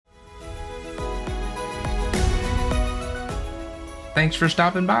Thanks for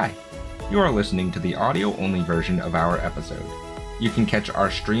stopping by. You are listening to the audio-only version of our episode. You can catch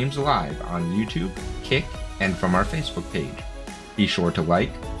our streams live on YouTube, Kick, and from our Facebook page. Be sure to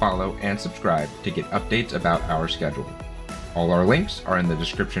like, follow, and subscribe to get updates about our schedule. All our links are in the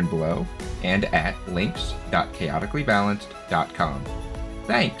description below and at links.chaoticallybalanced.com.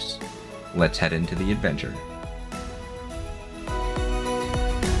 Thanks! Let's head into the adventure.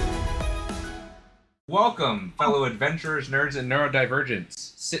 Welcome, fellow adventurers, nerds, and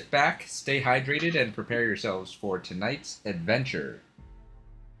neurodivergents. Sit back, stay hydrated, and prepare yourselves for tonight's adventure.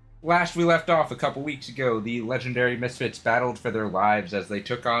 Last we left off a couple weeks ago, the legendary Misfits battled for their lives as they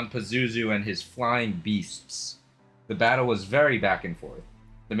took on Pazuzu and his flying beasts. The battle was very back and forth,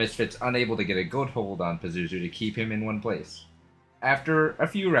 the Misfits unable to get a good hold on Pazuzu to keep him in one place. After a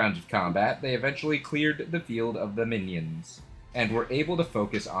few rounds of combat, they eventually cleared the field of the minions, and were able to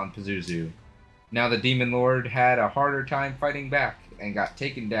focus on Pazuzu. Now the Demon Lord had a harder time fighting back, and got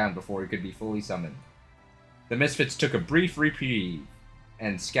taken down before he could be fully summoned. The Misfits took a brief reprieve,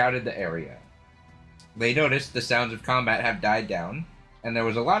 and scouted the area. They noticed the sounds of combat have died down, and there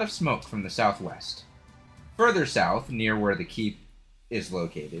was a lot of smoke from the southwest. Further south, near where the keep is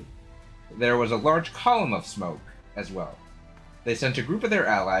located, there was a large column of smoke as well. They sent a group of their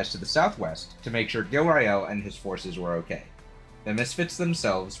allies to the southwest to make sure Gilrael and his forces were okay. The Misfits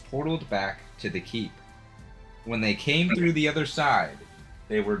themselves portaled back to the keep. When they came through the other side,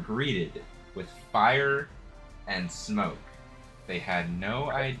 they were greeted with fire and smoke. They had no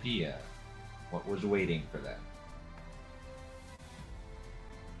idea what was waiting for them.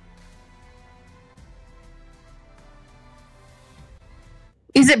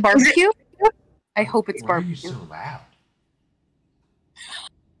 Is it barbecue? I hope it's Why are you barbecue. so loud?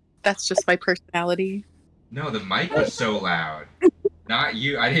 That's just my personality. No, the mic was so loud. Not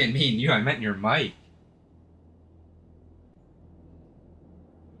you. I didn't mean you. I meant your mic.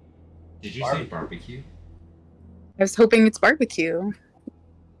 Did you say barbecue? I was hoping it's barbecue.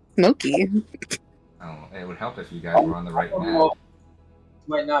 Smoky. Oh, it would help if you guys were on the right map. Well, it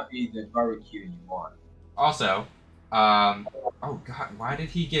might not be the barbecue you want. Also, oh god, why did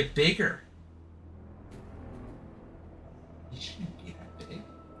he get bigger? He shouldn't be that big.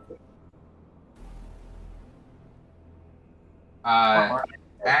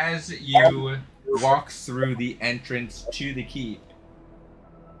 As you walk through the entrance to the keep,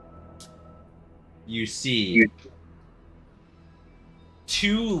 you see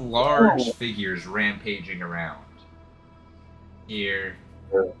two large figures rampaging around. Here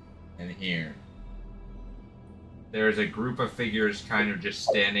and here. There's a group of figures kind of just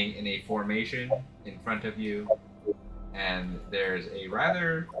standing in a formation in front of you. And there's a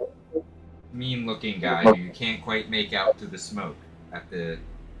rather mean-looking guy who you can't quite make out through the smoke at the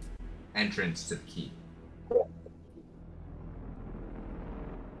entrance to the keep.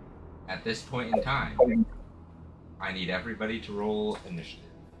 At this point in time, I need everybody to roll initiative.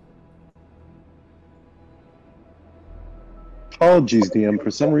 Apologies, DM.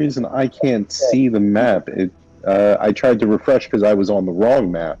 For some reason, I can't see the map. I tried to refresh because I was on the wrong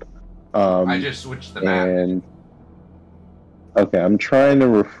map. I just switched the map. And okay, I'm trying to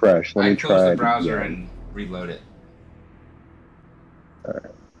refresh. Let me try. I closed the browser and reload it. All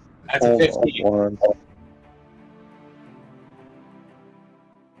right. That's a 15.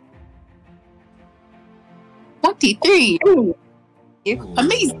 23. Ooh.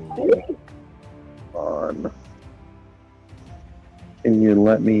 Amazing. On. Can you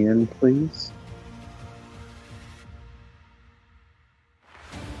let me in, please?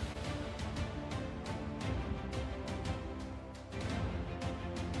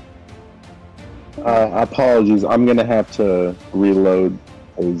 Apologies, I'm gonna have to reload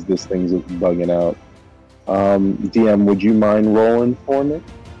because this thing's bugging out. DM, would you mind rolling for me?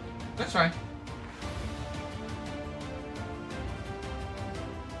 That's fine.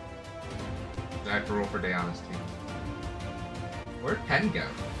 I have to roll for Diana's team. Where'd Penn go?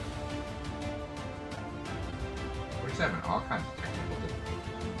 We're just having all kinds of technical difficulties.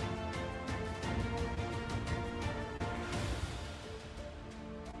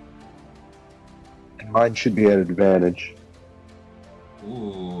 Mine should be at advantage.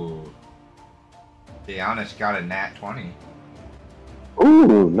 Ooh. Diana's got a nat 20.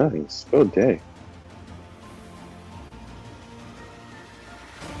 Ooh, nice. Okay.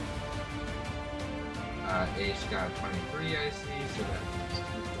 Ace got a 23, I see, so that means 2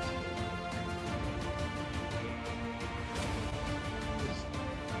 plus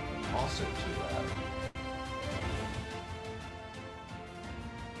 4. Also too loud.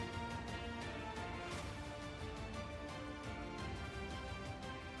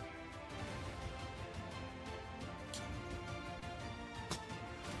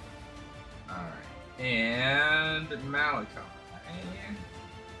 Malachi.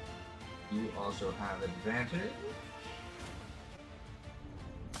 You also have advantage.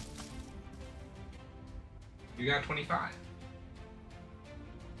 You got 25.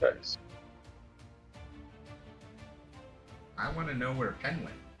 Nice. I want to know where Pen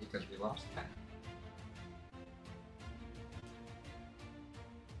went because we lost Pen.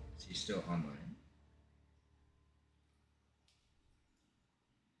 Is he still online?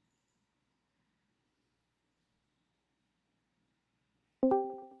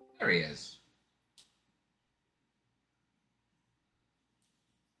 There he is.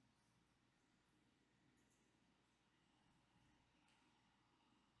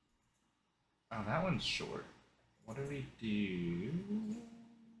 Oh, that one's short. What do we do?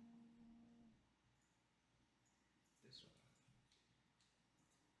 This one.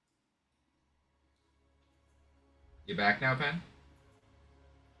 You back now, Pen?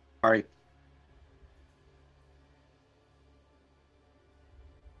 All right.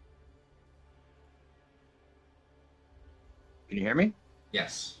 Can you hear me?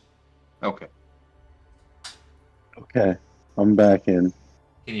 Yes. Okay. Okay, I'm back in.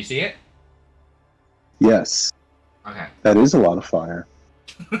 Can you see it? Yes, Okay. that is a lot of fire.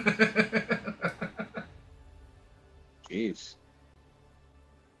 Jeez.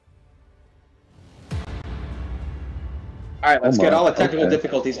 All right, let's Oh get my, all the technical okay.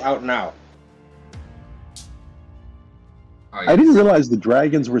 difficulties out now. Oh, I didn't realize the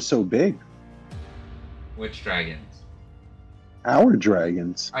dragons were so big. Which dragons? Our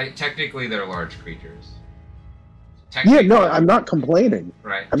dragons. Technically, they're large creatures. Yeah, no, I'm not complaining.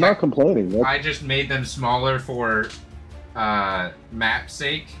 Right. I'm not complaining. That's, I just made them smaller for map's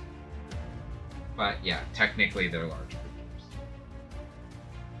sake. But yeah, technically they're large creatures.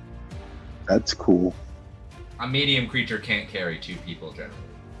 that's cool. A medium creature can't carry 2 people generally.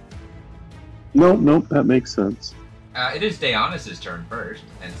 Nope, that makes sense. It is Daeonys' turn first,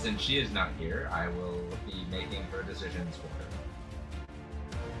 and since she is not here, I will be making her decisions for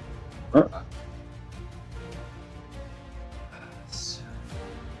her. So...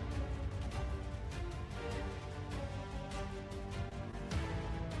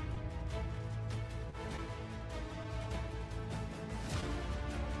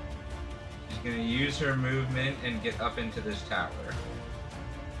 She's going to use her movement and get up into this tower.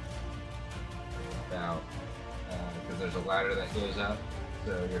 About, because there's a ladder that goes up,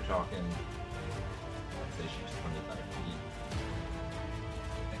 so you're talking, let's say she's 25 feet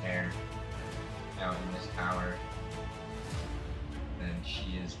in the air, out in this tower. Then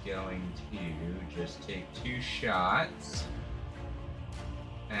she is going to just take 2 shots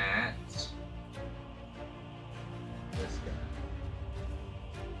at this guy.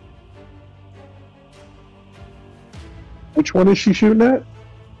 Which one is she shooting at?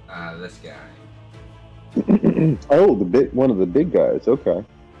 This guy. Oh, one of the big guys. Okay.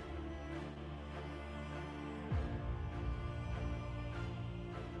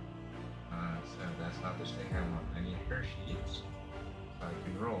 So that's not the thing I want. I need her sheets so I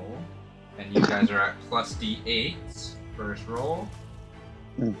can roll. And you guys are at plus D8s. First roll.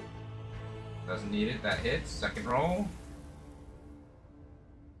 Doesn't need it. That hits. Second roll.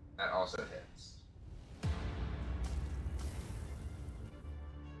 That also hits.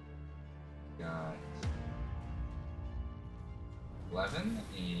 Got 11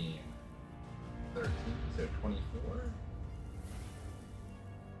 and 13, so 24.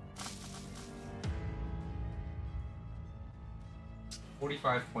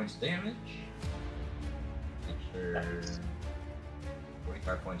 $45 points damage. Make sure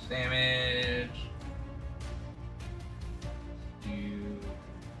 45 points damage. You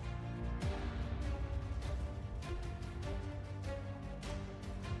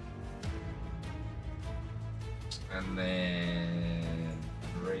and then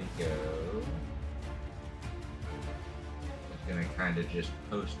Draco is gonna kind of just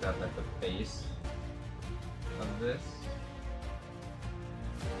post up at the base of this.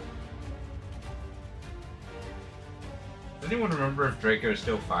 Does anyone remember if Draco is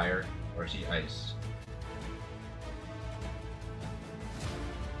still fire or is he ice?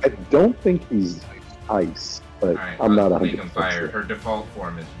 I don't think he's ice, but Alright, I'm not make 100% him fire. sure. Her default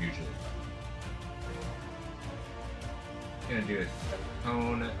form is usually fire. Gonna do a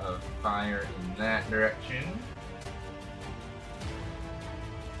cone of fire in that direction.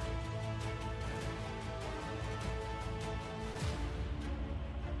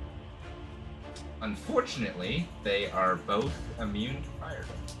 Unfortunately, they are both immune to fire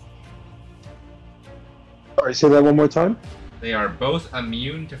damage. Sorry, say that one more time. They are both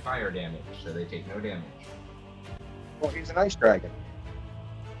immune to fire damage, so they take no damage. Well, he's an ice dragon.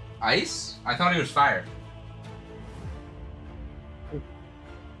 Ice? I thought he was fire.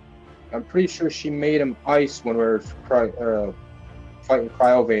 I'm pretty sure she made him ice when we were fighting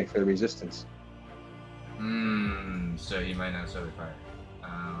Cryovane for the resistance. So he might not solar fire.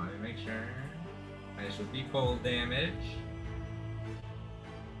 Let me make sure. Ice would be cold damage.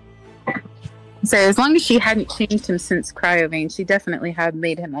 So as long as she hadn't changed him since Cryovane, she definitely had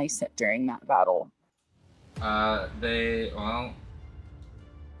made him ice it during that battle. Well,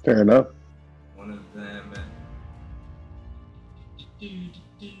 Fair enough. one of them.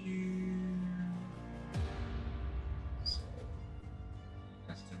 So,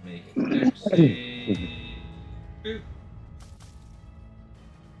 has to make a dex save. Boop.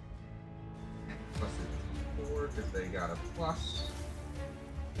 And plus a d4 because they got a plus.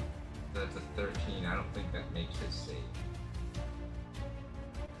 So that's a 13. I don't think that makes his save.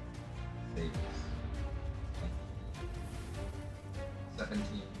 Saves.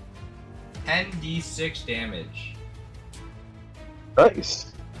 17. 10d6 damage. Nice.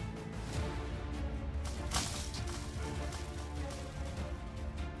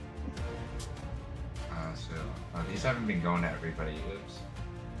 These haven't been going to everybody. Oops.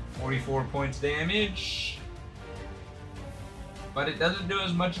 44 points damage. But it doesn't do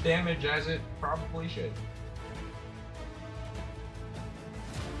as much damage as it probably should.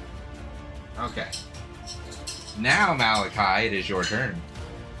 Okay. Now, Malachi, it is your turn.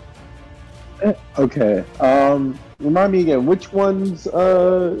 Okay. Remind me again, which ones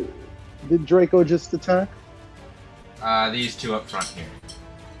did Draco just attack? These two up front here.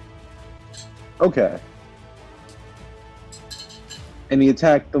 Okay. And he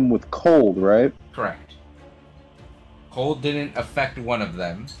attacked them with cold, right? Correct. Cold didn't affect one of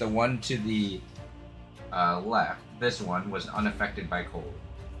them. The one to the left, this one, was unaffected by cold.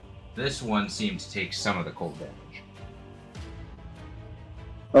 This one seemed to take some of the cold damage.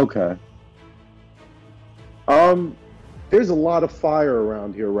 Okay. There's a lot of fire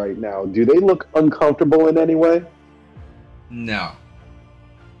around here right now. Do they look uncomfortable in any way? No.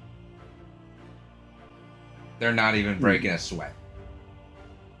 They're not even breaking a sweat.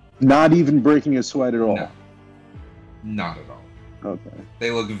 Not even breaking a sweat at all? No. Not at all. Okay. They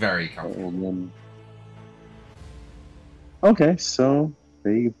look very comfortable. Okay, so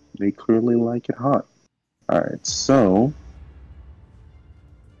they clearly like it hot. Alright, so...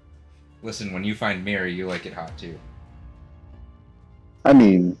 Listen, when you find Mary, you like it hot too. I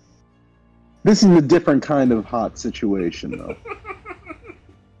mean, this is a different kind of hot situation, though.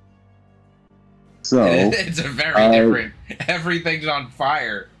 So... It's a very different... Everything's on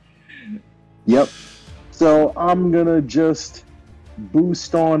fire. Yep. So I'm gonna just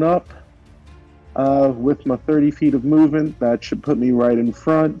boost on up with my 30 feet of movement. That should put me right in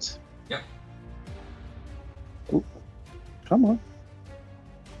front. Yep. Oh, come on.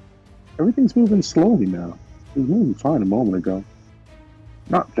 Everything's moving slowly now. It was moving fine a moment ago.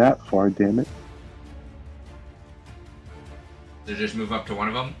 Not that far, damn it. So just move up to one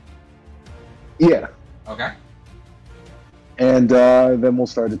of them? Yeah. Okay. And then we'll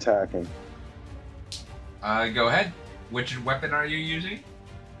start attacking. Go ahead. Which weapon are you using?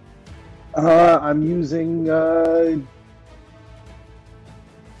 I'm using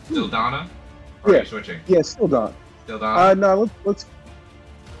Still Donna? Or are you switching? Yeah, still Donna. Still Donna? No, let's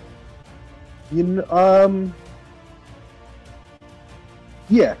you know,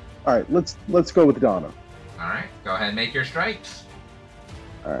 yeah. All right, let's go with Donna. All right. Go ahead and make your strikes.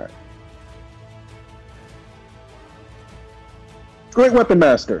 All right. Great Weapon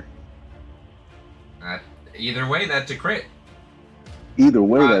Master. Either way, that's a crit. Either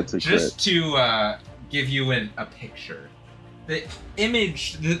way, that's a just crit. to give you a picture. The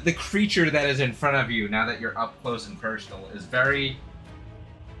image, the creature that is in front of you, now that you're up close and personal, is very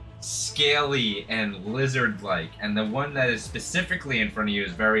scaly and lizard-like. And the one that is specifically in front of you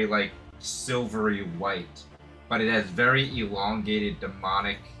is very, like, silvery white. But it has very elongated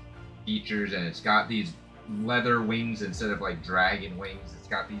demonic features, and it's got these leather wings instead of, like, dragon wings. It's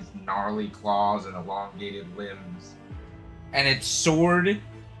got these gnarly claws and elongated limbs. And its sword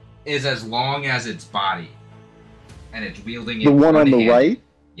is as long as its body. And it's wielding it The one on the right?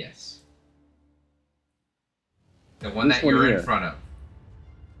 Yes. The one This that one you're here? in front of.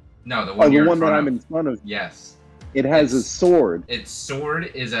 No, the one The you're one in that front I'm of. in front of. Yes. It has a It's- sword. Its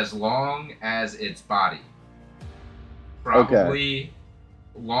sword is as long as its body. Probably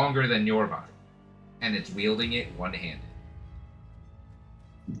longer than your body. And it's wielding it one-handed.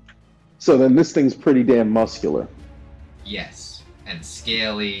 So then this thing's pretty damn muscular. Yes. And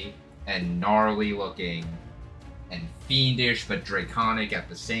scaly and gnarly looking and fiendish but draconic at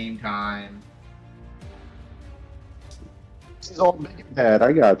the same time. This is all big and bad.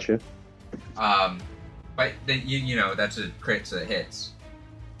 I got you. But then you know that's a crit, so it hits.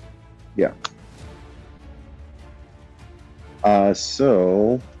 Yeah.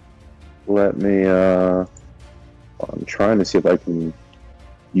 So let me. I'm trying to see if I can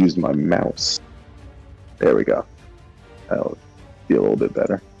use my mouse. There we go. That'll be a little bit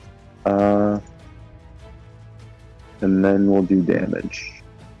better. And then we'll do damage.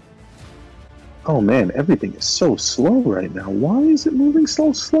 Oh man, everything is so slow right now. Why is it moving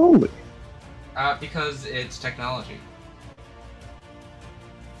so slowly? Because it's technology.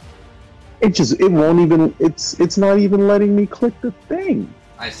 It won't even, it's not even letting me click the thing.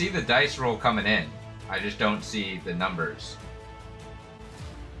 I see the dice roll coming in. I just don't see the numbers.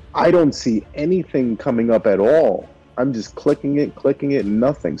 I don't see anything coming up at all. I'm just clicking it,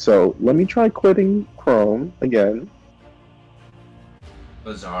 nothing. So let me try quitting Chrome again.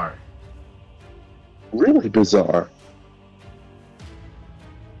 Bizarre. Really bizarre.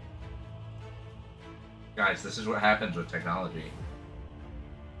 Guys, this is what happens with technology.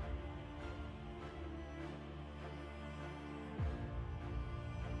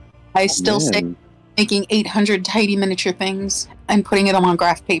 I still say Man. making 800 tiny miniature things and putting it on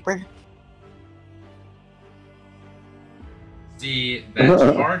graph paper. See, that's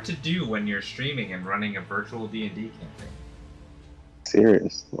hard to do when you're streaming and running a virtual D&D campaign.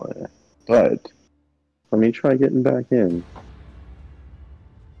 Seriously. But let me try getting back in.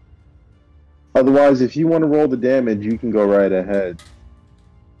 Otherwise, if you want to roll the damage, you can go right ahead.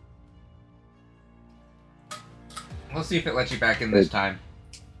 We'll see if it lets you back in this time.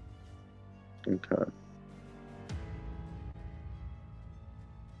 Okay.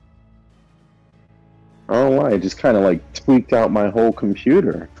 I don't know why, it just kind of like tweaked out my whole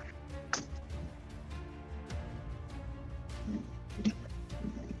computer.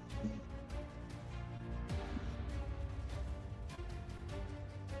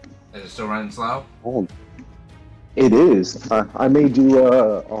 Is it still running slow? Oh, it is. I may do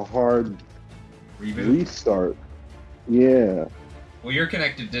a hard Reboot? restart. Yeah. Well, you're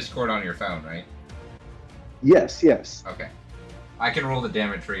connected to Discord on your phone, right? Yes, yes. Okay. I can roll the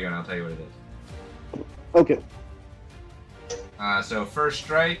damage for you and I'll tell you what it is. Okay. So first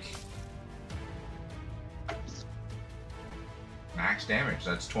strike. Max damage,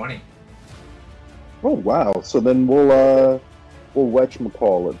 that's 20. Oh wow. So then we'll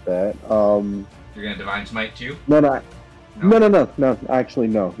whatchamacall it that. You're gonna Divine Smite too? No. Actually,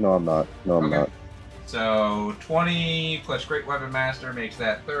 no, I'm not. No, I'm Okay. not. So 20 plus Great Weapon Master makes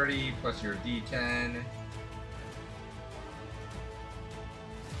that 30 plus your D10.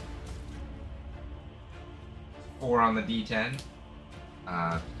 Four on the D10.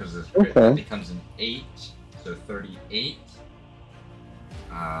 Because this crit, that becomes an 8, so 38.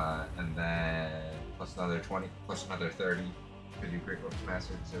 And then plus another 20, plus another 30. Because you Great Weapon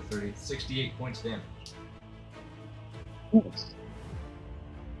Master, so 30, 68 points damage. Nice.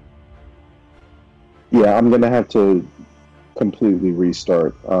 Yeah, I'm gonna have to completely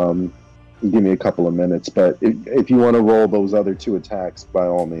restart. Give me a couple of minutes, but if you want to roll those other two attacks, by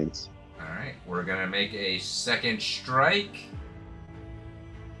all means. Alright, we're gonna make a second strike.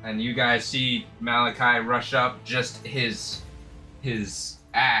 And you guys see Malachi rush up, just his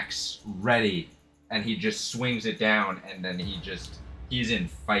axe ready, and he just swings it down, and then he's in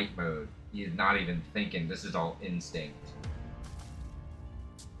fight mode. He's not even thinking, this is all instinct.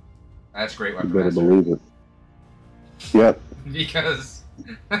 That's Great You Weapon better Master. believe it. Yep. Because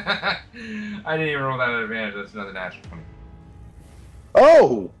I didn't even roll that at advantage. That's another natural 20.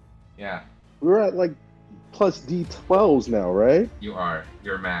 Oh, Yeah, we're at like plus D12s now, right? you are.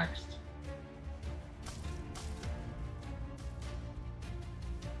 You're maxed.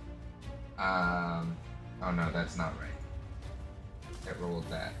 Oh no, that's not right. It rolled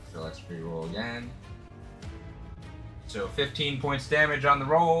that. So let's re-roll again. So 15 points damage on the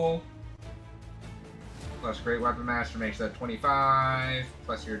roll. Plus Great Weapon Master makes that 25.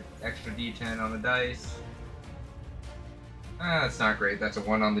 Plus your extra D10 on the dice. That's not great. That's a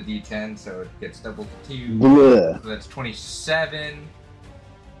 1 on the D10, so it gets doubled to 2. Bleh. So that's 27.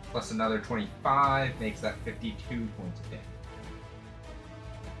 Plus another 25 makes that 52 points of damage.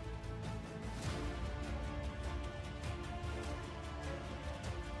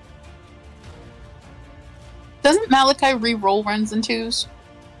 Doesn't Malachi re-roll runs in twos?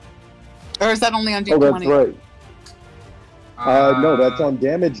 Or is that only on D20? Oh, that's right. No, that's on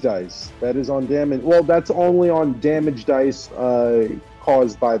damage dice. That is on damage. Well, that's only on damage dice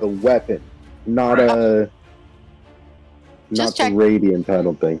caused by the weapon, not Right. Just the check. radiant, I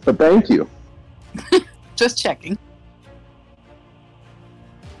don't think. But thank you. Just checking.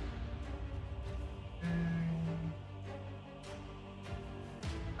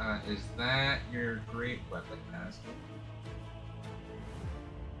 Is that your Great Weapon Master?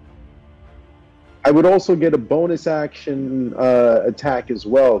 I would also get a bonus action attack as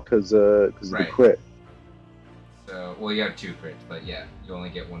well because of the crit. So, well, you have 2 crits, but yeah, you only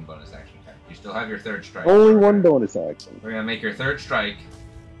get 1 bonus action attack. You still have your 3rd strike. Only 1 bonus action. We're gonna make your 3rd strike.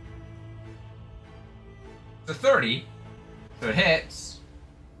 It's a 30, so it hits.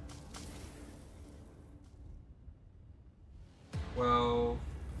 12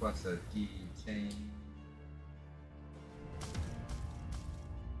 plus a d10.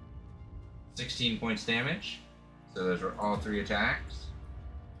 16 points damage. So those are all 3 attacks.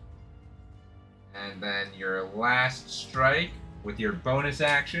 And then your last strike with your bonus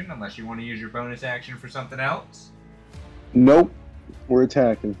action, unless you want to use your bonus action for something else. Nope. We're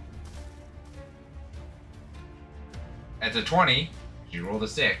attacking. That's a 20. You rolled a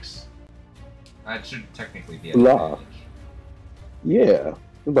 6. That should technically be La. advantage. Yeah.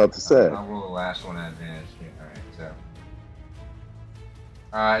 I'm about to say. I'll roll the last one at advantage. Alright, so.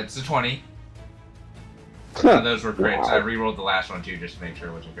 It's a 20. Those were crits. Wow. I re-rolled the last one too, just to make sure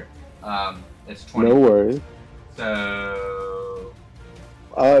it was a crit. It's 20. No worries. So.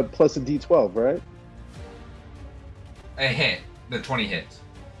 Plus a d12, right? A hit. The 20 hits.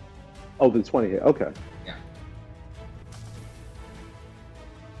 Oh, the 20 hit. Okay. Yeah.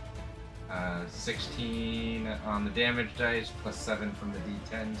 16 on the damage dice, plus 7 from the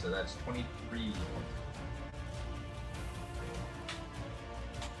d10, so that's 23.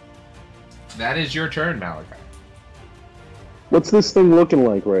 That is your turn, Malachi. What's this thing looking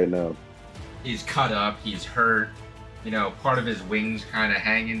like right now? He's cut up, he's hurt. You know, part of his wings kind of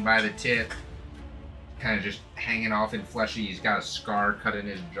hanging by the tip. Kind of just hanging off and fleshy. He's got a scar cut in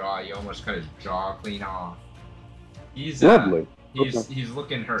his jaw. You almost cut his jaw clean off. He's lovely. He's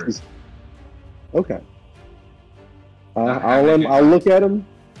looking hurt. Okay. I'll look at him.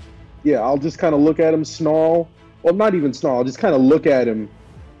 Yeah, I'll just kind of look at him, snarl. Well, not even snarl. I'll just kind of look at him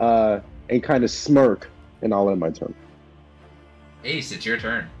and kind of smirk, and I'll end my turn. Ace, it's your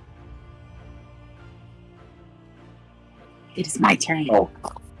turn. It is my turn. Oh.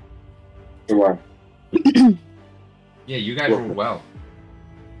 You are. Yeah, you guys rolled well.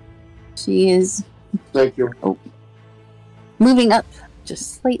 She is Thank you. moving up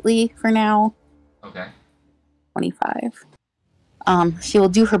just slightly for now. Okay. 25. She will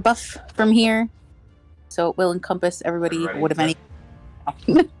do her buff from here, so it will encompass everybody who would have any.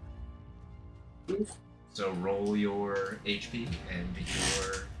 So roll your HP, and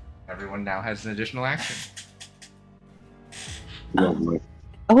everyone now has an additional action. Lovely.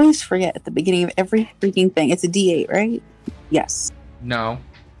 I always forget at the beginning of every freaking thing. It's a D8, right? Yes. No.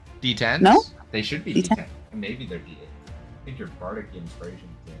 D10s? No? They should be D10. D10. Maybe they're D8. I think your bardic inspiration.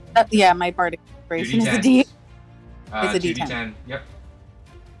 Yeah, my bardic inspiration is a D8. It's a D10. 2d10. Yep.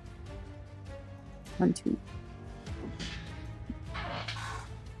 1, 2.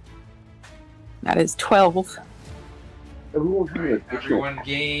 That is 12. Everyone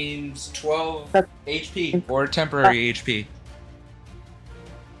gains 12 That's- HP or temporary HP.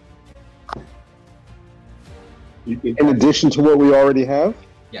 In addition to what we already have?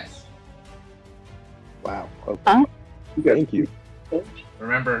 Yes. Wow. Okay. Huh? Thank you.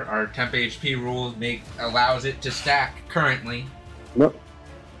 Remember, our temp HP rule allows it to stack currently. No,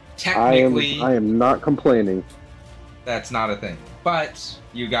 Technically, I am not complaining. that's not a thing. But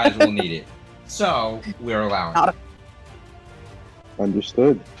you guys will need it. So, we're allowing it.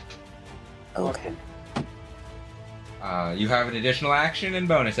 Understood. Okay. You have an additional action and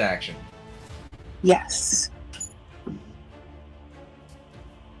bonus action. Yes.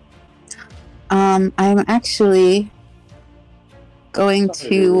 I'm actually going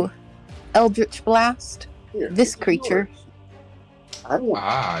to Eldritch Blast this creature.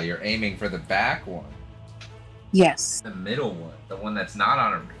 You're aiming for the back one. Yes. The middle one. The one that's not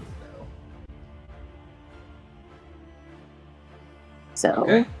on a roof, though. So,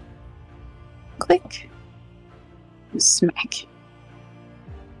 Okay. click. Smack.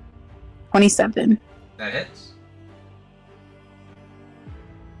 27. That hits.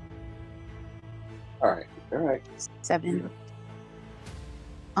 All right. 7.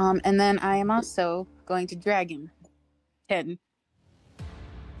 And then I am also going to drag him. 10.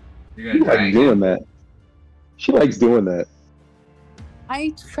 You're She gonna likes drag doing him. that. She likes doing that.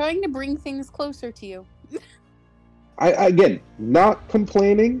 I'm trying to bring things closer to you. Again, not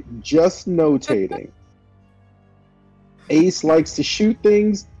complaining, just notating. Ace likes to shoot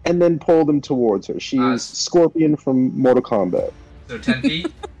things and then pull them towards her. She is Scorpion from Mortal Kombat. So 10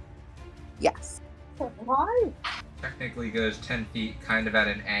 feet. Yes. Technically goes 10 feet kind of at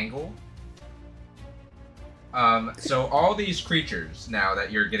an angle. So all these creatures, now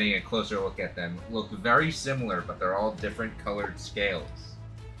that you're getting a closer look at them, look very similar, but they're all different colored scales.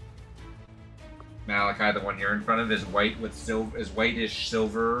 Malachi, the one you're in front of, is white with silver, is whitish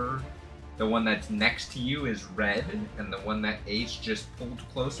silver. The one that's next to you is red, and the one that Ace just pulled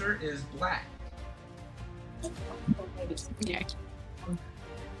closer is black. Yeah.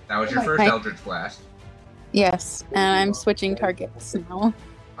 That was your first Eldritch Blast. Yes, and I'm switching targets now.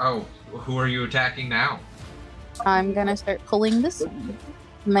 Oh, who are you attacking now? I'm gonna start pulling this one.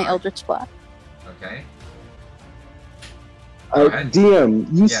 My Eldritch Blast. Okay. Go ahead. DM,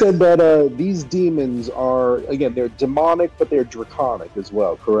 you Yes. said that these demons are, again, they're demonic, but they're draconic as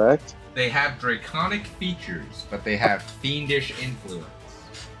well, correct? They have draconic features, but they have fiendish influence.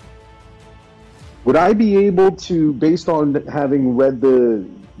 Would I be able to, based on having read the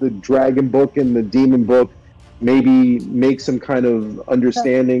dragon book and the demon book, maybe make some kind of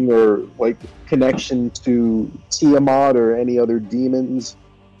understanding or like connection to Tiamat or any other demons?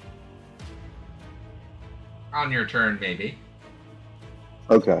 On your turn, maybe.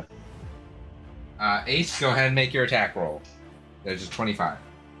 Okay. Ace, go ahead and make your attack roll. There's a 25.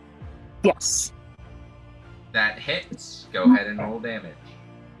 Yes. That hits. Go ahead and roll damage.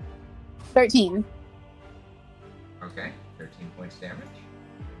 13. Okay, 13 points damage.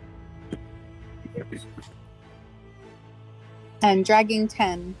 And dragging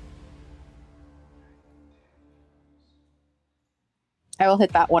 10. I will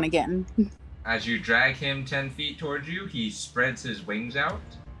hit that one again. As you drag him 10 feet towards you, he spreads his wings out.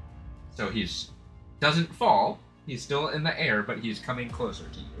 So he's doesn't fall. He's still in the air, but he's coming closer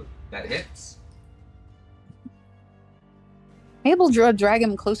to you. That hits. Able to drag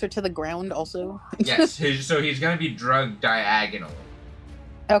him closer to the ground also. Yes, so he's going to be dragged diagonally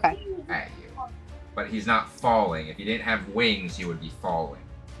Okay. at you. But he's not falling. If he didn't have wings, he would be falling.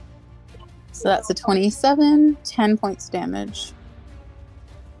 So that's a 27, 10 points damage.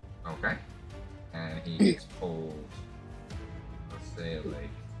 Okay. And he gets pulled, let's say, like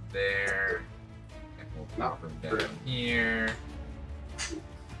there. And we'll pop him down here.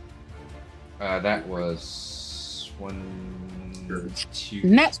 That was 1, 2,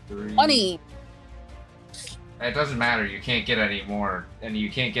 Net 3. 20. It doesn't matter. You can't get any more, and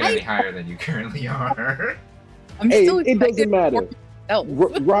you can't get any higher than you currently are. I'm Hey, still it doesn't matter. Oh.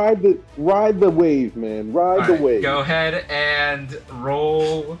 Ride the wave, man. Ride All the right, wave. go ahead and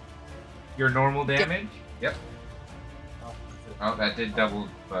roll your normal damage. Yep. Oh, that did double,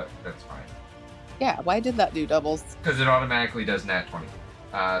 but that's fine. Yeah, why did that do doubles? Because it automatically does nat 20.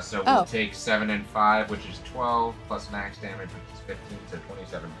 So we'll take 7 and 5, which is 12, plus max damage, which is 15, so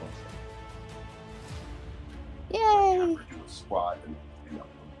 27 points. Yay!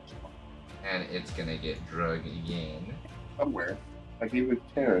 And it's gonna get drug again. Somewhere. I gave it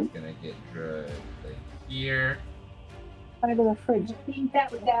 10. It's gonna get drug like here. Under the fridge. You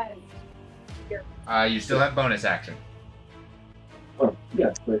still have bonus action. Oh,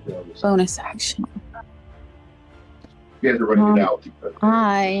 yeah. Right there on the side. Bonus action. You had to write it out. Because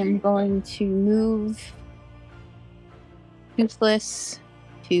I am going to move Toothless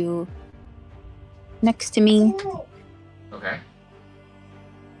to next to me. Okay.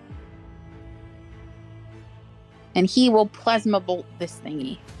 And he will plasma bolt this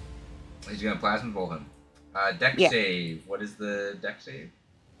thingy. He's gonna plasma bolt him. Dex Yeah. save. What is the dex save?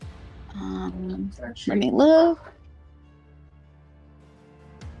 Let me look.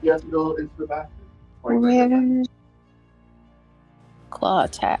 you have to go into the bathroom. Where? Claw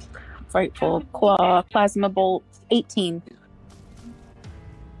attack. Frightful claw. Plasma bolt. 18.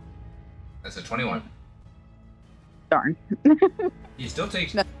 That's a 21. Darn. He still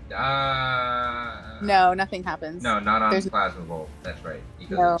takes. No. No, nothing happens. No, not on There's- plasma bolt. That's right,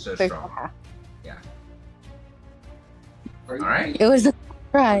 because No, it's so there's no strong. half. All right. It was a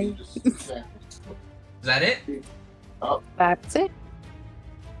surprise. Is that it? That's it.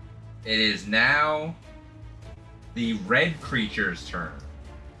 It is now the red creature's turn.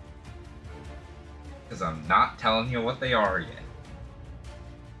 Because I'm not telling you what they are yet.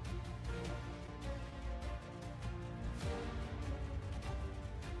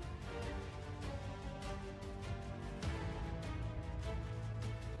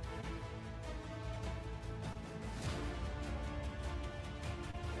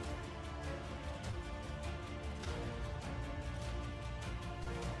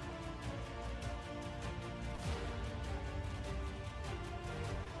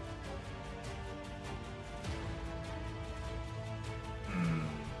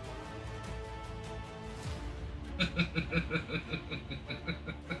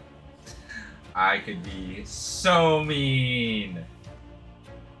 I could be so mean.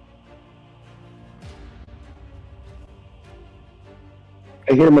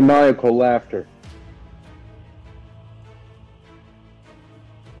 I hear maniacal laughter.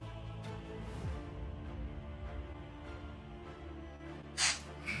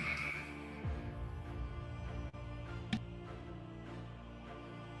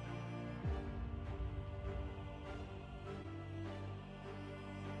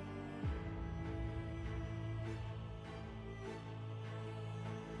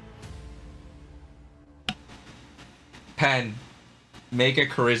 Pen, make a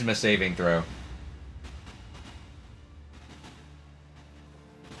charisma saving throw.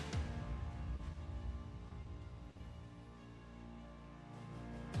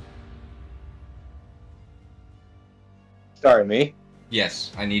 Sorry, me.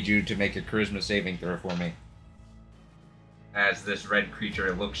 Yes, I need you to make a charisma saving throw for me. As this red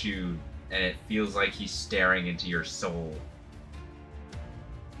creature looks you, and it feels like he's staring into your soul.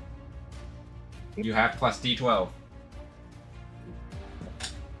 You have plus D12.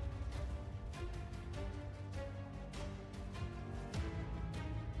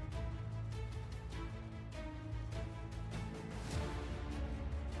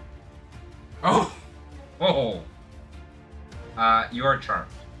 Oh! Oh! You are charmed.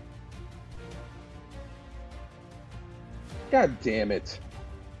 God damn it.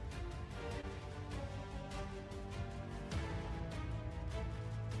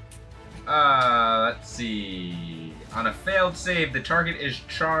 Let's see. On a failed save, the target is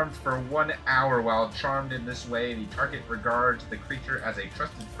charmed for 1 hour. While charmed in this way, the target regards the creature as a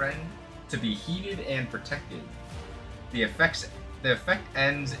trusted friend to be heeded and protected. The effect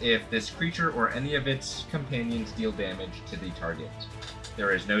ends if this creature or any of its companions deal damage to the target.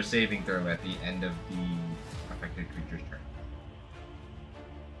 There is no saving throw at the end of the affected creature's turn.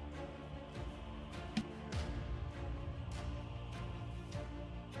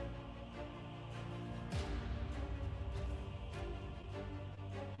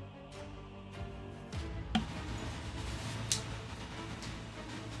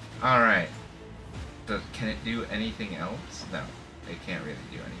 Alright. Can it do anything else? No, it can't really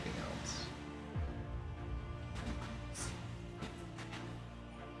do anything else.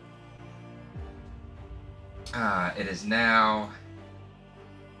 It is now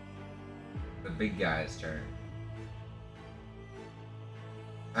the big guy's turn.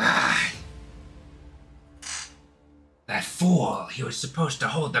 That fool! He was supposed to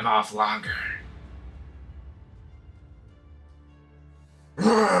hold them off longer.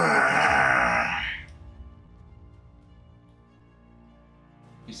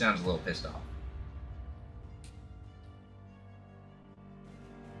 He sounds a little pissed off.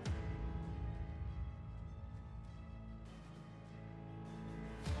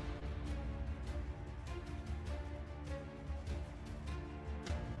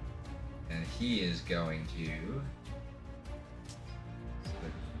 And he is going to...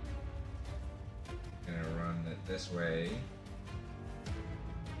 gonna run it this way.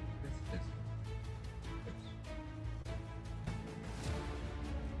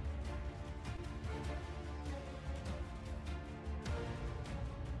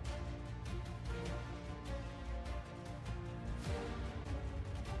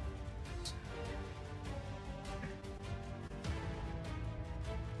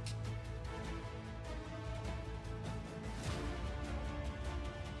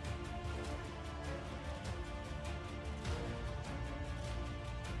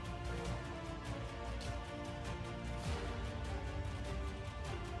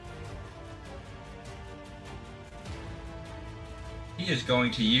 He is going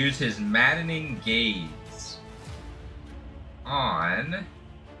to use his maddening gaze on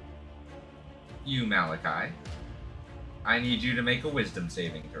you, Malachi. I need you to make a wisdom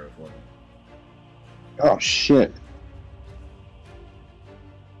saving throw for me. Oh, shit.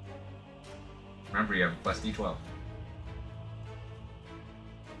 Remember, you have a plus D12.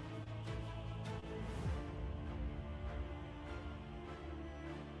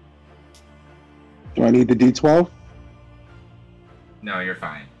 Do I need the D12? No, you're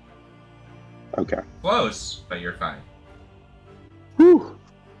fine. Okay. Close, but you're fine. Whew.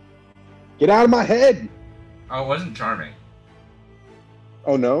 Get out of my head! Oh, it wasn't charming.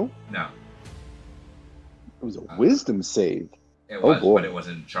 Oh, no? No. It was a wisdom save. It Oh, was, boy. but it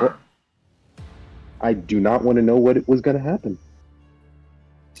wasn't charm. I do not want to know what it was going to happen.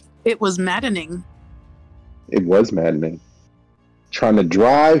 It was maddening. It was maddening. Trying to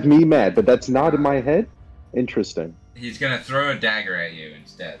drive me mad, but that's not in my head? Interesting. He's gonna throw a dagger at you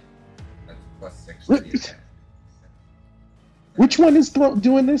instead. That's plus 6 to the attack. Which one is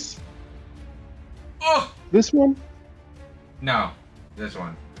doing this? Oh! This one? No, this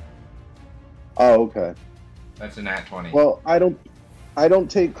one. Oh, okay. That's a nat 20. Well, I don't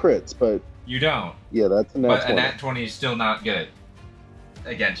take crits, but You don't. yeah, that's a nat But 20. a nat 20 is still not good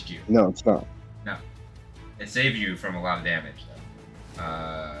against you. No, it's not. No. It saves you from a lot of damage, though.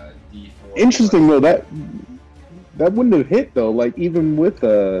 D4. Interesting though, that wouldn't have hit though, like even with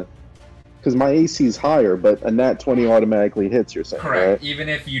because my AC is higher, but a nat 20 automatically hits, you're saying, Correct. right? Even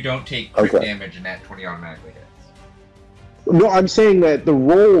if you don't take crit Okay. damage, a nat 20 automatically hits. No, I'm saying that the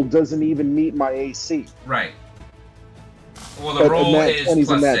roll doesn't even meet my AC. Right. Well, the But a roll nat is 20's a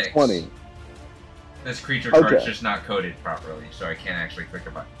plus nat 6. 20. This creature card's Okay. just not coded properly, so I can't actually click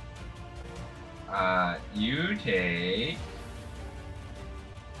a button. You take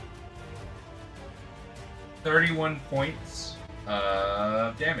 31 points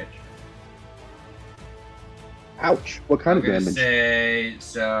of damage. Ouch. What kind of I'm gonna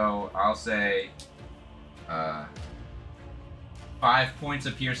damage? I'll say 5 points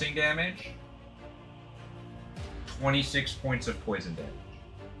of piercing damage, 26 points of poison damage.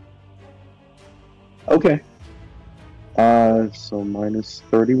 Okay. So minus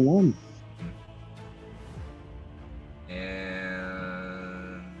 31.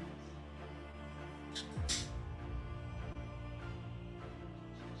 And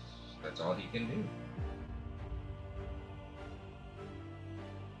that's all he can do.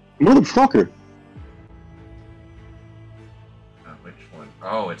 Motherfucker. Which one?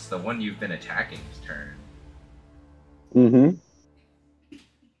 Oh, it's the one you've been attacking's turn. Mm-hmm.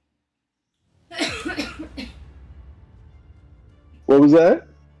 What was that?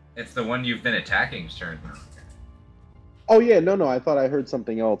 It's the one you've been attacking's turn. Oh, yeah. No. I thought I heard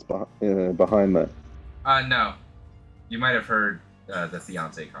something else behind that. No. You might have heard the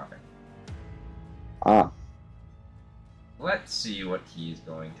fiance coughing. Ah. Let's see what he's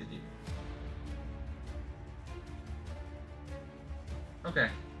going to do. Okay.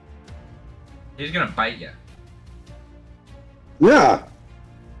 He's gonna bite you. Yeah.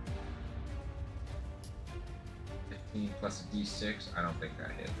 15 plus a d6. I don't think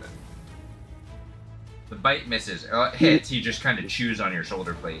that hits it. The bite misses. It hits. He just kind of chews on your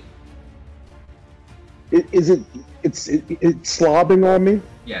shoulder plate. It's slobbing on me?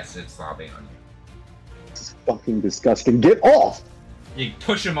 Yes, it's slobbing on you. This is fucking disgusting. Get off! You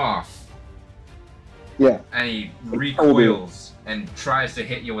push him off, Yeah. and he recoils and tries to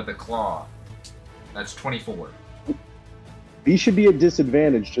hit you with a claw. That's 24. These should be a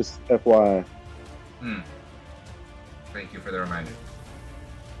disadvantage, just FYI. Thank you for the reminder.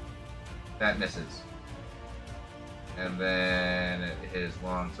 That misses. And then his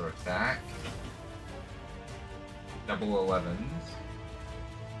longsword attack. Double 11s.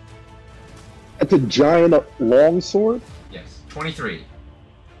 That's a giant longsword? Yes, 23.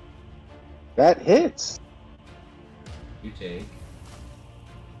 That hits. You take.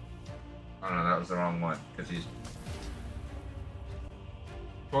 Oh no, that was the wrong one, because he's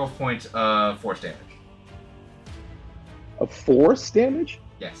 12 points of force damage. A force damage?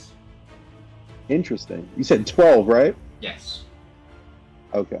 Yes. Interesting. You said 12, right? Yes.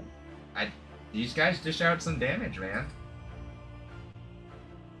 Okay. These guys dish out some damage, man.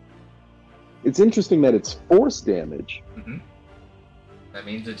 It's interesting that it's force damage. That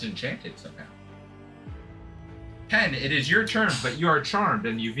means it's enchanted somehow. Ken, it is your turn, but you are charmed,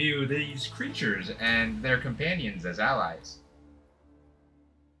 and you view these creatures and their companions as allies.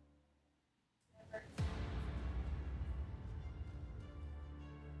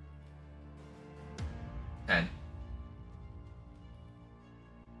 Ken.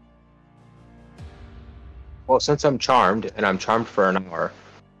 Well, since I'm charmed, and I'm charmed for an hour,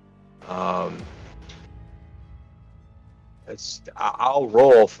 I'll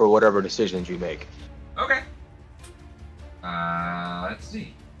roll for whatever decisions you make. Okay. Let's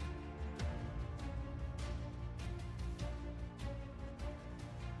see.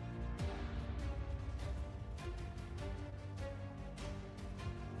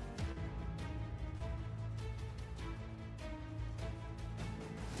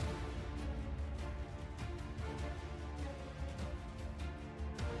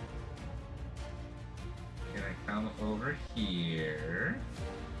 Gonna come over here.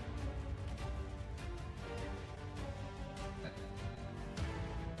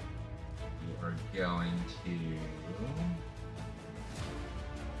 You are going to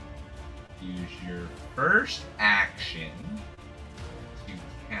use your first action to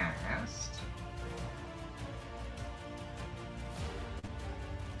cast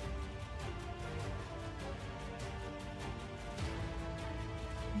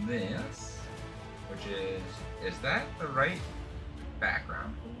this, which is that the right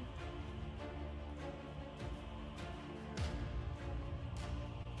background?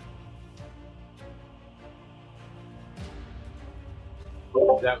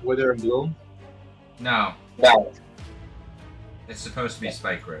 Is that Wither and Bloom? No, No. it's supposed to be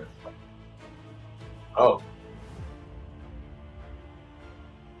spike growth. Oh.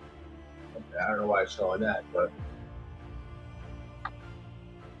 Okay, I don't know why it's showing that, but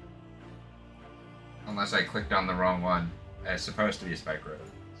Unless I clicked on the wrong one. It's supposed to be a spike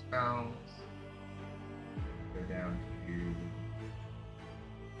growth. Spells. Go down to...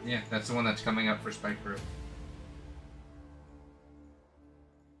 Yeah, that's the one that's coming up for spike growth.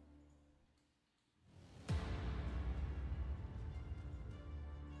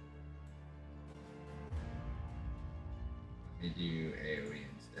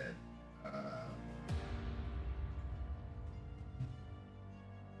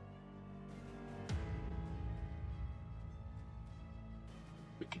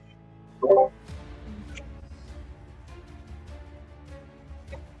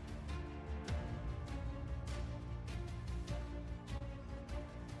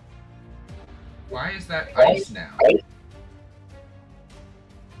 Why is that ice now?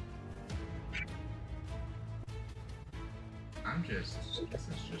 This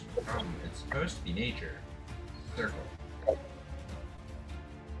is just a problem. It's supposed to be nature. Circle. I'm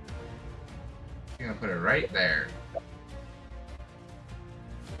gonna put it right there.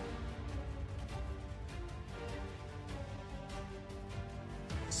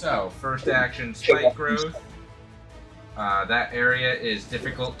 So, first action, spike growth. That area is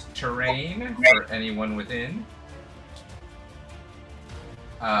difficult terrain for anyone within.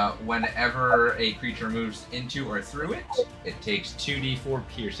 Whenever a creature moves into or through it, it takes 2d4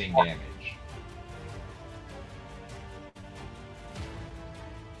 piercing damage.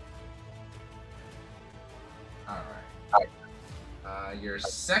 Alright. Your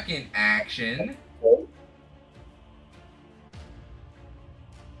second action...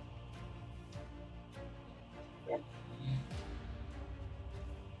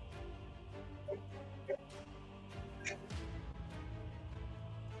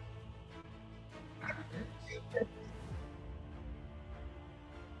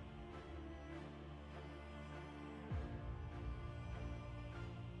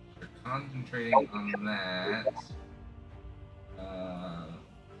 Concentrating on that.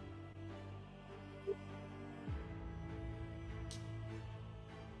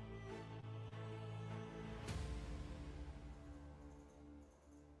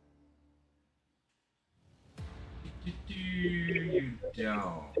 You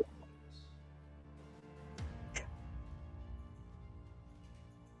don't.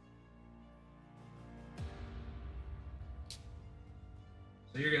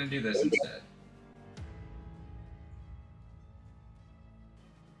 So you're gonna do this instead.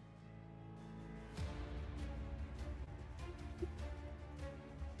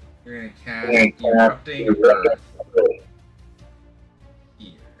 You're gonna cast Erupting Earth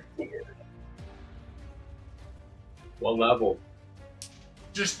here. What level?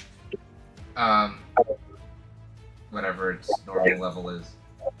 Just, whatever its normal level is.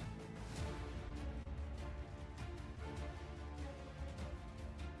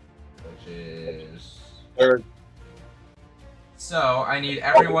 Which is... Third. So, I need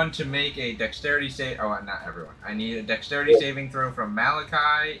everyone to make a dexterity save. Oh, not everyone. I need a dexterity saving throw from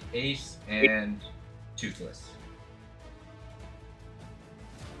Malachi, Ace, and Toothless.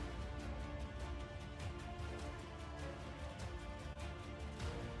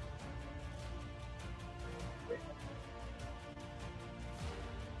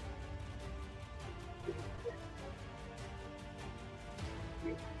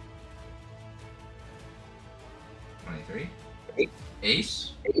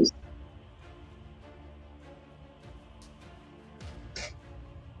 Ace?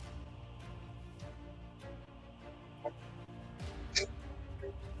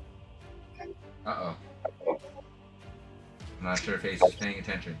 Uh-oh. I'm not sure if Ace is paying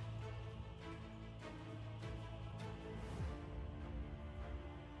attention.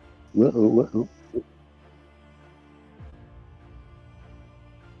 Uh-oh.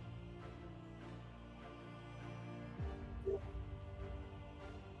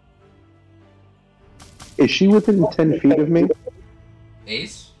 Is she within 10 feet of me?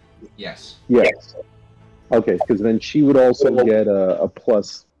 Ace? Yes. Yes. Okay, because then she would also get a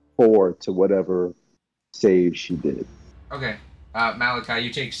 +4 to whatever save she did. Okay. Malachi,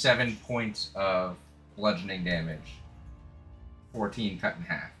 you take 7 points of bludgeoning damage. 14 cut in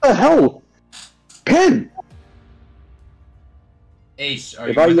half. The hell? Pen! Ace, are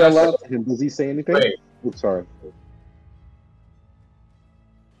If you I with yell us? out to him, does he say anything? Wait. Oops, sorry.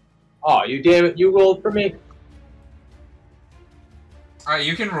 Oh, you damn it! You rolled for me. Alright,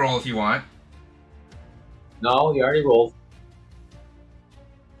 you can roll if you want. No, you already rolled.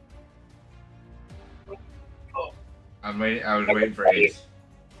 I was waiting for Ace.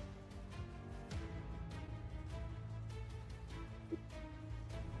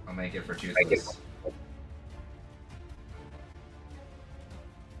 I'll make it for Toothless.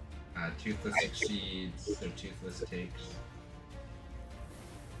 Toothless succeeds, so Toothless takes.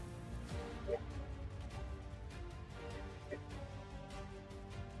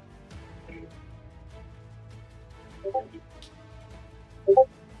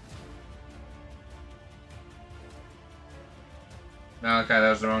 Malachi, that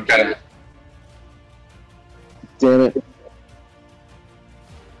was the wrong cat. Damn it.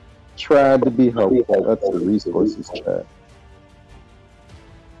 Tried to be helpful. That's the resources chat.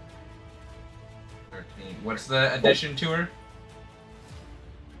 13. What's the addition to her?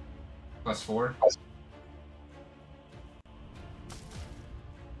 +4?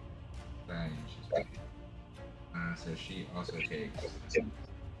 Dang, she's so she also takes.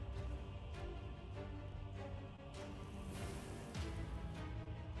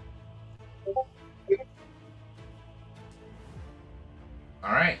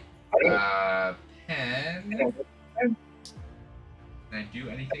 All right. Pen. Can I do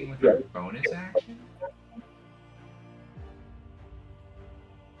anything with her bonus action?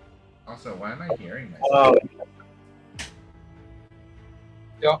 Also, why am I hearing myself?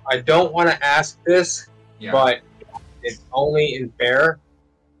 I don't want to ask this, but it's only in fair.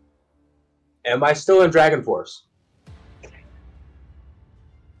 Am I still in Dragon Force?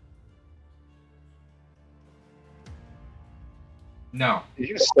 No. Did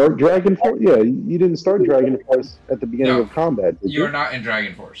you start Dragon Force? Yeah, you didn't start Dragon Force at the beginning of combat, did you? You're not in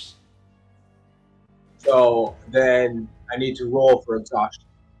Dragon Force. So then I need to roll for exhaustion.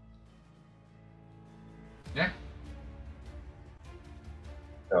 Yeah.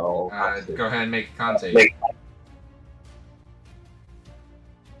 So go ahead and make a con save.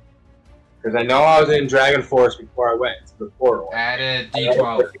 Because I know I was in Dragon Force before I went into the portal. Add a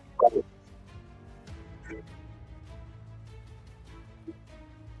d12.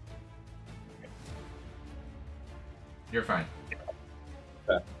 You're fine.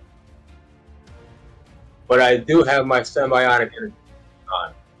 Okay. But I do have my semiotic energy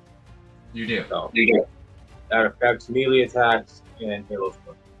on. You do. So that affects melee attacks and Halo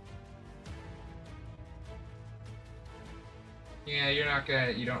Smoke. Yeah, you're not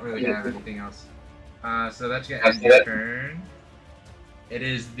gonna. You don't really have anything else. So that's gonna end your turn. It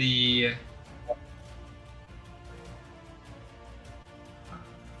is the.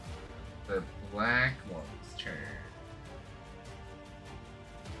 The black one's turn.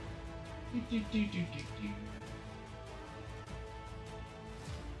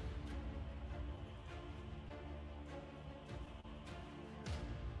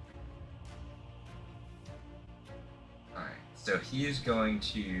 Alright, so he is going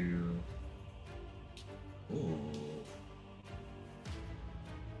to. Ooh.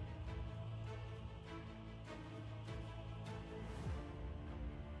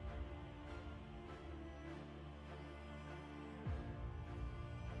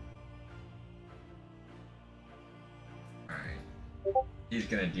 He's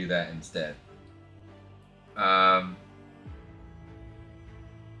gonna do that instead. What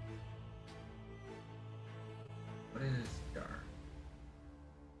is dark?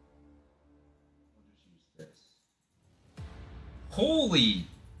 We'll just use this. Holy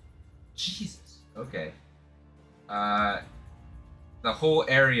Jesus! Okay. The whole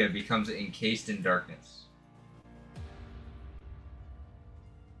area becomes encased in darkness.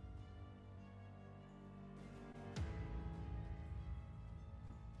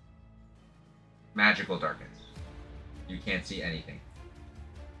 Magical darkness. You can't see anything.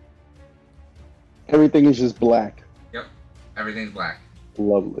 Everything is just black. Yep. Everything's black.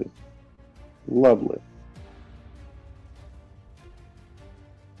 Lovely. Lovely.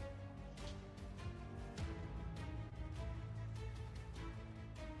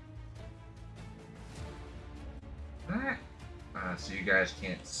 So you guys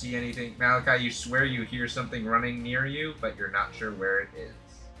can't see anything. Malachi, you swear you hear something running near you, but you're not sure where it is.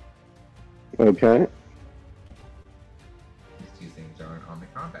 Okay. These two things aren't on the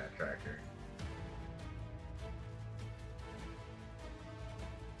combat tracker.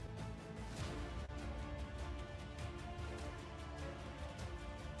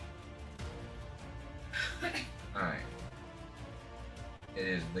 Alright. It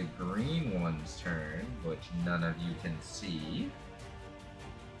is the green one's turn, which none of you can see.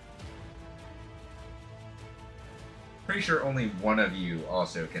 Pretty sure only one of you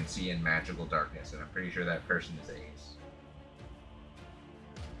also can see in magical darkness, and I'm pretty sure that person is Ace.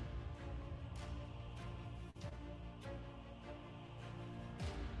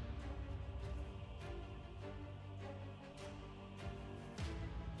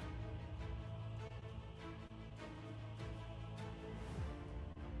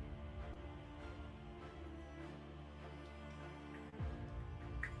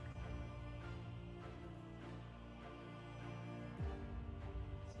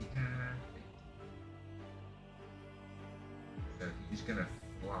 So he's gonna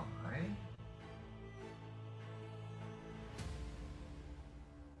fly.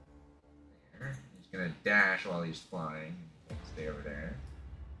 There. He's gonna dash while he's flying. Stay over there.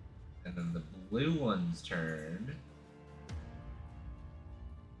 And then the blue one's turn.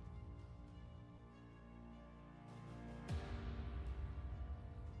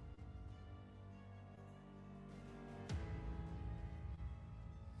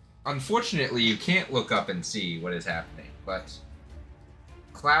 Unfortunately, you can't look up and see what is happening, but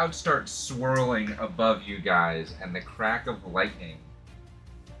clouds start swirling above you guys, and the crack of lightning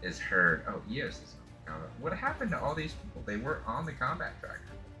is heard. Oh, yes. What happened to all these people? They were on the combat tracker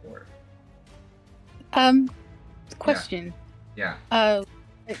before. Question. Yeah.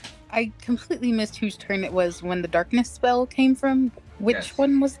 I completely missed whose turn it was when the darkness spell came from. Which Yes.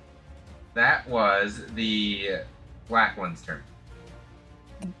 one was? That was the black one's turn.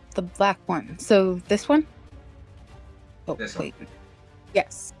 The black one. So this one? Oh, This wait. one.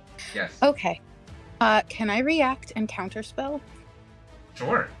 Yes. Yes. Okay. Can I react and counterspell?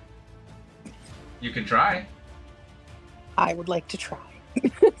 Sure. You can try. I would like to try.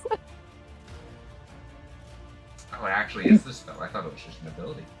 Oh, it actually is the spell. I thought it was just an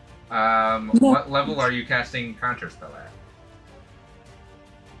ability. What level are you casting counterspell at?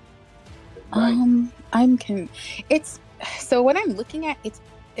 It's so what I'm looking at.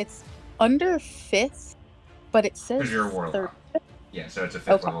 It's under 5th, but it says Because you're a warlock. 3rd. Yeah, so it's a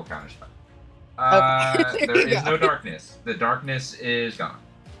 5th level counterspell. Okay. There is no darkness. The darkness is gone.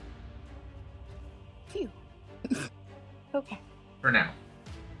 Phew. Okay. For now.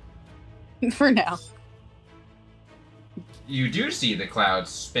 For now. You do see the clouds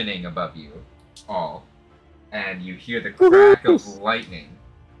spinning above you, all, and you hear the crack of lightning.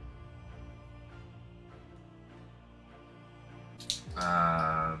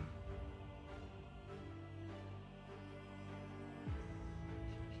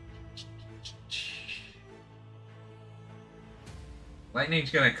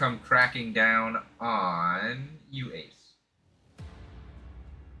 Lightning's gonna come cracking down on you, Ace.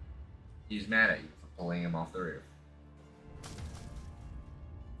 He's mad at you for pulling him off the roof.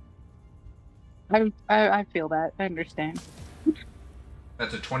 I feel that. I understand.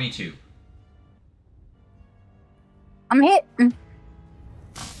 That's a 22. I'm hit.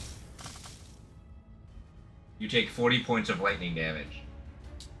 You take 40 points of lightning damage.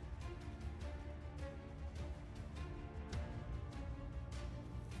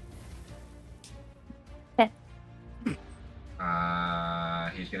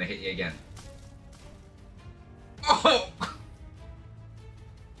 He's gonna hit you again. Oh!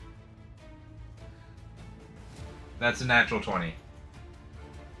 That's a natural 20.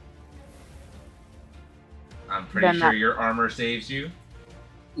 I'm pretty sure your armor saves you.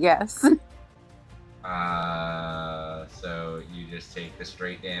 Yes. So you just take the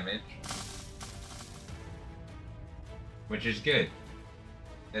straight damage. Which is good.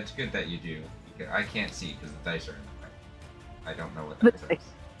 That's good that you do. Because I can't see because the dice are in the way. I don't know what that says.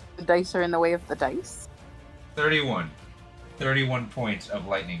 The dice are in the way of the dice? 31. 31 points of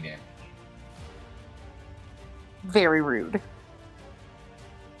lightning damage. Very rude.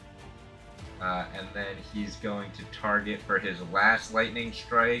 And then he's going to target for his last lightning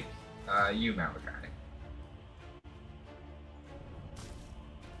strike, you, Malachi.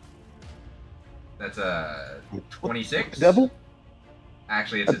 That's a 26. Devil?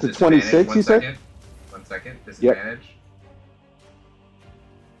 Actually, it's That's a a disadvantage. 26, you said? 1 second. Disadvantage. Yep.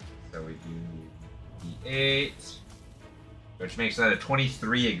 So we do D8, which makes that a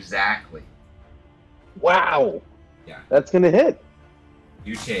 23 exactly. Wow. Yeah. That's going to hit.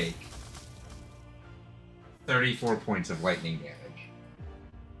 You take 34 points of lightning damage.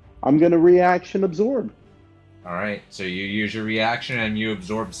 I'm going to reaction absorb. All right. So you use your reaction and you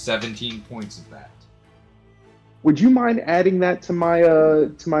absorb 17 points of that. Would you mind adding that to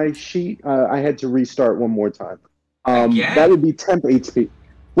my sheet? I had to restart one more time. Again? That would be temp HP.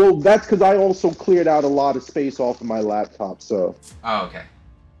 Well, that's because I also cleared out a lot of space off of my laptop. So. Oh, okay.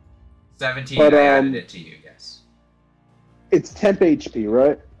 17. But, I added it to you. Yes. It's temp HP,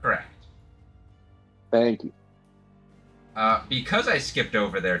 right? Correct. Thank you. Because I skipped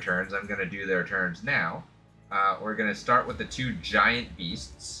over their turns, I'm going to do their turns now. We're going to start with the 2 giant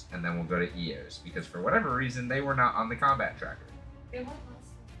beasts, and then we'll go to Eos, because for whatever reason, they were not on the combat tracker. They weren't last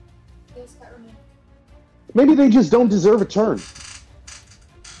time. They just got removed. Maybe they just don't deserve a turn.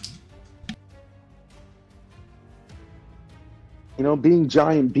 You know, being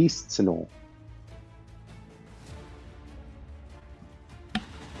giant beasts and all.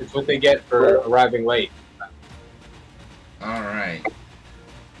 It's what they get for arriving late. All right.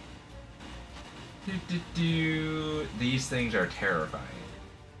 These things are terrifying.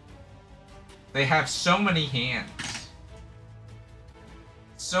 They have so many hands.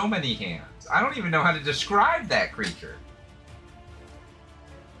 So many hands. I don't even know how to describe that creature.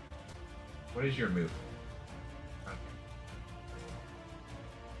 What is your move? Okay.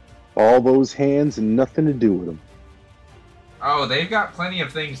 All those hands and nothing to do with them. Oh, they've got plenty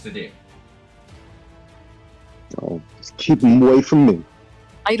of things to do. Oh, just keep them away from me.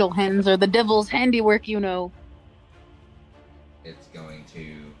 Idle hands are the devil's handiwork, you know. It's going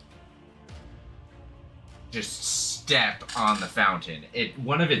to just step on the fountain.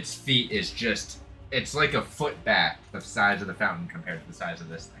 One of its feet is just, it's like a foot back the size of the fountain compared to the size of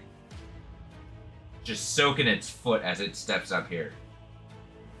this thing. just soaking its foot as it steps up here.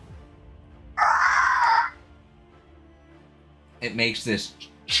 It makes this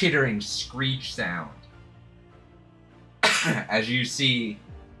chittering screech sound as you see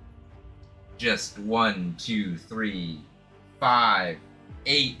just 1, 2, 3, 5,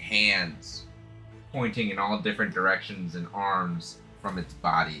 8 hands pointing in all different directions and arms from its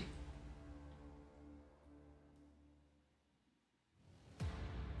body.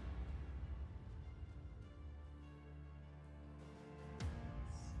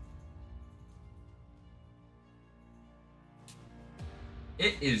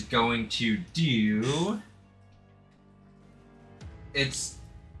 It is going to do... It's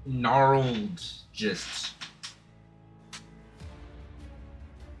gnarled, just...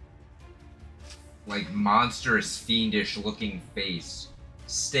 like monstrous, fiendish-looking face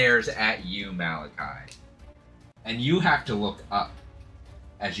stares at you, Malachi. And you have to look up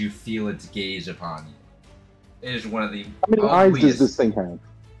as you feel its gaze upon you. It is one of the How many eyes does this thing have?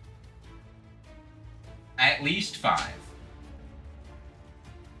 At least 5.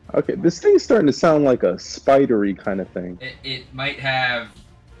 Okay, this thing's starting to sound like a spidery kind of thing. It might have...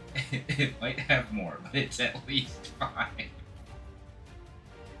 it might have more, but it's at least 5.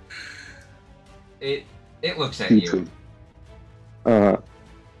 It looks at you.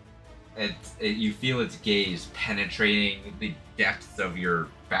 You feel its gaze penetrating the depths of your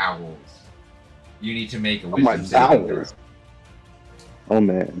bowels. You need to make a wisdom saving throw. Oh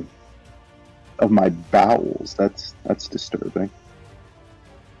man. Of my bowels. That's disturbing.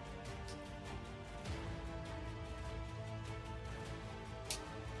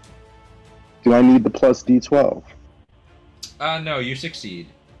 Do I need the plus D12? No, you succeed.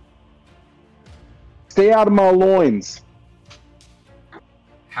 Stay out of my loins.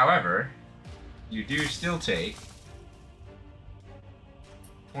 However, you do still take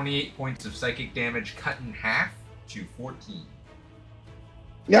 28 points of psychic damage cut in half to 14.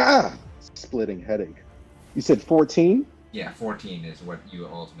 Yeah! Splitting headache. You said 14? Yeah, 14 is what you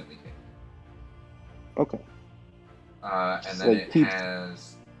ultimately take. Okay. And then it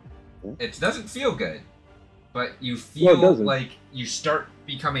has... It doesn't feel good, but you feel like you start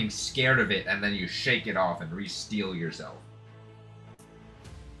becoming scared of it, and then you shake it off and re-steel yourself.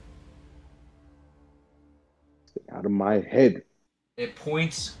 Stay out of my head. It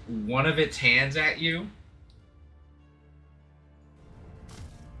points one of its hands at you.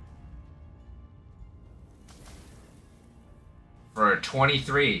 For a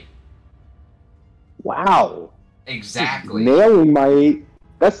 23. Wow. Exactly. Nailing my...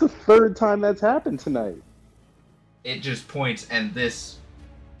 That's the third time that's happened tonight. It just points, and this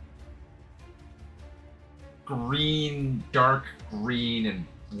green, dark green and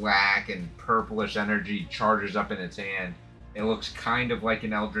black and purplish energy charges up in its hand. It looks kind of like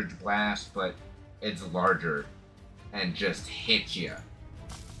an Eldritch Blast, but it's larger and just hits you.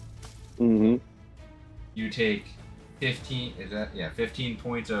 Mm-hmm. You take 15, 15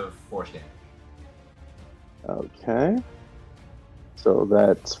 points of force damage. Okay. So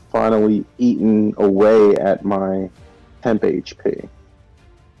that's finally eaten away at my temp HP.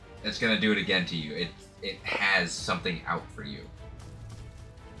 It's gonna do it again to you. It has something out for you.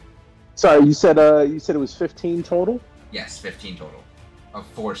 Sorry, you said it was 15 total? Yes, 15 total of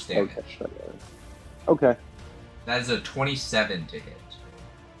force damage. Okay. That is a 27 to hit.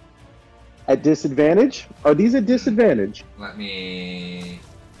 At disadvantage? Are these at disadvantage? Let me...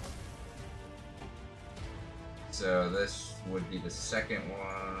 So this would be the second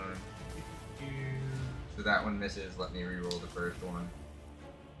one. So that one misses. Let me re-roll the first one.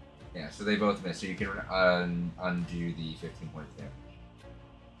 Yeah, so they both miss. So you can undo the 15 points damage.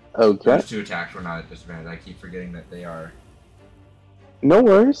 Okay. Those 2 attacks were not at disadvantage. I keep forgetting that they are... No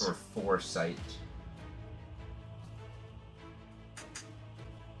worries. For foresight.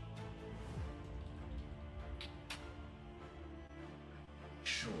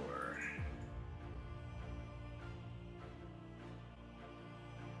 Sure.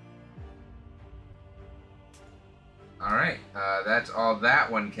 Alright, that's all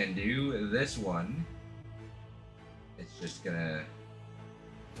that one can do. This one, it's just gonna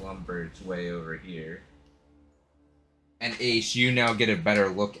lumber its way over here. And Ace, you now get a better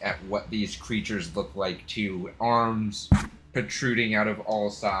look at what these creatures look like too. Arms protruding out of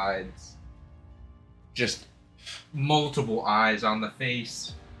all sides. Just multiple eyes on the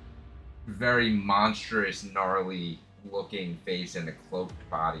face. Very monstrous, gnarly looking face and a cloaked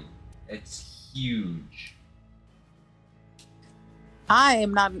body. It's huge. I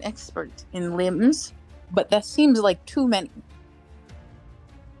am not an expert in limbs, but that seems like too many.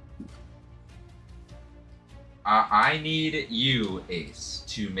 I need you, Ace,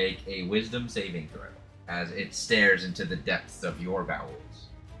 to make a wisdom saving throw. as it stares into the depths of your bowels.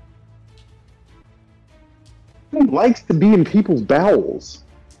 Who likes to be in people's bowels?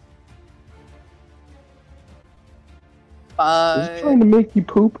 Is it trying to make you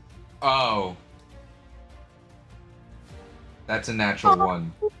poop? Oh. That's a natural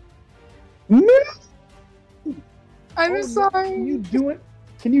one. No! I'm Oh, no. sorry.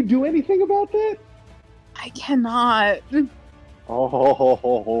 Can you do anything about that? I cannot.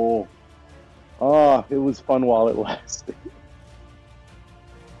 Oh, it was fun while it lasted.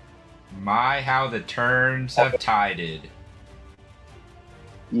 My, how the turns have tided.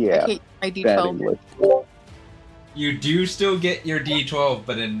 Yeah, I hate my bad D12. English. You do still get your D12,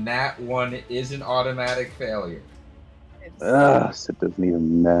 but a nat 1 is an automatic failure. So it doesn't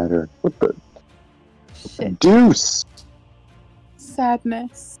even matter. What the Shit. deuce?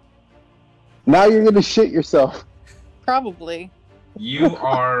 Sadness. Now you're gonna shit yourself. Probably. You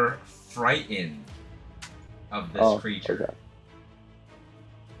are frightened of this creature. Okay.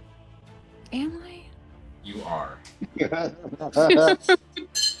 Am I? You are.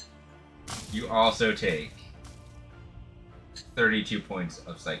 You also take 32 points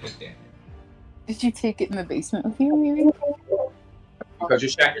of psychic damage. Did you take it in the basement with you, maybe? Because you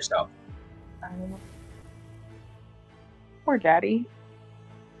shat yourself. Poor daddy.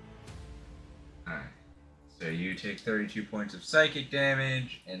 Alright. So you take 32 points of psychic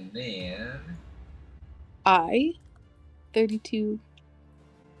damage, and then... 32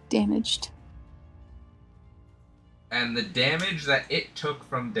 damaged. And the damage that it took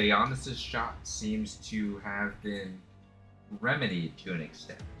from Dionysus' shot seems to have been remedied to an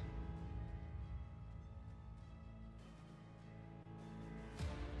extent.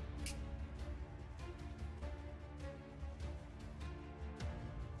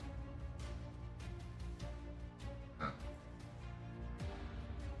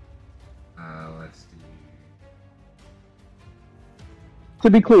 Let's do... To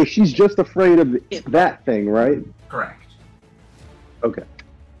be clear, she's just afraid of that thing, right? Correct. Okay.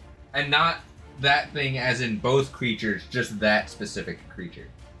 And not that thing as in both creatures, just that specific creature.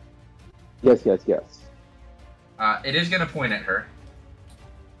 Yes. It is going to point at her.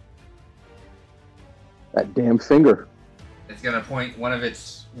 That damn finger. It's going to point one of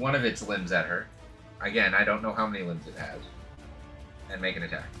its limbs at her. Again, I don't know how many limbs it has. And make an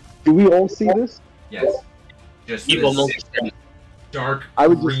attack. Do we all see this? Yes. Just Evil this dark I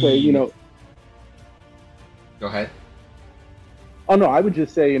would green. just say, Go ahead. Oh no, I would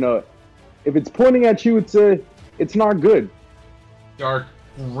just say, if it's pointing at you, it's not good. Dark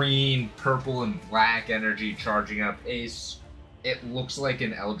green, purple, and black energy charging up Ace. It looks like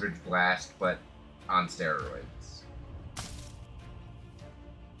an Eldritch Blast, but on steroids.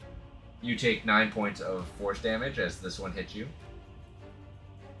 You take 9 points of force damage as this one hits you.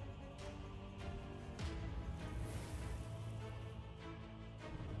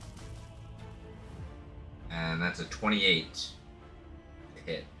 And that's a 28 to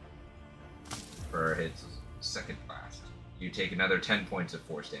hit for his second blast. You take another 10 points of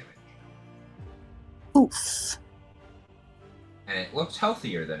force damage. Oof. And it looks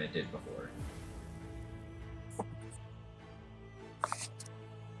healthier than it did before.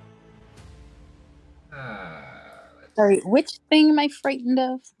 Sorry, which thing am I frightened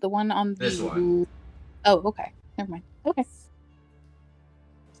of? The one on the... This one. Oh, okay. Never mind. Okay.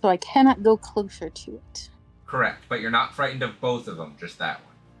 So I cannot go closer to it. Correct, but you're not frightened of both of them, just that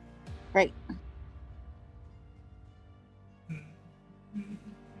one. Right.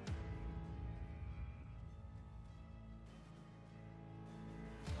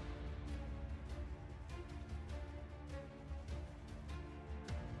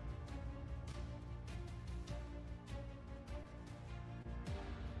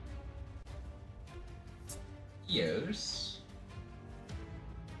 Yes.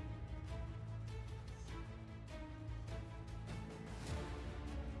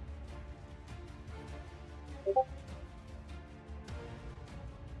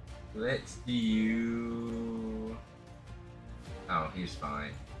 Let's do... Oh, he's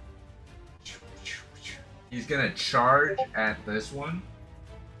fine. He's gonna charge at this one.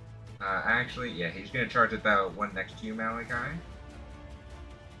 Actually, yeah, he's gonna charge at the one next to you, Malachi.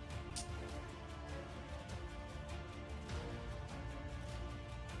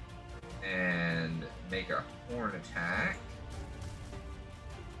 And make a horn attack.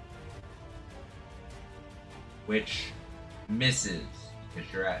 Which misses, because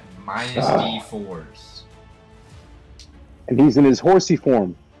you're at minus D4s. And he's in his horsey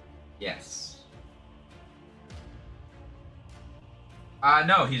form. Yes.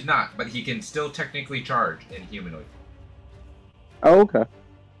 No, he's not, but he can still technically charge in humanoid. Oh, okay.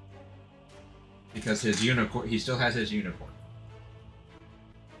 Because his unicorn, he still has his unicorn.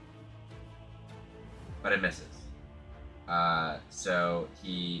 But it misses. So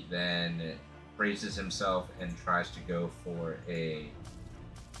he then braces himself and tries to go for a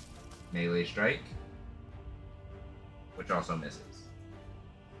melee strike, which also misses.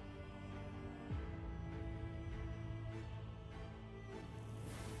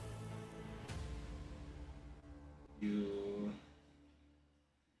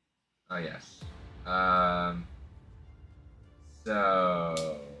 Oh yes.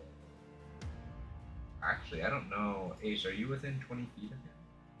 So actually, I don't know. Ace, are you within 20 feet of him?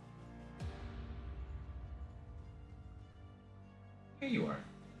 Yeah, you are.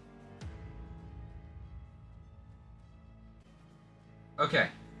 Okay.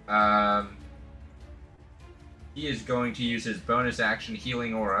 He is going to use his bonus action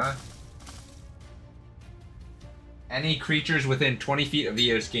Healing Aura. Any creatures within 20 feet of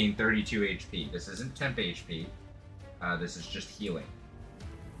Eos gain 32 HP. This isn't temp HP. This is just healing.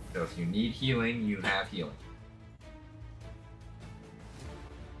 So if you need healing, you have healing.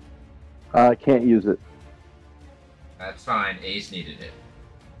 Can't use it. That's fine. Ace needed it.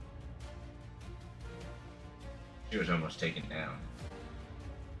 She was almost taken down.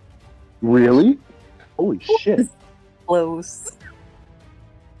 Really? Holy shit. Close.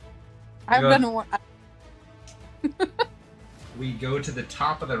 I've been one. We go to the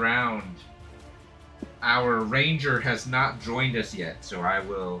top of the round. Our ranger has not joined us yet, so I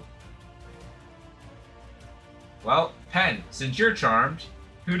will... Well, Pen, since you're charmed,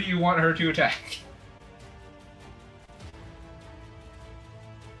 who do you want her to attack?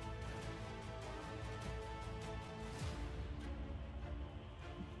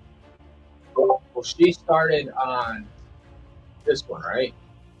 Well, she started on this one, right?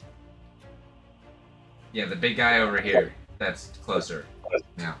 Yeah, the big guy over here. That's closer.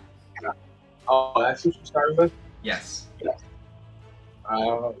 Now. Oh, that's who she started with? Yes.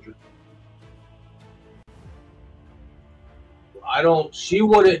 I don't... She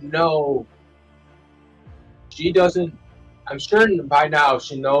wouldn't know... She doesn't... I'm sure by now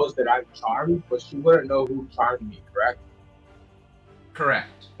she knows that I'm charmed, but she wouldn't know who charmed me, correct?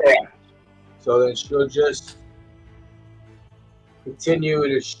 Correct. Yeah. So then she'll just continue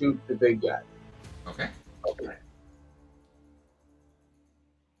to shoot the big guy. Okay. Okay.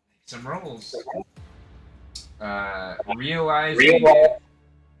 Some rolls. Realizing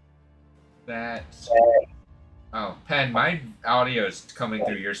that... Oh, Pen, my audio is coming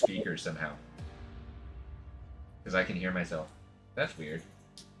through your speakers somehow. Because I can hear myself. That's weird.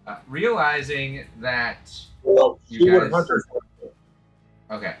 Realizing that Well, you guys... Hunter's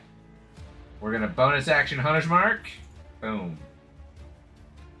Okay. We're going to bonus action Hunter's Mark. Boom.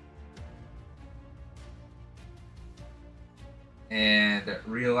 And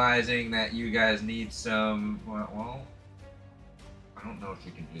realizing that you guys need some... Well, I don't know if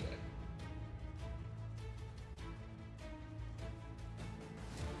you can do that.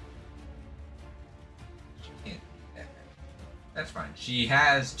 She can't do that. That's fine. She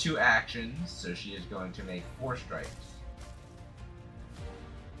has 2 actions, so she is going to make 4 strikes.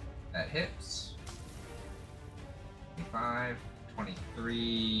 That hits. 25,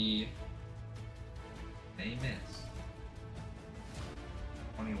 23. They miss.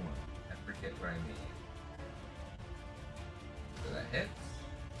 21. I forget where I made. So that hits.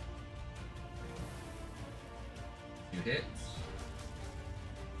 2 hits.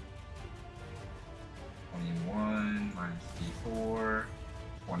 21 minus d4.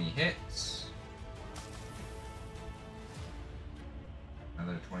 20 hits.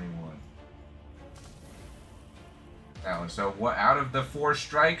 Another 21. That one. So what? Out of the 4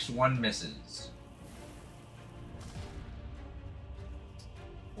 strikes, 1 misses.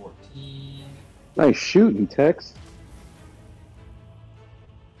 14. Nice shooting, Tex.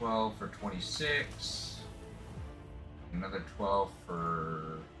 12 for 26. Another 12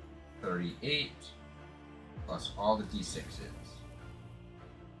 for 38. Plus all the d6s.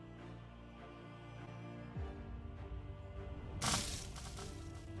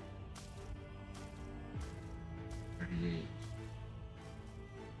 38.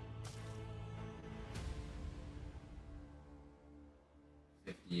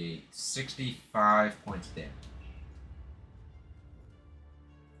 58. 65 points of damage.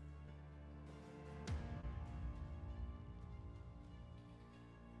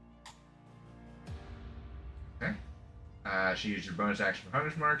 Okay. She used your bonus action for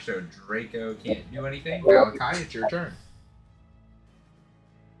Hunter's Mark, so Draco can't do anything. Malachi, it's your turn.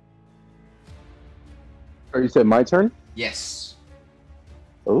 Or you said my turn? Yes.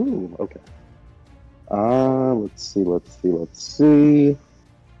 Oh, okay. Let's see.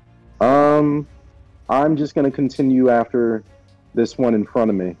 I'm just going to continue after this one in front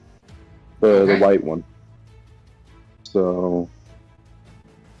of me, the Okay. white one. So,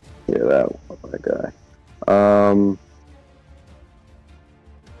 yeah, that guy.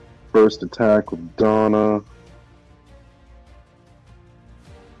 First attack with Donna.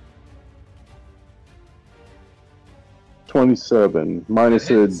 -27 minus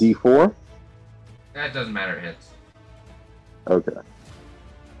a hits. D4. That doesn't matter. It hits. Okay.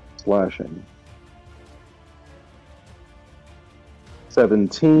 Slashing.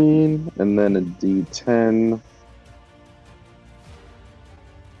 17, and then a D10.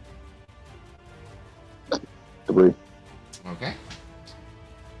 Three. Okay.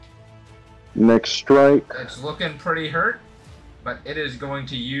 Next strike. It's looking pretty hurt, but it is going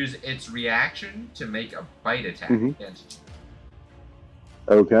to use its reaction to make a bite attack against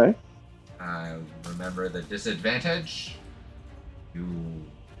you. Okay. Remember the disadvantage. You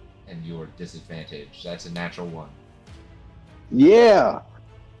and your disadvantage. That's a natural 1. Yeah.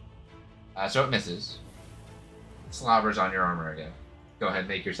 So it misses. Slobbers on your armor again. Go ahead,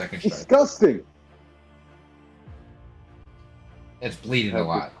 make your second strike. Disgusting. It's bleeding a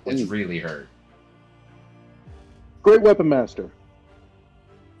lot. It's really hurt. Great weapon master.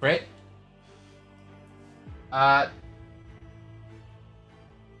 Crit.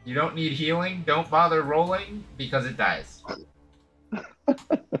 You don't need healing. Don't bother rolling because it dies.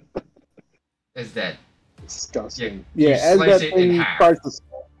 It's dead. Disgusting. You as slice that it in thing half. starts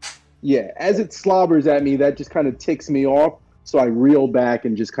to, as it slobbers at me, that just kind of ticks me off. So I reel back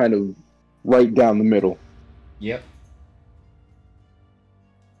and just kind of right down the middle. Yep.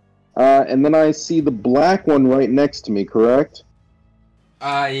 And then I see the black one right next to me, correct?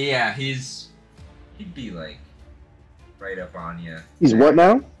 Yeah, he'd be like right up on you. He's what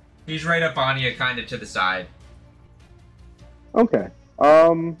now? He's right up on you, kind of to the side. Okay.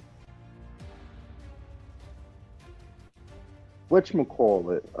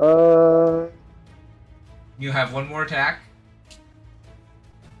 Whatchamacallit? You have one more attack.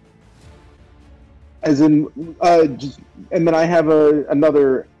 As in, and then I have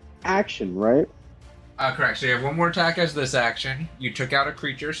another action, right? Correct. So you have one more attack as this action. You took out a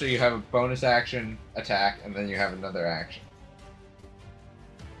creature, so you have a bonus action attack, and then you have another action.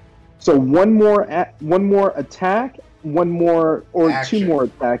 So one more attack, or Action. 2 more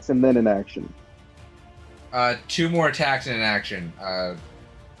attacks, and then an action. 2 more attacks and an action. One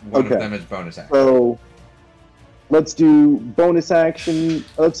Okay. of them is bonus action. So let's do bonus action.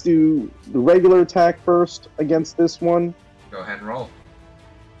 Let's do the regular attack first against this one. Go ahead and roll.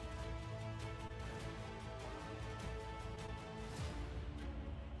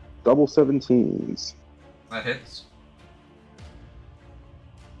 Double 17s. That hits.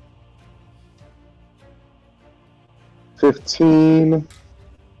 $15,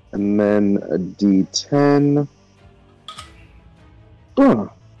 and then a D10.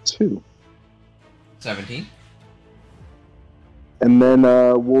 2. 17. And then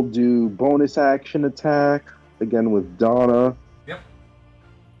we'll do bonus action attack again with Donna. Yep.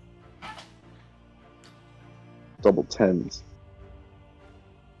 Double 10s.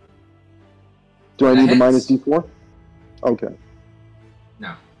 Do I That need the minus hits. D4? Okay.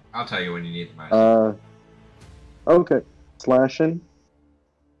 No, I'll tell you when you need the minus. Okay. Slashing.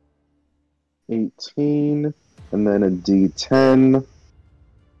 18, and then a D10.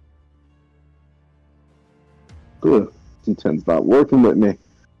 Ugh, D10's not working with me.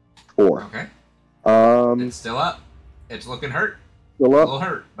 4. Okay. Um, It's still up. It's looking hurt. still A up. little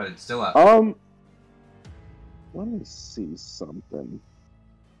hurt, but it's still up. Let me see something.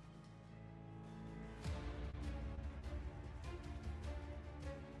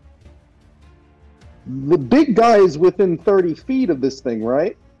 The big guy is within 30 feet of this thing,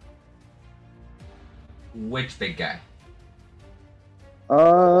 right? Which big guy?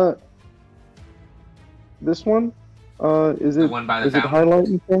 This one? Is The it one by the is it fountain?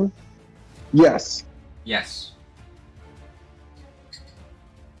 highlighting for me? Yes. Yes.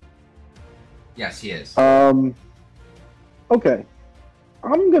 Yes, he is. Okay.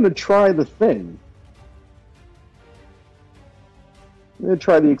 I'm gonna try the thing. I'm gonna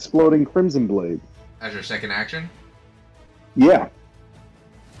try the exploding Crimson Blade. As your second action? Yeah.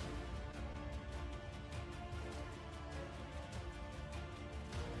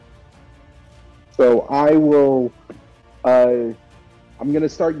 So I will. I'm gonna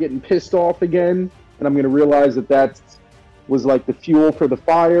start getting pissed off again, and I'm gonna realize that was like the fuel for the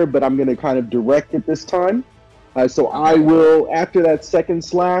fire, but I'm gonna kind of direct it this time. So I will, after that second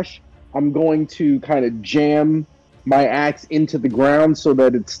slash, I'm going to kind of jam my axe into the ground so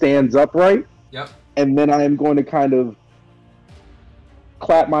that it stands upright. Yep. And then I am going to kind of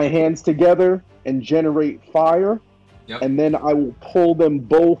clap my hands together and generate fire, Yep. and then I will pull them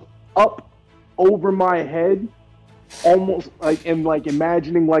both up over my head, almost like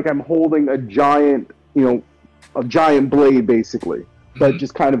imagining like I'm holding a giant, a giant blade basically, but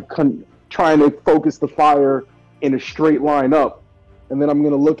just kind of trying to focus the fire in a straight line up. And then I'm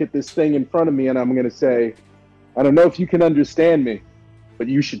going to look at this thing in front of me and I'm going to say, I don't know if you can understand me, but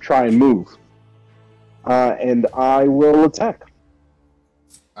you should try and move. And I will attack.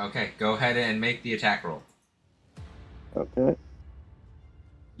 Okay, go ahead and make the attack roll. Okay.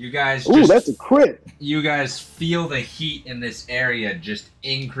 You guys Ooh, that's a crit. You guys feel the heat in this area just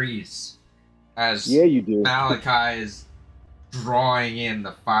increase as you do. Malachi is drawing in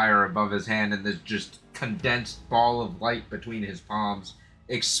the fire above his hand, and this just condensed ball of light between his palms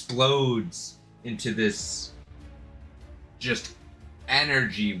explodes into this just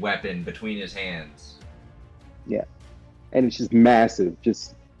energy weapon between his hands. Yeah, and it's just massive.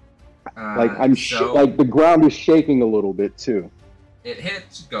 Just like so like the ground is shaking a little bit too. It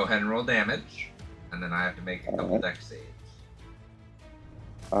hits. Go ahead and roll damage, and then I have to make a couple dex saves.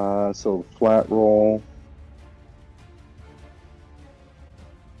 So flat roll.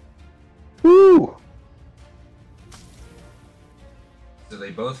 Woo! So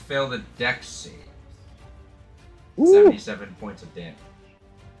they both fail the dex save. Ooh. 77 points of damage.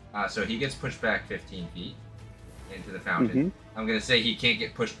 So he gets pushed back 15 feet into the fountain. I'm going to say he can't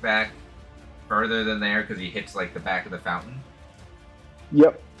get pushed back further than there because he hits like the back of the fountain.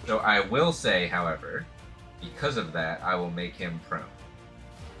 Yep. So I will say, however, because of that, I will make him prone.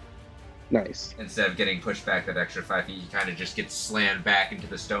 Nice. Instead of getting pushed back that extra 5 feet, he kind of just gets slammed back into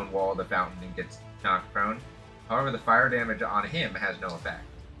the stone wall of the fountain and gets knocked prone. However, the fire damage on him has no effect.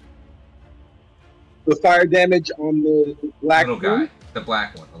 The fire damage on the black little guy. The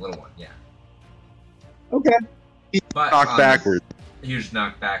black one, the little one, yeah. Okay. But Knocked backwards. He was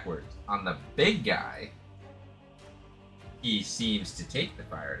knocked backwards. On the big guy, he seems to take the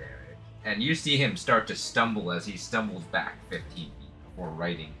fire damage. And you see him start to stumble as he stumbles back 15 feet before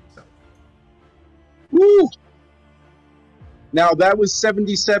righting himself. Woo! Now that was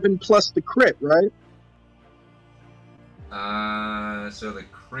 77 plus the crit, right? So the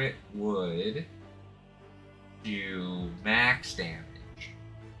crit would do max damage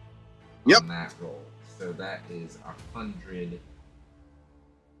on that roll. So that is 110.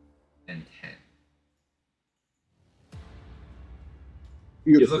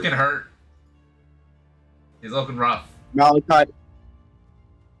 Beautiful. He's looking hurt. He's looking rough. Malachi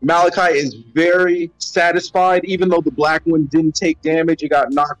is very satisfied, even though the black one didn't take damage. It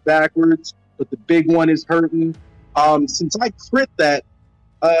got knocked backwards, but the big one is hurting. Since I crit that,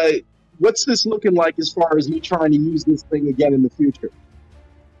 what's this looking like as far as me trying to use this thing again in the future?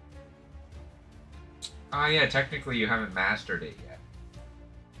 Yeah, technically you haven't mastered it yet.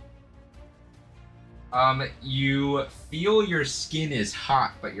 You feel your skin is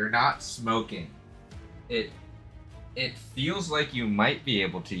hot, but you're not smoking. It feels like you might be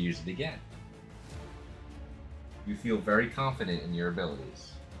able to use it again. You feel very confident in your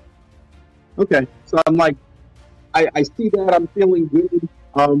abilities. Okay, so I'm like, I see that, I'm feeling good,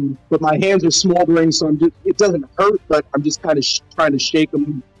 but my hands are smoldering, so it doesn't hurt, but I'm just kind of trying to shake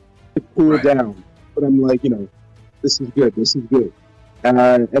them to cool it down. But I'm like, this is good. And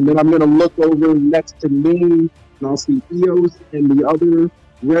then I'm going to look over next to me, and I'll see Eos and the other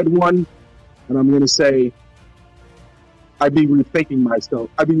red one, and I'm going to say, I'd be rethinking my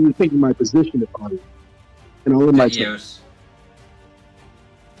position if I was. And I'll let my Eos.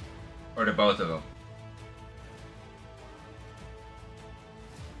 Or to both of them.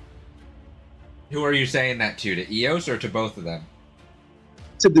 Who are you saying that to Eos or to both of them?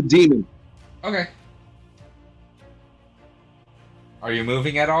 To the demon. Okay. Are you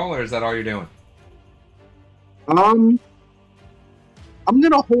moving at all, or is that all you're doing? I'm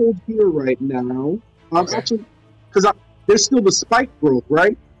gonna hold here right now. Okay. Actually, because there's still the spike growth,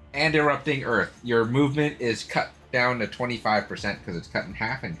 right? And erupting earth. Your movement is cut down to 25% because it's cut in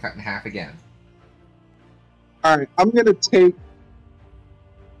half and cut in half again. All right, I'm gonna take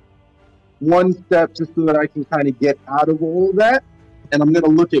one step just so that I can kind of get out of all of that, and I'm gonna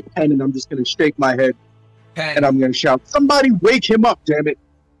look at Penn and I'm just gonna shake my head. Penn, and I'm going to shout, somebody wake him up, damn it.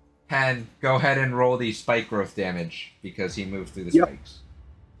 Penn, go ahead and roll the spike growth damage because he moved through the spikes.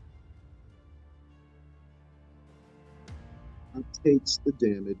 That takes the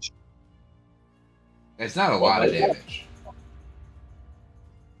damage. It's not a lot of damage.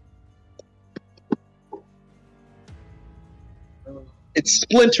 It's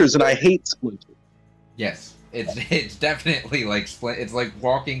splinters, and I hate splinters. Yes, it's definitely like it's like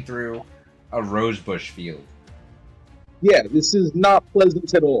walking through a rosebush field. Yeah, this is not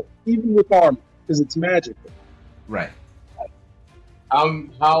pleasant at all, even with armor. because it's magical. Right.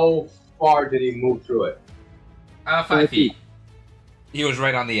 How far did he move through it? 5 feet. He was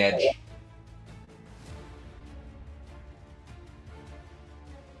right on the edge.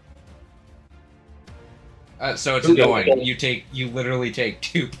 So it's annoying. You literally take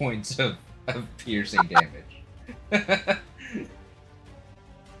 2 points of piercing damage.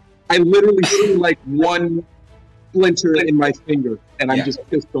 I literally see like one splinter in my finger, and I'm just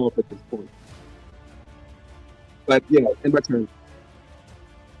pissed off at this point. But yeah, in my turn.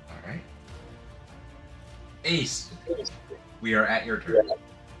 Alright. Ace, we are at your turn.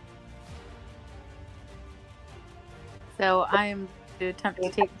 So I'm to attempt to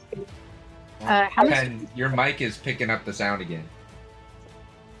take. How much? Pen, your mic is picking up the sound again.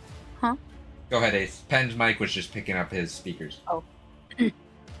 Huh? Go ahead, Ace. Pen's mic was just picking up his speakers. Oh.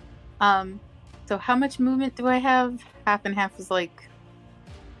 So how much movement do I have? Half and half is like.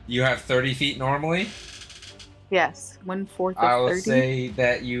 You have 30 feet normally? Yes, 1/4 of I'll 30. say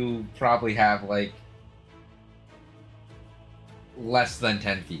that you probably have like less than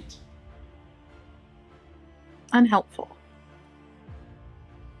 10 feet. Unhelpful.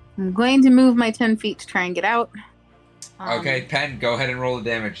 I'm going to move my 10 feet to try and get out. Okay, Pen, go ahead and roll the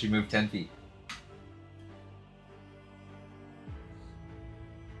damage. You move 10 feet.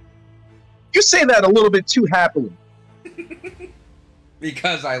 You say that a little bit too happily.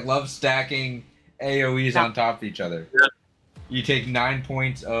 Because I love stacking AoEs on top of each other. Yeah. You take 9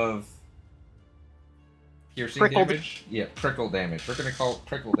 points of piercing damage. Yeah, prickle damage. We're gonna call it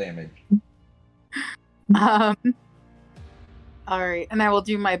prickle damage. Alright, and I will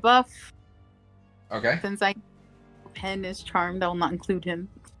do my buff. Okay. Since Pen is charmed, I will not include him.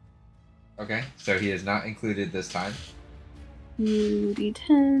 Okay, so he is not included this time.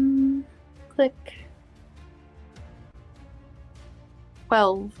 2d10. Click.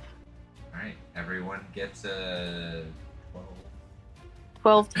 12. Alright, everyone gets a 12.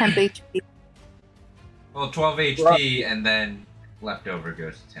 12 temp HP. Well, 12 HP, and then leftover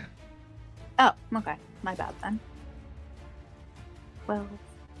goes to 10. Oh, okay. My bad then. 12.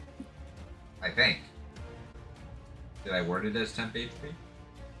 I think. Did I word it as temp HP?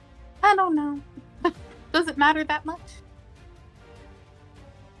 I don't know. Does it matter that much?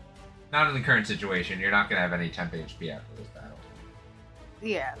 Not in the current situation. You're not going to have any temp HP after this battle.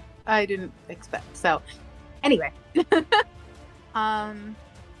 Yeah, I didn't expect. So, anyway. And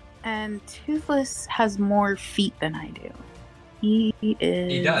Toothless has more feet than I do.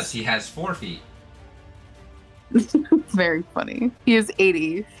 He does. He has 4 feet. Very funny. He is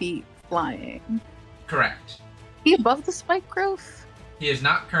 80 feet flying. Correct. He above the spike growth? He is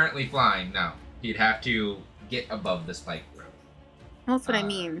not currently flying, no. He'd have to get above the spike growth. That's what I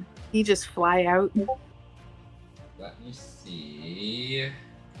mean. He just fly out. Let me see.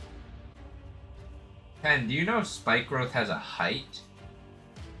 Pen, do you know if spike growth has a height?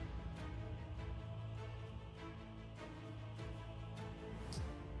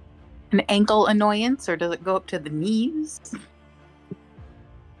 An ankle annoyance, or does it go up to the knees?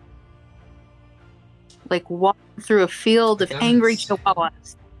 Like walk through a field of angry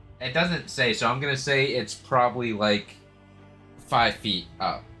chihuahuas. It doesn't say, so I'm gonna say it's probably like 5 feet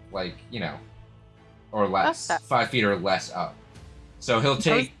up, like, you know, or less. 5 feet or less up. So he'll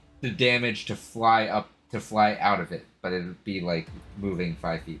take the damage to fly up, to fly out of it, but it'd be like moving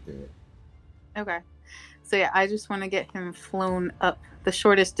 5 feet through it. Okay. So yeah, I just want to get him flown up. The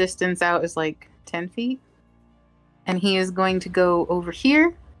shortest distance out is like 10 feet. And he is going to go over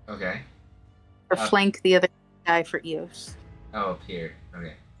here. Okay. Or flank the other guy for Eos. Oh, up here.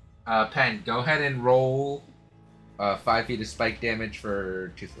 Okay. Pen, go ahead and roll 5 feet of spike damage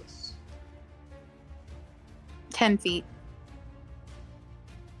for Toothless. 10 feet.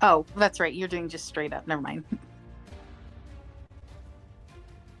 Oh, that's right. You're doing just straight up. Never mind.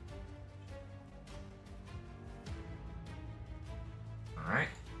 Alright.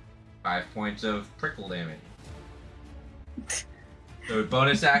 5 points of prickle damage. So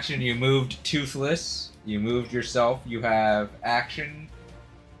bonus action, you moved Toothless. You moved yourself. You have action.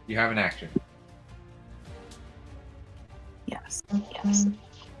 You have an action. Yes. Yes.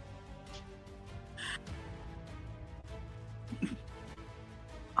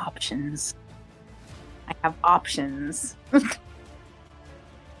 Options. I have options.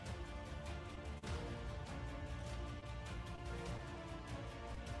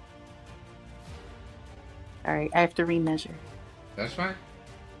 Alright, I have to remeasure. That's fine.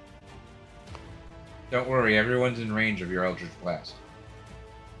 Don't worry, everyone's in range of your Eldritch Blast.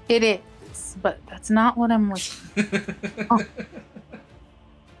 It is, but that's not what I'm looking. Oh.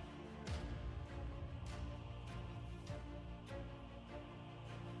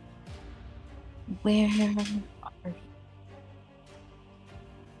 Where are you?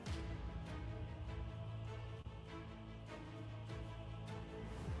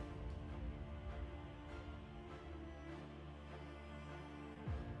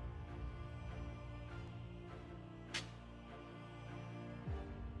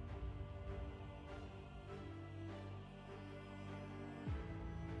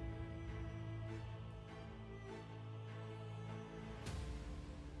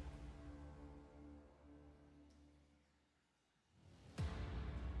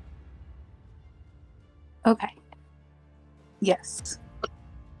 Okay. Yes.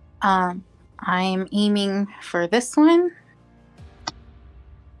 I'm aiming for this one.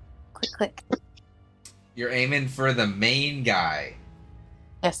 Click. You're aiming for the main guy.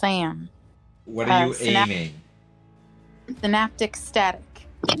 Yes, I am. What are you Synap- aiming? Synaptic static.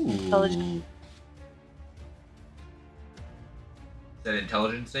 Intelligence. Ooh. Is that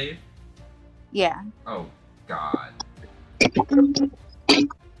intelligence save? Yeah. Oh, God.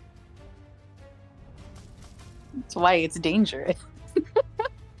 That's why it's dangerous.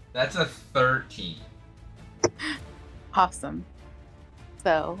 That's a 13. Awesome.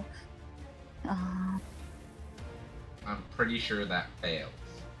 So, I'm pretty sure that fails.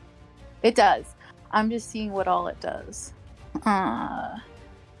 it does. I'm just seeing what all it does.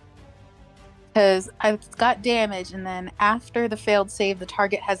 Because I've got damage, and then after the failed save, the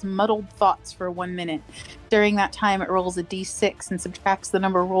target has muddled thoughts for 1 minute. During that time, it rolls a d6 and subtracts the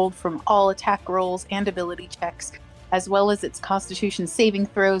number rolled from all attack rolls and ability checks, as well as its Constitution saving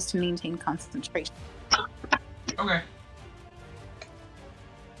throws to maintain concentration. Okay.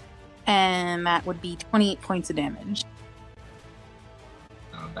 And that would be 28 points of damage.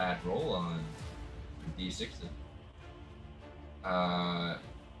 Not a bad roll on D6.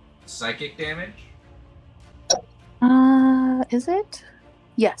 Psychic damage? Is it?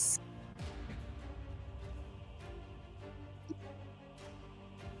 Yes.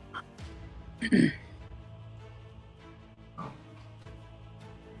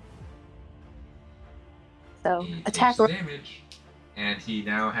 So, He attack takes damage. And he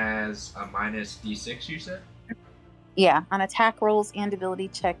now has a minus D6, you said? Yeah, on attack rolls and ability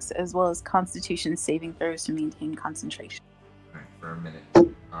checks, as well as Constitution saving throws to maintain concentration. Alright, for a minute.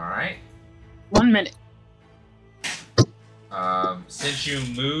 Alright. 1 minute. Since you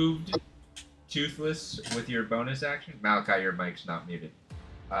moved Toothless with your bonus action, Malachi, your mic's not muted.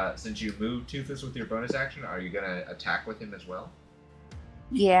 Since you moved Toothless with your bonus action, are you gonna attack with him as well?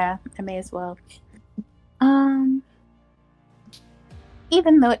 Yeah, I may as well.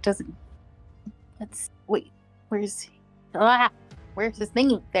 Even though it doesn't. Let's wait. Where's he? Where's his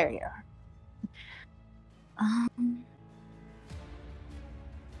thingy? There you are.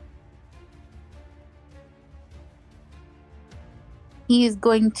 He is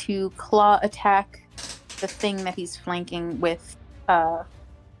going to claw attack the thing that he's flanking with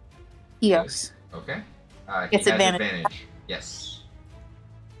Eos. Okay. He It's has advantage. Yes.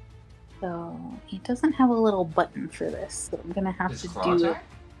 So he doesn't have a little button for this, so I'm gonna have His to claw do. attack?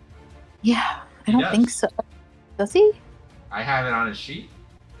 Yeah, I He don't does. think so. Does he? I have it on his sheet.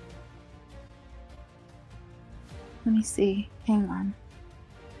 Let me see. Hang on.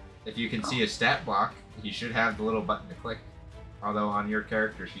 If you can see a stat block, he should have the little button to click. Although on your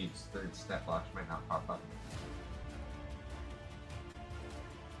character sheets, the stat blocks might not pop up.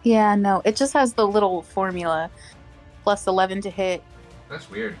 Yeah, no, it just has the little formula. Plus 11 to hit. That's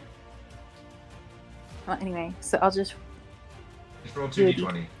weird. Well, anyway, so I'll just Just roll Do a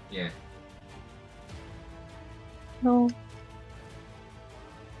 2d20. Yeah. roll.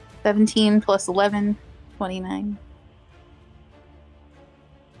 17 plus 11, 29.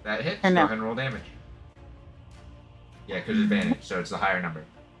 That hits. Or Go no. ahead and roll damage. Yeah, because advantage, so it's the higher number.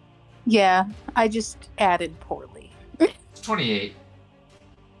 Yeah, I just added poorly. It's 28.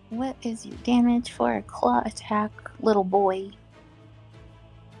 What is your damage for a claw attack, little boy?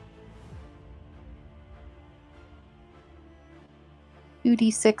 Two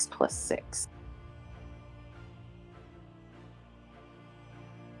d6 plus 6.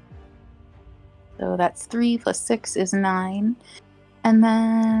 So that's 3 plus 6 is 9. And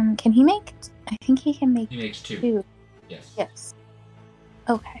then, can he make... I think he can make He makes 2. 2. Yes. Yes.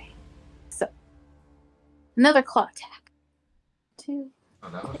 Okay. So, another claw attack. 2. Oh,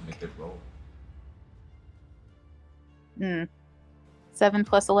 that wasn't a good roll. 7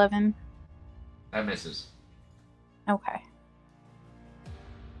 plus 11. That misses. Okay.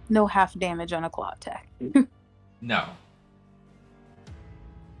 No half damage on a claw attack. No.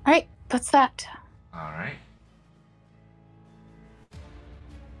 Alright, that's that. Alright.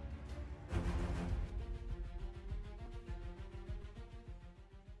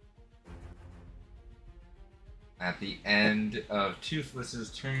 At the end of Toothless's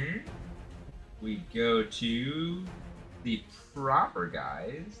turn, we go to the proper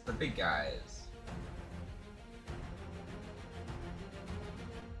guys, the big guys.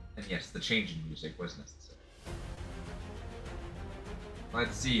 And yes, the change in music was necessary.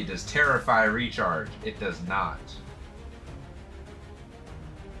 Let's see, does Terrify recharge? It does not.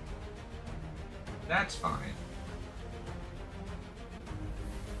 That's fine.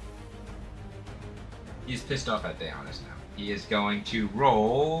 He's pissed off at Deonis now. He is going to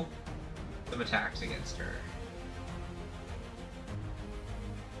roll some attacks against her.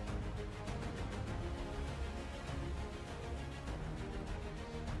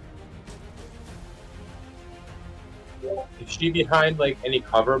 Is she behind like any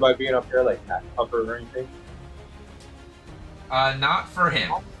cover by being up there, like that cover or anything? Not for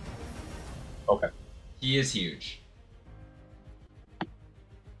him. Okay. He is huge.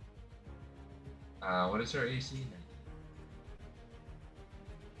 What is her AC?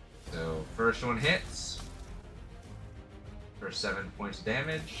 So, first one hits for 7 points of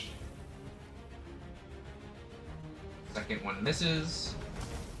damage. Second one misses.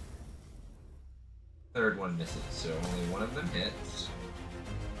 Third one misses, so only one of them hits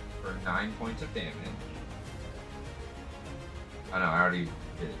for 9 points of damage. Oh no, I already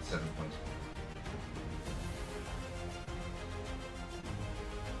did it. 7 points.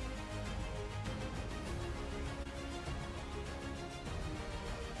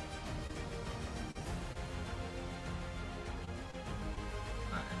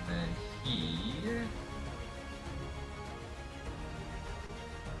 And then he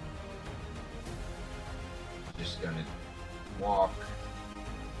just gonna walk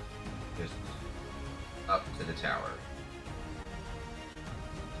just up to the tower.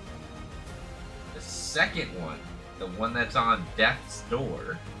 The second one, the one that's on death's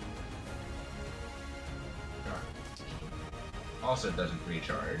door, also doesn't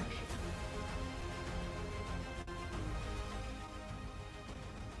recharge.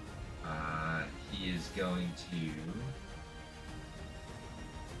 He is going to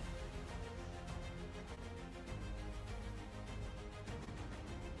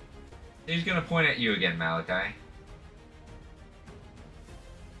he's gonna point at you again, Malachi.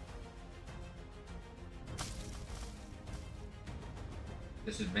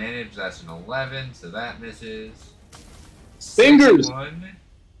 Disadvantage, that's an 11, so that misses. Fingers! Second one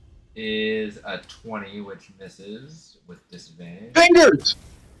is a 20, which misses with disadvantage. Fingers!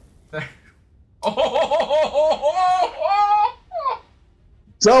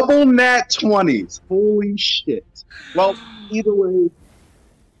 Double nat 20s. Holy shit. Well, either way.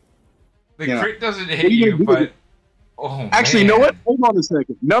 The Yeah. crit doesn't hit you, but oh actually, man. you know what? Hold on a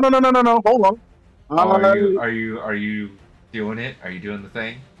second. No. Hold on. Are you doing it? Are you doing the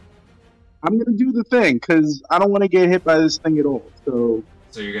thing? I'm gonna do the thing because I don't want to get hit by this thing at all. So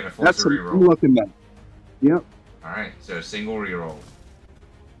you're gonna force that's a I'm reroll. looking at. Yep. All right, so single reroll.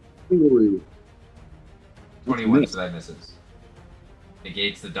 Single reroll. 21, so that misses.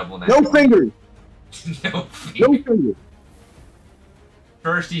 Negates the double nat. No fingers. No No fingers. fingers.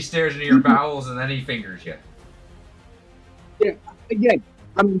 First he stares into your bowels and then he fingers you. Yeah. Again,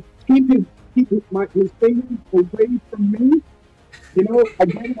 I'm keeping his fingers away from me. You know, I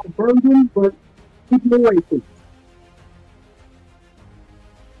get it, I burned him, but keep him away from me.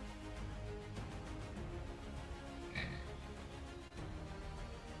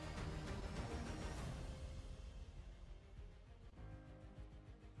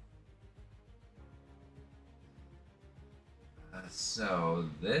 So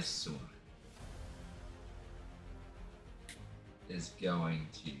this one is going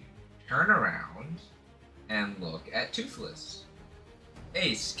to turn around and look at Toothless.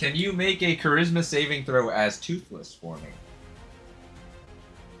 Ace, can you make a charisma saving throw as Toothless for me?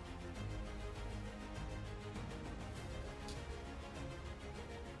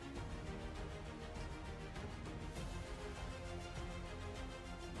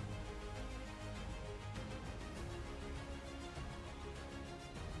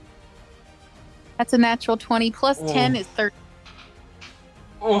 That's a natural 20 plus 10 Oh. is 30.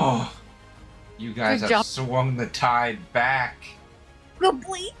 Oh, you guys Good have job. swung the tide back. Good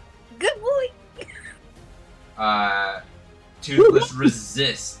boy. Good boy. Toothless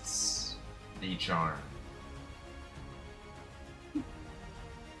resists the charm.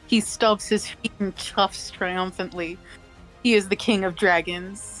 He stomps his feet and chuffs triumphantly. He is the king of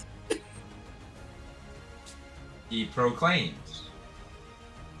dragons. He proclaims.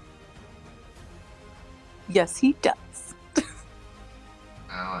 Yes, he does.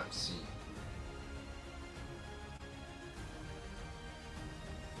 Now let's see.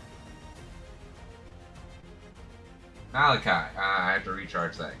 Malachi. I have to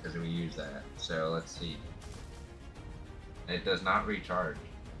recharge that because we use that. So let's see. It does not recharge.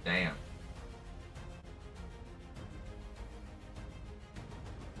 Damn.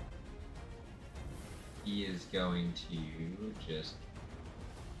 He is going to just...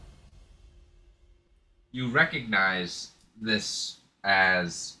 You recognize this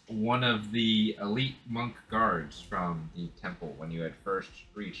as one of the elite monk guards from the temple when you had first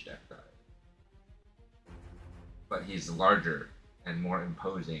reached Ektai. But he's larger and more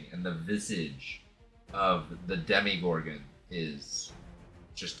imposing, and the visage of the Demigorgon is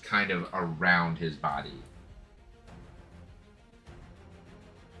just kind of around his body.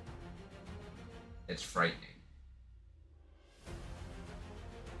 It's frightening.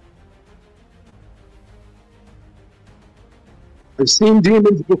 I've seen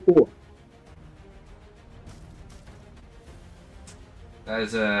demons before. That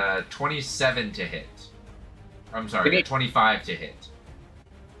is a 27 to hit. I'm sorry, a 25 to hit.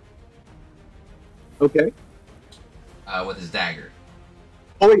 Okay. With his dagger.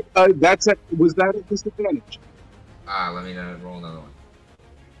 Oh wait, was that a disadvantage? Let me roll another one.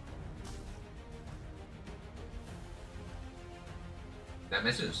 That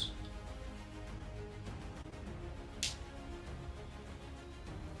misses.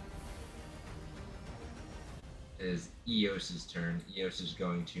 It is Eos's turn. Eos is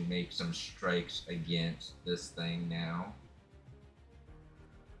going to make some strikes against this thing now.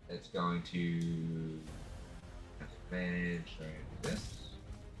 It's going to advantage this.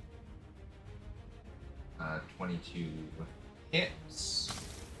 22 hits.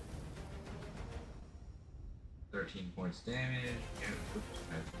 13 points damage. Oops,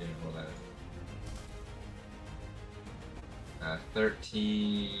 I didn't roll that.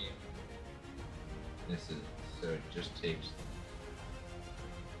 13 misses, so it just takes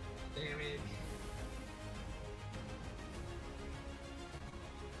damage.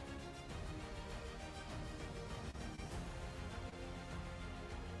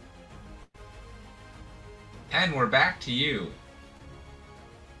 And we're back to you.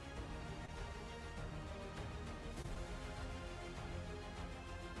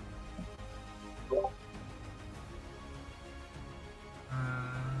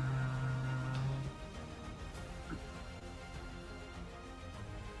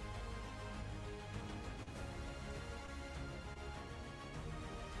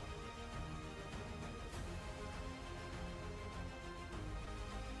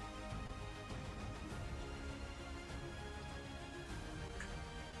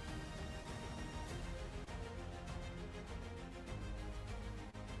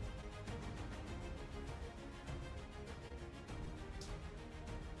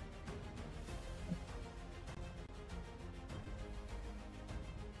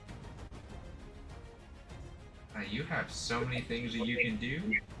 You have so many things that you can do.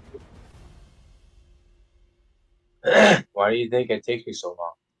 Why do you think it takes me so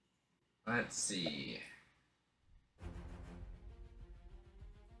long? Let's see.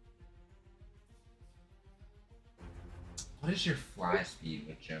 What is your fly speed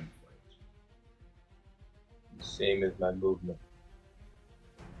with gem plates? Same as my movement.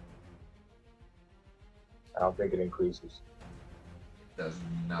 I don't think it increases. It does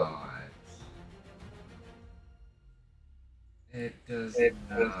not. It does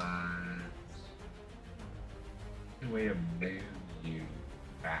not. It's a way to move you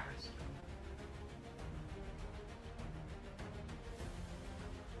fast.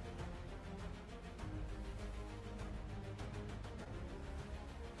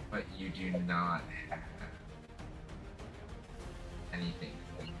 But you do not have anything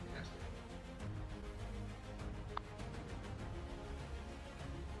to make fast.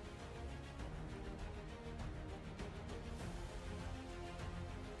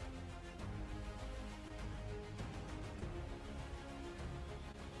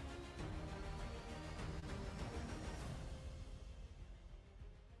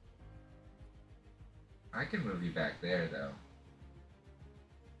 I can move you back there, though.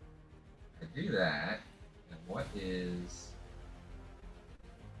 I do that, and what is...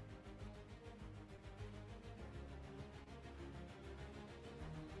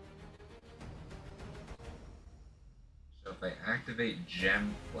 So if I activate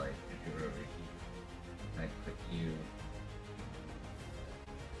Gem Flight, if you're over here, I put you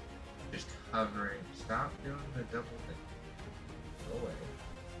just hovering. Stop doing the double thing. Go away.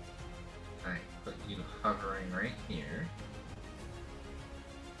 I put you hovering right here.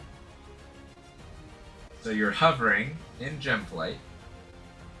 So you're hovering in Gem Flight.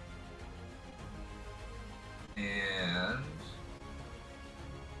 And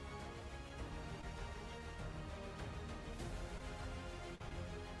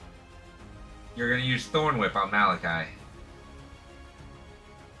You're gonna use Thorn Whip on Malachi.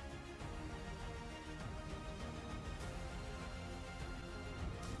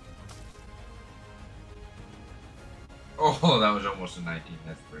 Oh, that was almost a 19.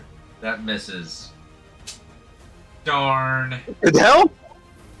 That's pretty. That misses. Darn. The hell?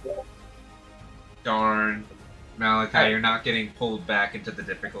 Darn. Malachi, you're not getting pulled back into the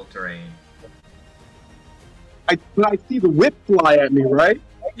difficult terrain. But I see the whip fly at me, right?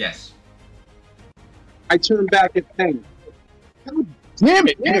 Yes. I turn back and bang. God damn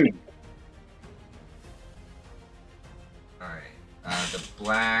it, dude. Alright. The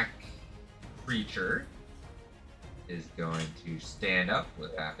black creature is going to stand up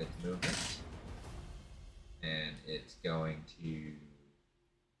with half its movement. And it's going to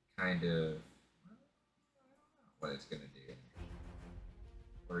kind of... what it's going to do.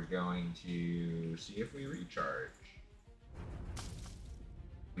 We're going to see if we recharge.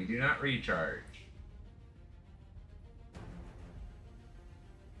 We do not recharge.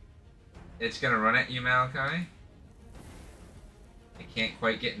 It's going to run at you, Malachi. It can't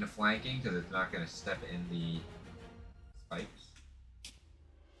quite get into flanking because it's not going to step in the spikes.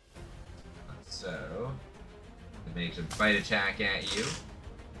 So, it makes a bite attack at you,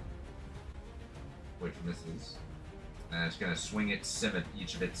 which misses. And it's going to swing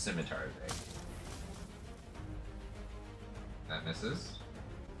each of its scimitars at you. That misses.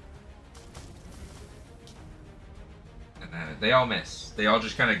 And then they all miss. They all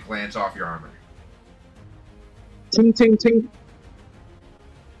just kind of glance off your armor. Ting, ting, ting.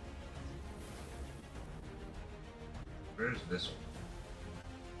 Where's this one?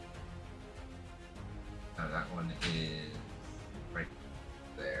 Oh, that one is right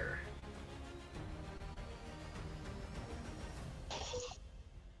there.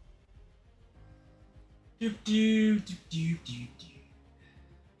 Doop doo doop doop doop doop.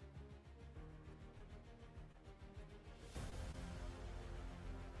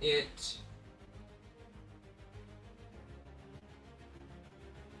 It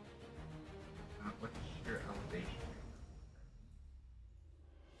what's your elevation?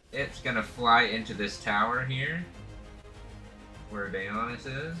 It's gonna fly into this tower here where Daemonus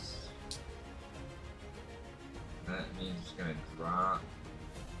is. That means it's gonna drop.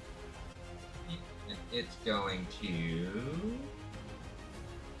 And it's going to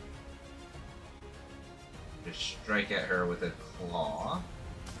just strike at her with a claw.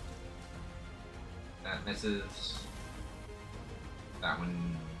 That misses. That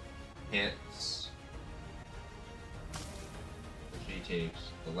one hits. She takes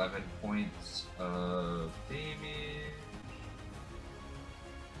 11 points of damage.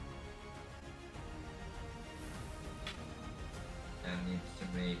 And needs to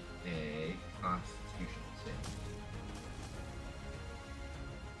make a Constitution save.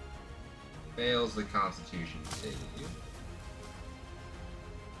 Fails the Constitution save.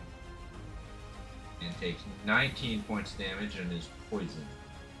 And takes 19 points damage and is poisoned.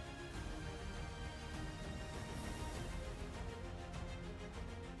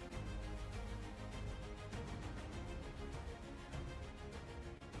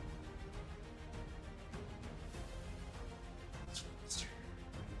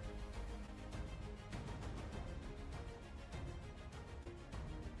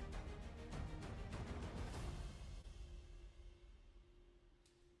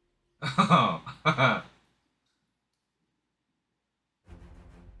 Oh.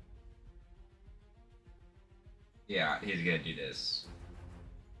 Yeah, he's gonna do this.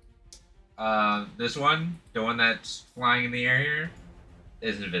 This one, the one that's flying in the air here,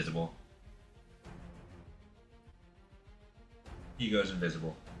 is invisible. He goes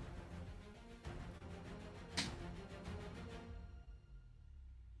invisible.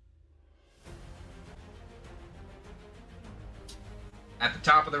 At the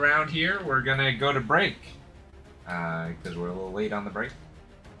top of the round here, we're gonna go to break because we're a little late on the break.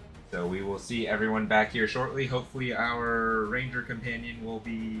 So we will see everyone back here shortly. Hopefully our ranger companion will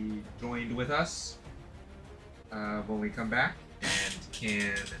be joined with us when we come back and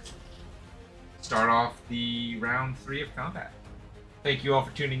can start off the round 3 of combat. Thank you all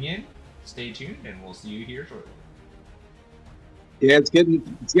for tuning in. Stay tuned, and we'll see you here shortly. Yeah, it's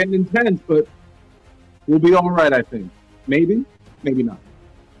getting intense, but we'll be all right, I think. Maybe, maybe not.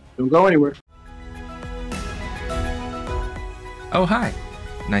 Don't go anywhere. Oh, hi.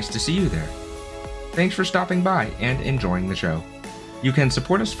 Nice to see you there. Thanks for stopping by and enjoying the show. You can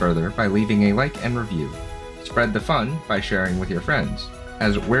support us further by leaving a like and review. Spread the fun by sharing with your friends,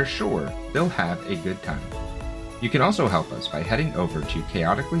 as we're sure they'll have a good time. You can also help us by heading over to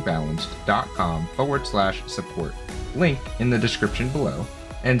chaoticallybalanced.com/support, link in the description below,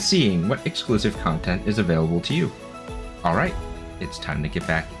 and seeing what exclusive content is available to you. Alright, it's time to get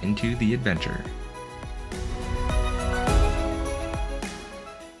back into the adventure.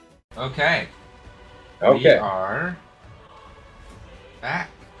 Okay. We Okay. are back.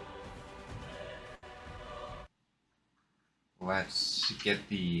 Let's get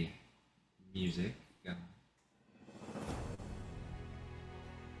the music going.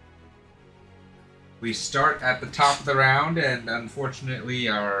 We start at the top of the round, and unfortunately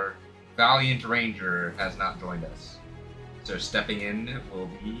our valiant ranger has not joined us. So stepping in will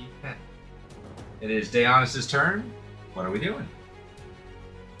be Ken. It is Deonis' turn. What are we doing?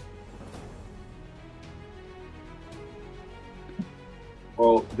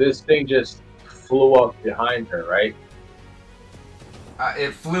 Well, this thing just flew up behind her, right?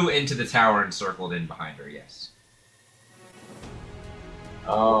 It flew into the tower and circled in behind her, yes.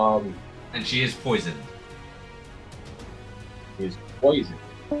 And she is poisoned. He's poisoned.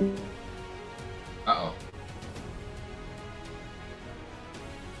 Uh-oh.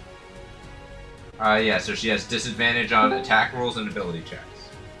 Yeah, so she has disadvantage on attack rolls and ability checks.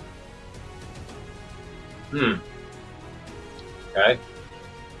 Okay.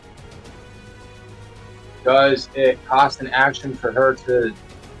 Does it cost an action for her to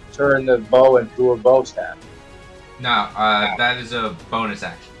turn the bow into a bow staff? No, that is a bonus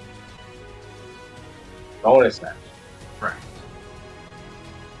action. Bonus action. Correct.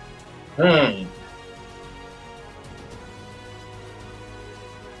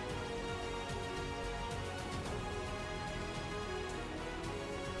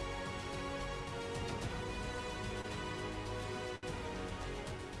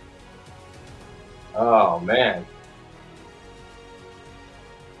 Oh, man.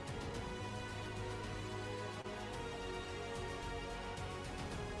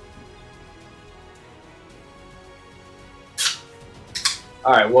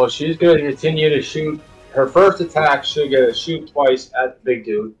 Alright, well, she's going to continue to shoot. Her first attack, she'll get to shoot twice at the big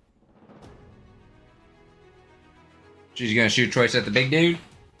dude. She's gonna shoot twice at the big dude?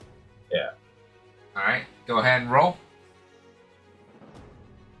 Yeah. Alright, go ahead and roll.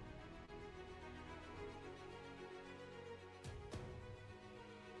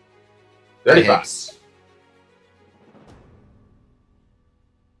 That 35. hits.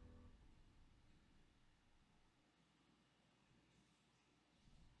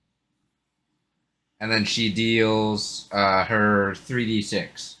 And then she deals her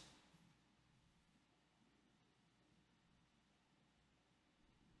 3d6.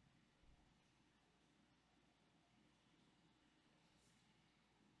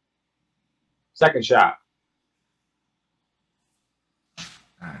 Second shot.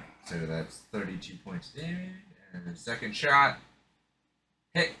 Alright, so that's 32 points of damage. And the second shot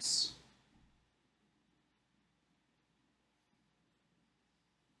hits.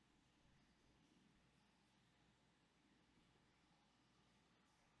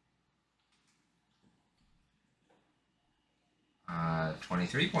 Uh,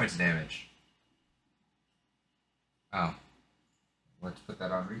 23 points of damage. Oh. Let's put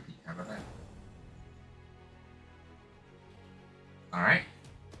that on repeat. How about that? Alright.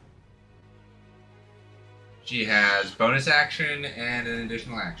 She has bonus action and an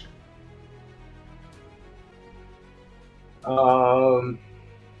additional action.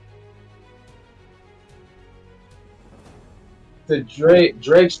 The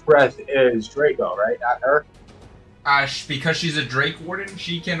Drake's breath is Draco, right? Not her? Because she's a Drake Warden,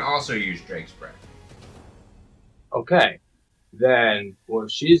 she can also use Drake's Breath. Okay. Then, well,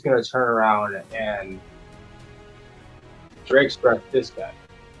 she's going to turn around and Drake's breath this guy.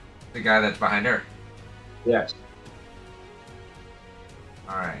 The guy that's behind her. Yes.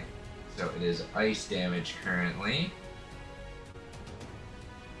 Alright. So it is ice damage currently.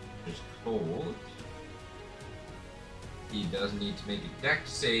 Just cold. He does need to make a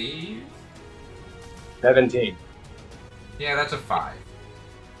dex save. 17. Yeah, that's a 5.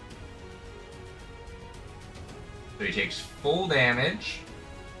 So he takes full damage.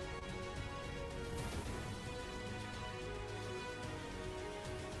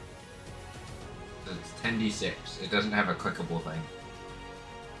 So it's 10d6. It doesn't have a clickable thing.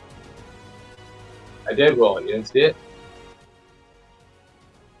 I did roll it. You didn't see it?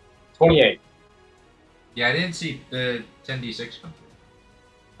 28. Yeah, I didn't see the 10d6 come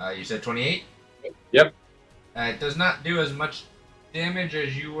through. You said 28? Yep. It does not do as much damage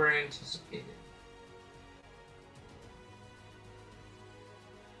as you were anticipating.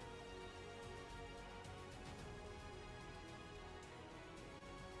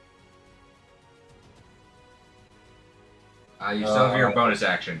 You still have your bonus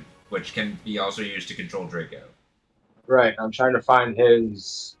action, which can be also used to control Draco. Right. I'm trying to find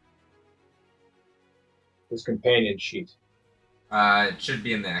his companion sheet. It should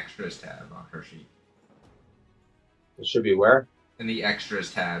be in the extras tab on her sheet. It should be where? In the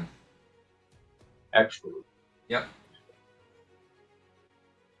extras tab. Extra. Yep.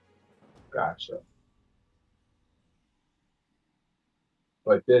 Gotcha.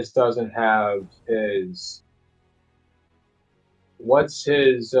 But this doesn't have his. What's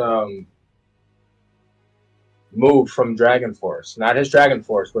his move from Dragon Force? Not his Dragon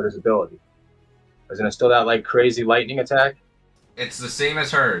Force, but his ability. Isn't it still that like crazy lightning attack? It's the same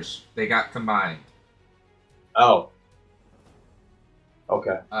as hers. They got combined. Oh.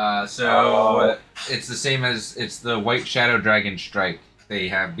 Okay. So it's the same as it's the White Shadow Dragon Strike. They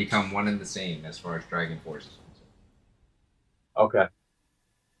have become one and the same as far as Dragon Force is concerned. Okay.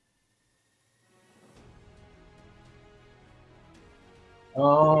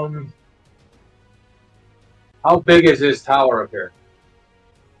 How big is this tower up here?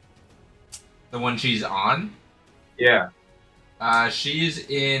 The one she's on? Yeah. She's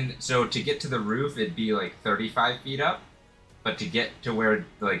in. So to get to the roof, it'd be like 35 feet up. But to get to where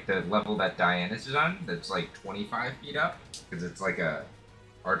like the level that Diana's is on, that's like 25 feet up, because it's like a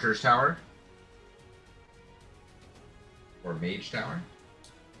archer's tower or mage tower.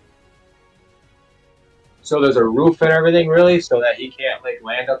 So there's a roof and everything, really, so that he can't like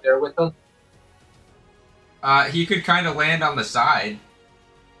land up there with them. He could kind of land on the side,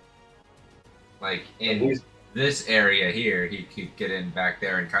 like in this area here. He could get in back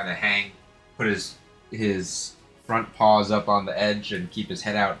there and kind of hang, put his front paws up on the edge and keep his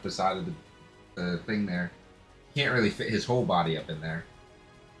head out the side of the thing there. Can't really fit his whole body up in there.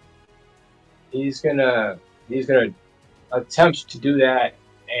 He's gonna attempt to do that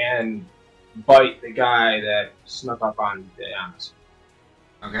and bite the guy that snuck up on the Diana's.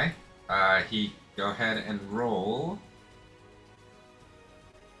 Okay. He go ahead and roll.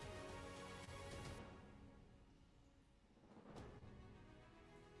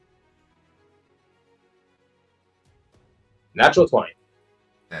 Natural 20.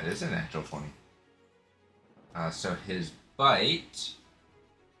 That is a natural 20. So his bite.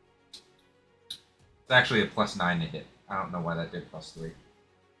 It's actually a +9 to hit. I don't know why that did +3.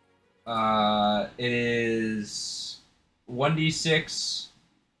 It is 1d6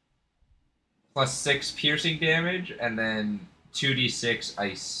 +6 piercing damage, and then 2d6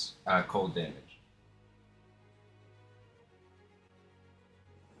 ice cold damage.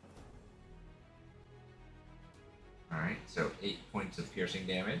 Alright, so 8 points of piercing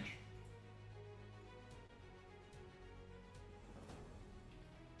damage.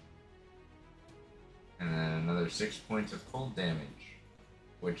 And then another 6 points of cold damage,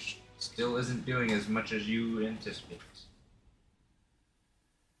 which still isn't doing as much as you anticipate.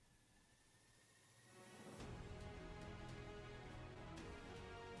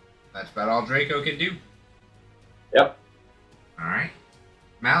 That's about all Draco can do. Yep. Alright.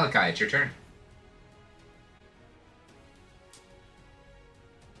 Malachi, it's your turn.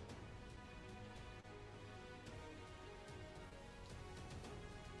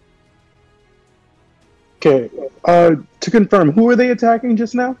 Okay. To confirm, who are they attacking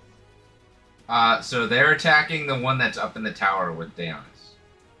just now? So they're attacking the one that's up in the tower with Deonis.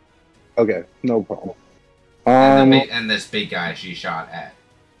 Okay, no problem. And this big guy she shot at.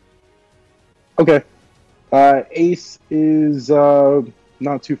 Okay. Ace is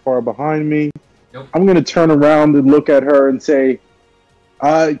not too far behind me. Nope. I'm going to turn around and look at her and say,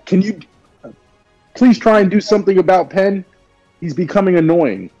 can you please try and do something about Penn? He's becoming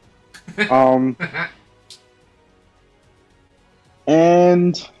annoying.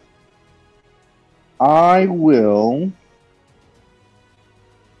 And I will...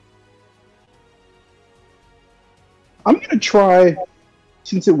 I'm going to try,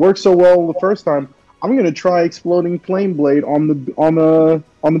 since it worked so well the first time, I'm going to try exploding flame blade on the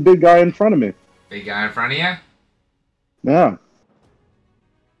big guy in front of me. Big guy in front of you? Yeah.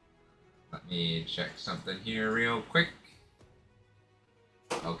 Let me check something here real quick.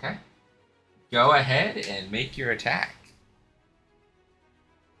 Okay. Go ahead and make your attack.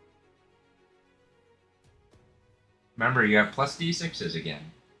 Remember, you have plus D6s again.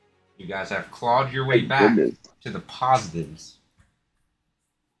 You guys have clawed your way Thank back goodness. to the positives.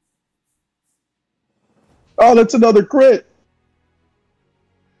 Oh, that's another crit.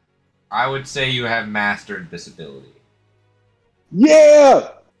 I would say you have mastered this ability Yeah.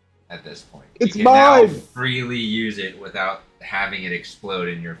 at this point. It's you can now mine. freely use it without having it explode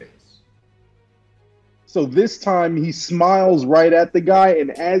in your face. So this time he smiles right at the guy,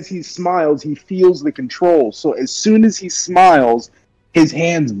 and as he smiles, he feels the control. So as soon as he smiles, his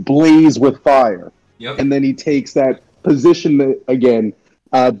hands blaze with fire. Yep. And then he takes that position again,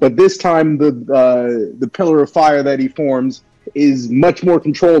 but this time the pillar of fire that he forms is much more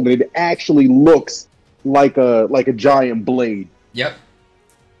controlled, and it actually looks like a giant blade. Yep.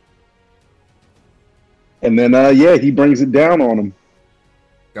 And then he brings it down on him.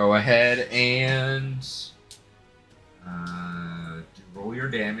 Go ahead and roll your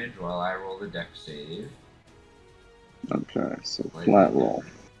damage while I roll the dex save. Okay, so flat roll.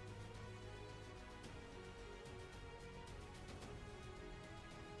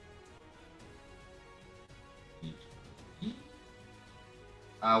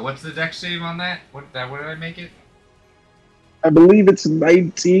 What's the dex save on that? What did I make it? I believe it's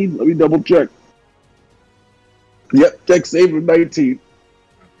 19. Let me double check. Yep, dex save of 19.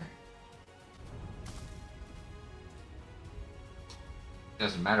 Okay.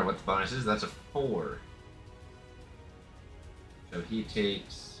 Doesn't matter what the bonus is. That's a 4. So he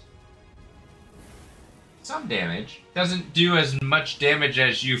takes some damage. Doesn't do as much damage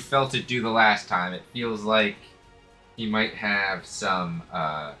as you felt it do the last time. It feels like he might have some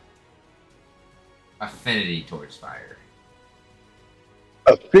affinity towards fire.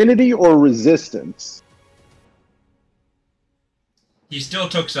 Affinity or resistance? He still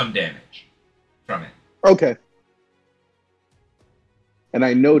took some damage from it. Okay. And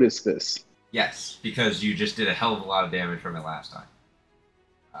I noticed this. Yes, because you just did a hell of a lot of damage from it last time.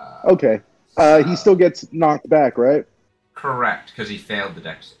 Okay. He still gets knocked back, right? Correct, because he failed the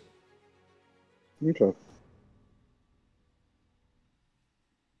dex save. Okay.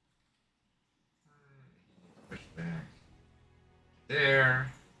 Push back there.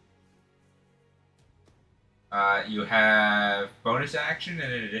 You have bonus action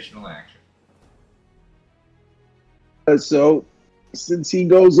and an additional action. So, since he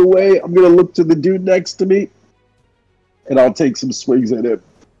goes away, I'm going to look to the dude next to me, and I'll take some swings at him.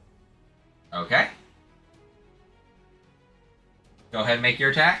 Okay. Go ahead and make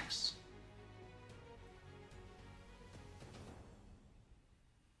your attacks.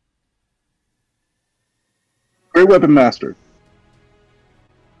 Great Weapon Master.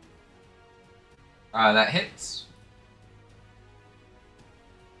 That hits.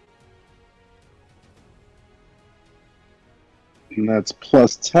 And that's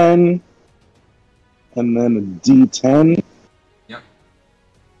plus 10. And then a D10. Yep.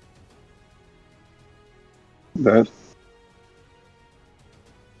 That.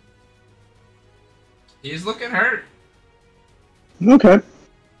 He's looking hurt. Okay.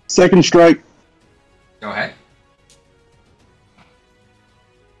 Second strike. Go ahead.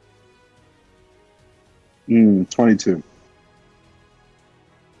 22.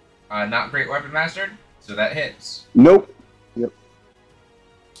 Not Great Weapon Mastered, so that hits. Nope. Yep.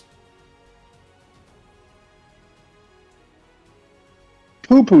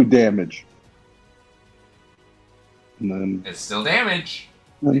 Poo-poo damage. And then... It's still damage.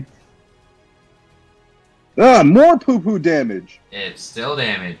 more poo-poo damage. It's still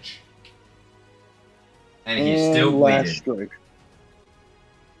damage. And he's And still last bleeding. strike.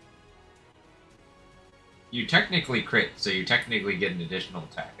 You technically crit, so you technically get an additional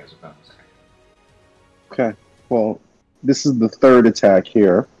attack as a bonus action. Okay. Well, this is the third attack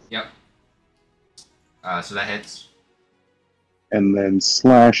here. Yep. So that hits. And then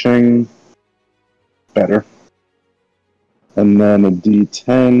slashing. Better. And then a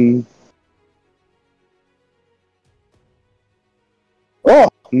D10. Oh,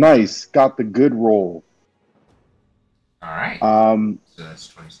 nice. Got the good roll. Alright. So that's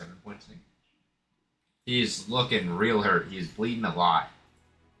 27 points. He's looking real hurt. He's bleeding a lot.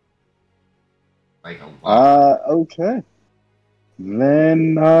 Like a lot. Okay.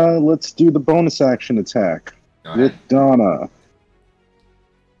 Then let's do the bonus action attack. Go With ahead. Donna.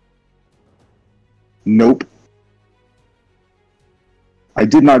 Nope. I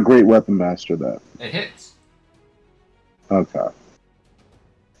did not Great Weapon Master that. It hits. Okay.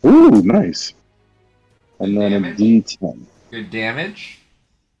 Ooh, nice. And then Damage. a D10. Good damage.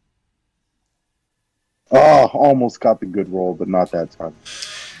 Oh, almost got the good roll, but not that time.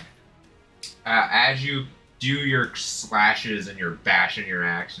 As you do your slashes and your bashing your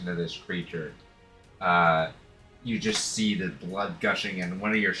axe into this creature, you just see the blood gushing, and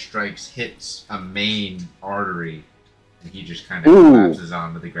one of your strikes hits a main artery, and he just kind of collapses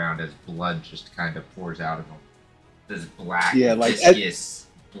onto the ground as blood just kind of pours out of him. This black, viscous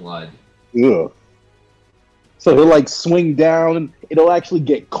blood. Ugh. So he'll like swing down, and it'll actually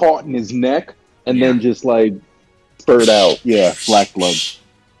get caught in his neck, and then just like spurt out. Yeah, black blood.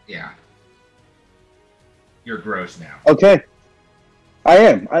 Yeah. You're gross now. Okay. I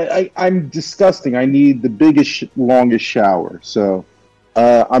am. I'm disgusting. I need the biggest, longest shower. So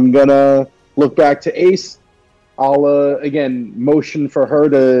I'm gonna look back to Ace, I'll again motion for her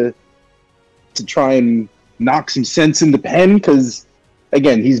to try and knock some sense into Penn because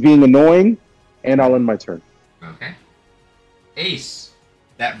again he's being annoying, and I'll end my turn. Okay. Ace,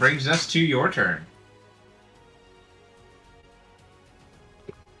 that brings us to your turn.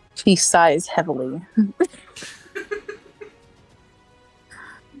 She sighs heavily.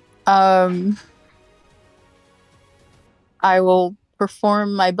 I will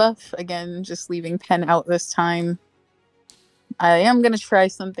perform my buff again, just leaving Penn out this time. I am gonna try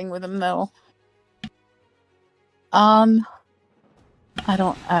something with him though. I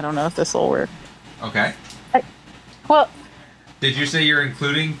don't know if this will work. Okay. Well, Did you say you're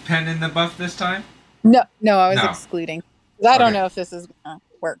including Penn in the buff this time? no, I was No. excluding. I don't Okay. know if this is gonna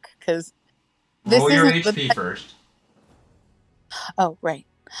work because this Roll your isn't HP the. first. Oh, right.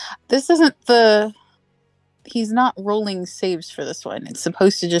 This isn't the. He's not rolling saves for this one. It's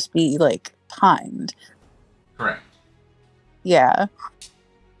supposed to just be like timed. Correct. Yeah.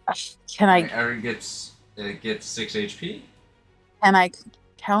 Can I? It gets 6 HP. Can I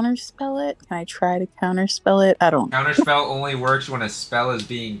counterspell it? Can I try to counterspell it? I don't. Counterspell only works when a spell is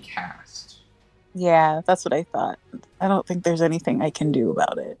being cast. Yeah, that's what I thought. I don't think there's anything I can do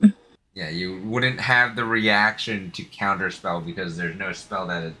about it. Yeah, you wouldn't have the reaction to counterspell because there's no spell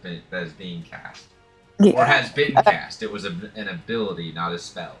that is being cast Yeah. or has been cast. It was an ability, not a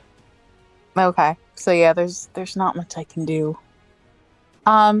spell. Okay. So yeah, there's not much I can do.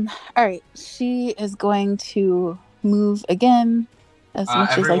 All right. She is going to move again as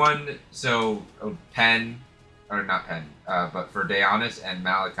much Everyone, as I can. so Penn, or not Penn, but for Daeonis and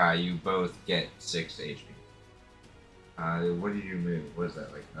Malachi, you both get 6 HP. What did you move? What is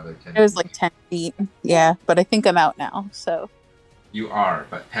that, like another 10? It was like 10 feet. Yeah, but I think I'm out now, so. You are,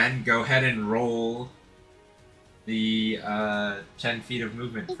 but Penn, go ahead and roll the 10 feet of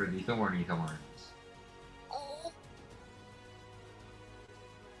movement for the Thorny Thorns.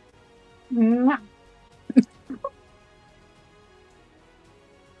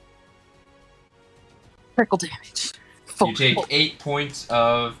 Prickle damage. You take 8 points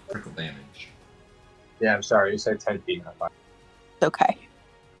of prickle damage. Yeah, I'm sorry. You said 10 feet, not 5. Okay.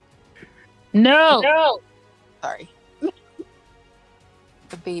 No! Sorry.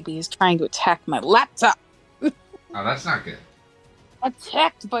 The baby is trying to attack my laptop. Oh, that's not good.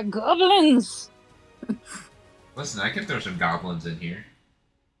 Attacked by goblins! Listen, I can throw some goblins in here.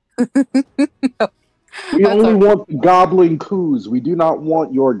 We only want the goblin coos. We do not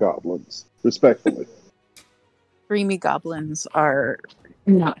want your goblins. Respectfully. Dreamy goblins are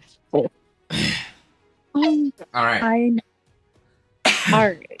not full. All right.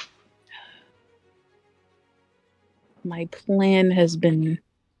 Alright. My plan has been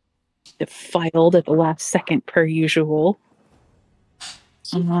defiled at the last second per usual.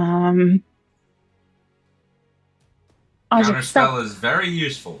 Counterspell is very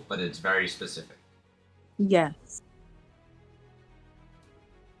useful, but it's very specific. Yes.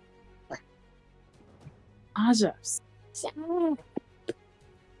 Ajas.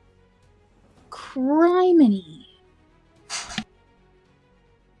 Criminy.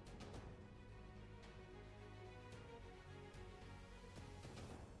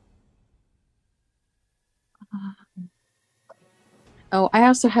 Oh, I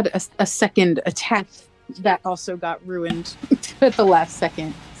also had a second attack that also got ruined at the last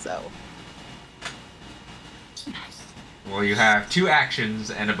second, so. Well, you have 2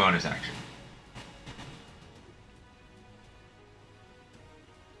 actions and a bonus action.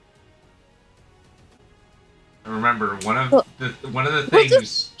 And remember, one of the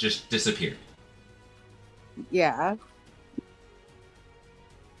things just disappeared. Yeah.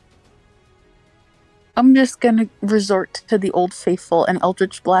 I'm just gonna resort to the old faithful and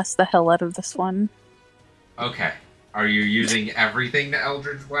Eldritch Blast the hell out of this one. Okay. Are you using everything to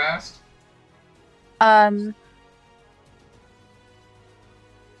Eldritch Blast? I'm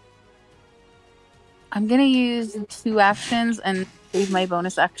gonna use 2 actions and save my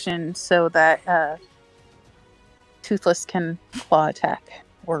bonus action so that Toothless can claw attack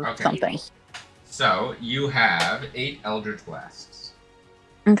or something. So you have 8 Eldritch Blasts.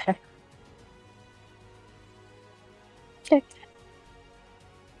 Okay. Check.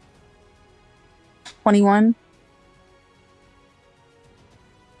 21.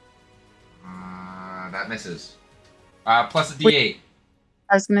 That misses. Plus a D8.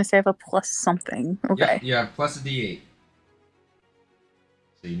 I was gonna say I have a plus something. Okay. Yep, you have plus a D8.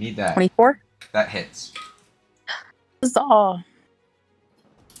 So you need that. 24? That hits. Huzzah.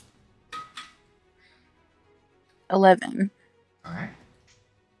 11. Alright.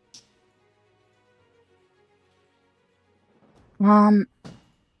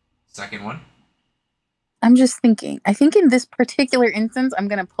 Second one. I'm just thinking. I think in this particular instance, I'm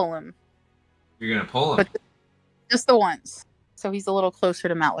gonna pull him, You're gonna pull him. but just the once, so he's a little closer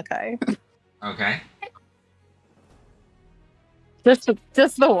to Malachi. Okay. just the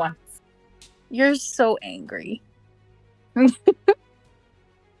once. You're so angry.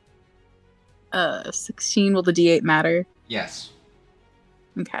 16. Will the D8 matter? Yes.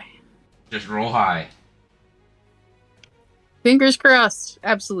 Okay. Just roll high. Fingers crossed.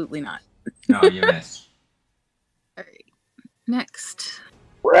 Absolutely not. No, you missed. All right. Next.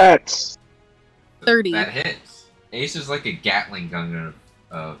 Rats. 30. That hits. Ace is like a Gatling gun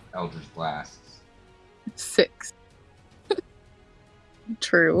of Eldritch Blasts. 6.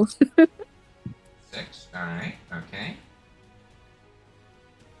 True. 6. Alright. Okay.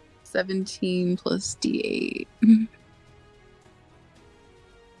 17 plus D8.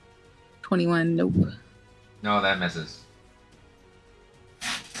 21. Nope. No, that misses.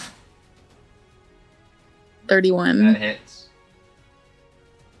 31. That hits.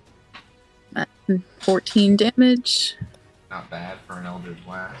 14 damage. Not bad for an Eldritch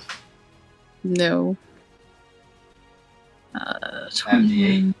Blast. No. Add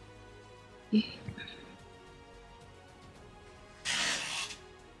 21. D8.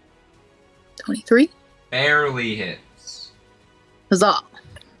 23. Barely hits. Huzzah.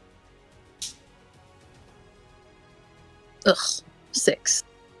 Ugh. 6.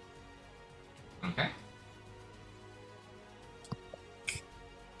 Okay.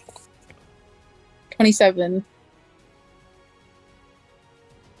 27.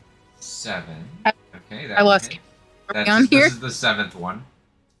 7. Okay, that I lost. hit. Are we on here? This is the 7th one.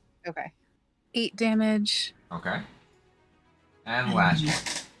 Okay. 8 damage. Okay. And last one.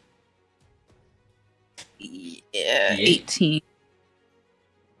 Yeah. D8. 18.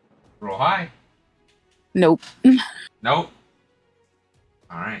 Roll high. Nope. Nope.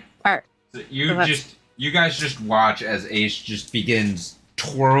 Alright. Alright. So So you guys just watch as Ace just begins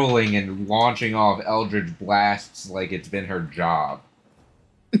twirling and launching off Eldritch Blasts like it's been her job.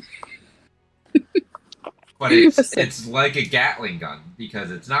 But it's like a Gatling gun because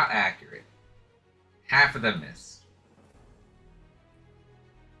it's not accurate. Half of them miss.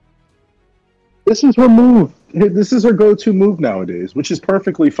 This is her move. This is her go-to move nowadays, which is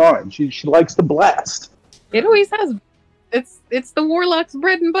perfectly fine. She likes to blast. It always has. It's the Warlock's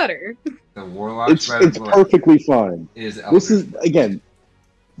bread and butter. The Warlock's It's perfectly fine. is This is, again,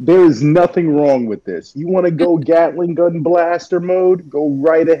 there is nothing wrong with this. You want to go Gatling gun blaster mode? Go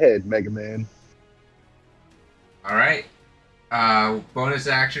right ahead, Mega Man. Alright. Bonus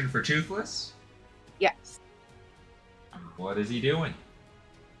action for Toothless. Yes. What is he doing?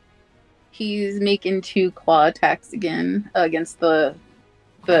 He's making 2 claw attacks again against the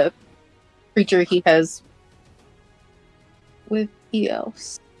creature he has with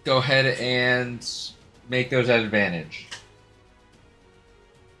Eos. Go ahead and make those at advantage.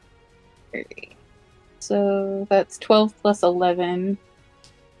 Okay. So that's 12 plus 11.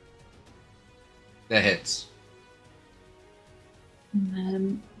 That hits. And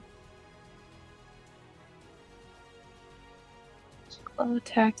then claw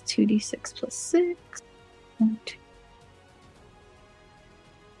attack 2d6 plus 6. 1, 2.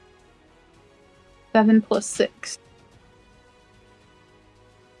 7 plus 6.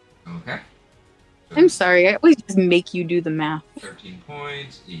 Okay. So I'm sorry, I always just make you do the math. 13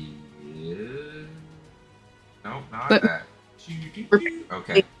 points is... Nope, not But- that.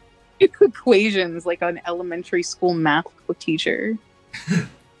 Okay. Equations like an elementary school math teacher.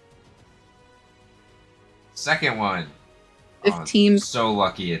 Second one. 15. Oh, so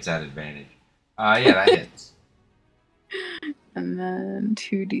lucky it's at advantage. Yeah, that hits. And then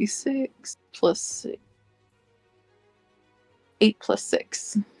 2d6 plus 6. 8 plus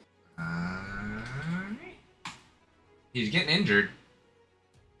 6. He's getting injured.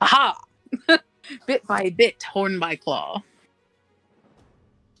 Aha! Bit by bit, horn by claw.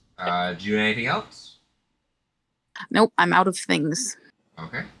 Do you do anything else? Nope, I'm out of things.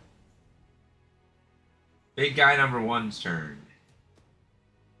 Okay. Big guy number 1's turn.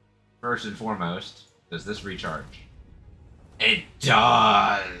 First and foremost, does this recharge? It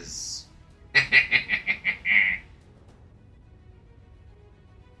does!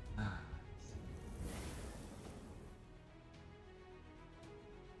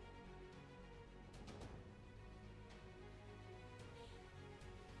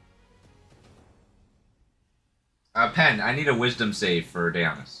 Pen, I need a wisdom save for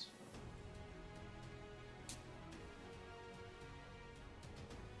Deanus.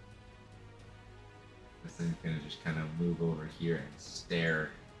 This thing's gonna just kind of move over here and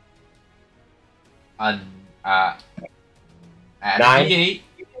stare. Add a 9. D8.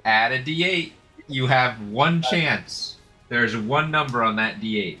 Add a D8. You have one chance. There's one number on that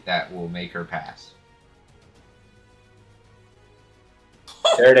D8 that will make her pass.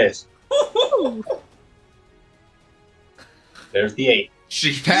 There it is. There's the 8.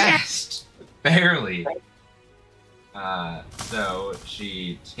 She passed. Barely. So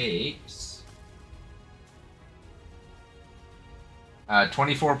she takes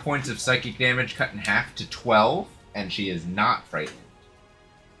 24 points of psychic damage cut in half to 12, and she is not frightened.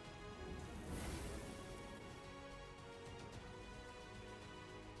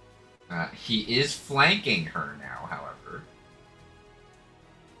 He is flanking her now, however.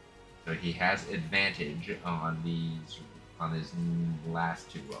 So he has advantage on his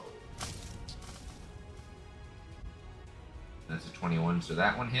last 2 rolls. That's a 21, so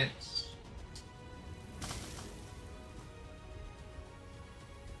that one hits.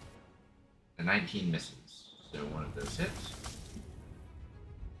 A 19 misses, so one of those hits.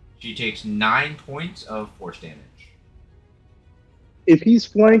 She takes 9 points of force damage. If he's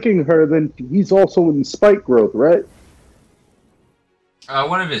flanking her, then he's also in spike growth, right?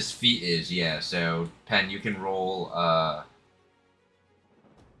 One of his feet is, yeah, so, Pen, you can roll,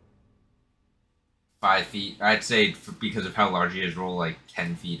 5 feet. I'd say, because of how large he is, roll, like,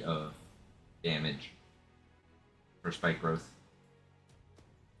 10 feet of damage for spike growth.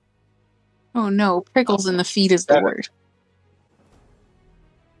 Oh no, prickles in the feet is the word.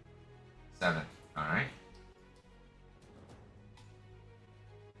 7. Alright.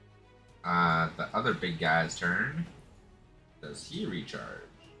 The other big guy's turn. Does he recharge?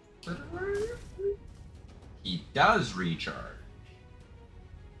 He does recharge.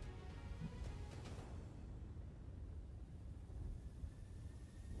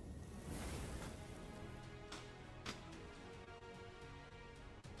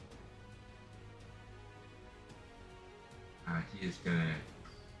 He is gonna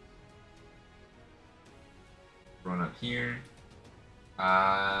run up here.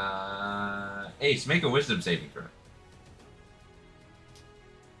 Ace, make a wisdom saving throw.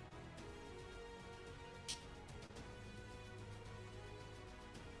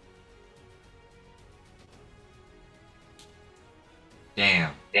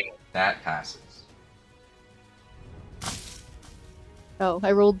 Damn. That passes. Oh,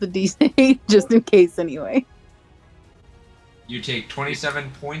 I rolled the D8 just in case anyway. You take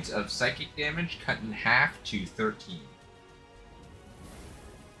 27 points of psychic damage, cut in half to 13.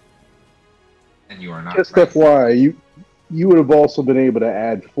 And you are not Just frightened. FYI, you would have also been able to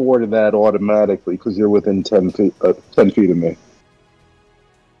add 4 to that automatically because you're within 10 feet of me.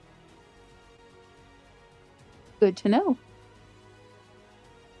 Good to know.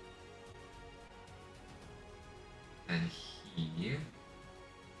 And he...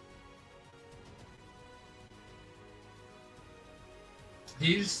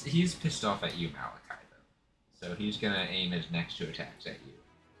 He's pissed off at you, Malachi, though. So he's gonna aim his next 2 attacks at you.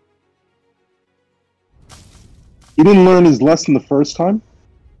 He didn't learn his lesson the first time?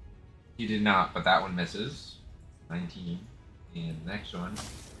 He did not, but that one misses. 19. And the next one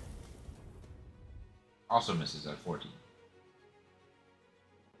also misses at 14.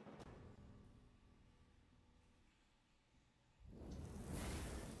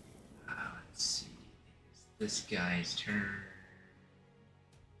 Let's see. It's this guy's turn.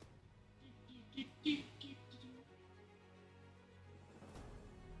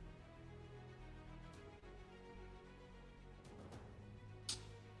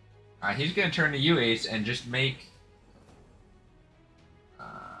 He's going to turn to you, Ace, and just make...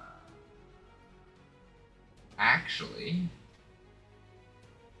 actually...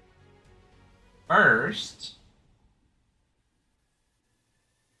 First...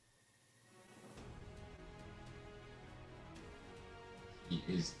 he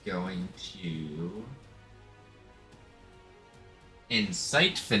is going to...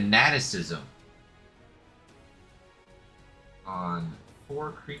 incite fanaticism on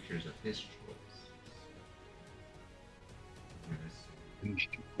 4 creatures of his choice.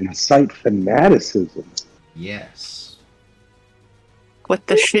 Incite fanaticism. Yes. What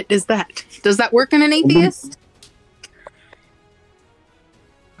the shit is that? Does that work in an atheist?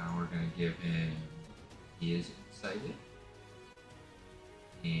 Now we're going to give him... He is incited.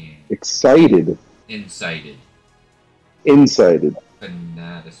 And... Excited. Incited. Incited.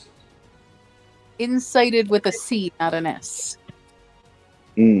 Fanaticism. Incited with a C, not an S.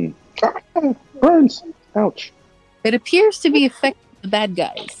 Burns. Ouch. It appears to be affecting the bad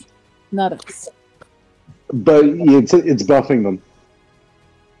guys, not us. But it's buffing them.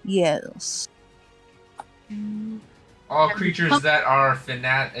 Yes. All creatures that are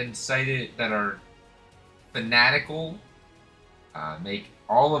incited, that are fanatical, make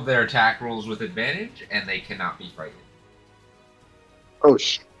all of their attack rolls with advantage, and they cannot be frightened. Oh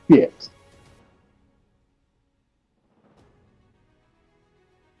shit!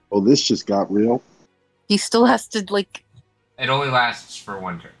 Oh, this just got real. He still has to like It only lasts for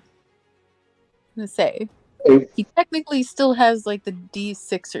one turn. say. Hey, He technically still has like the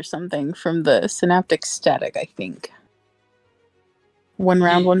D6 or something from the synaptic static, I think. 1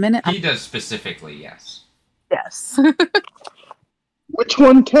 round, 1 minute. He does specifically, yes. Yes. which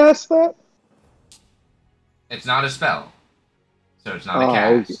one cast that? It's not a spell, so it's not a Oh,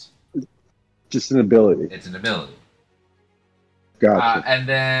 cast. okay. Just an ability. It's an ability. Gotcha. And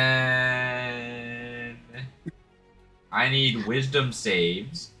then I need wisdom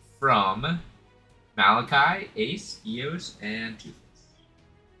saves from Malachi, Ace, Eos, and Toothless.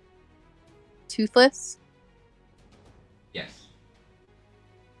 Toothless. Yes.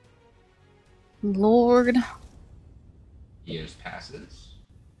 Lord. Eos passes.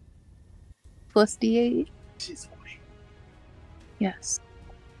 Plus D8. Yes.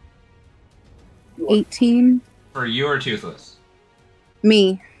 18. For you or Toothless?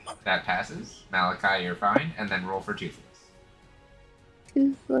 Me. That passes. Malachi, you're fine. And then roll for Toothless.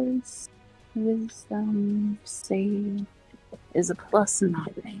 Toothless. Wisdom save is a plus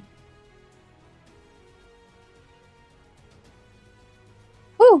 9.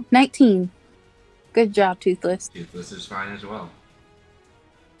 Ooh, 19. Good job, Toothless. Toothless is fine as well.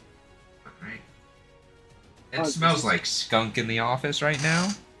 Alright. It smells like skunk in the office right now.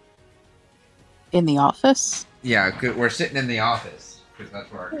 In the office? Yeah, we're sitting in the office. Because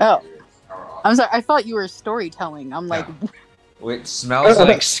that's where our Oh. computer is. Our office. I'm sorry, I thought you were storytelling. I'm like, It smells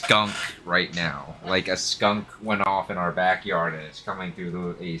like skunk right now. Like a skunk went off in our backyard and it's coming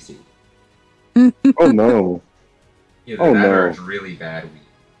through the AC. Oh no! Either Oh, that or no. it's really bad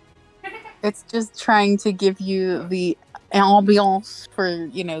weed. it's just trying to give you the ambiance for,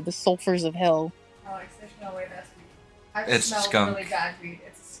 you know, the sulfurs of hell. Alex, there's no way that's weed. I've It's smelled skunk. really bad weed.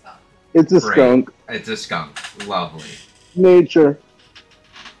 It's a skunk. It's a Great. skunk. It's a skunk. Lovely. Nature.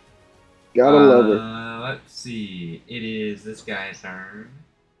 Gotta love it. Let's see. It is this guy's turn.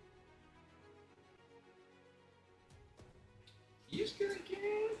 He's gonna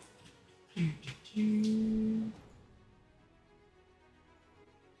get.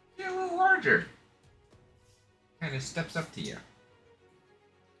 Get a little larger. Kind of steps up to you.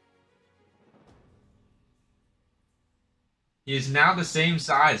 He is now the same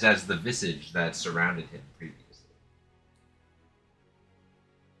size as the visage that surrounded him previously.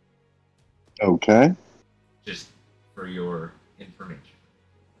 Okay. Just for your information.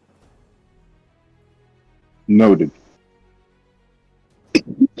 Noted.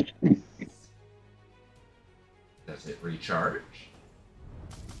 Does it recharge?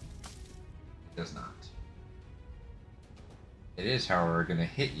 It does not. It is, however, going to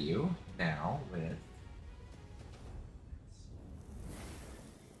hit you now with...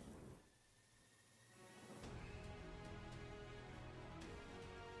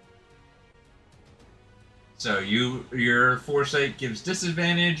 So your foresight gives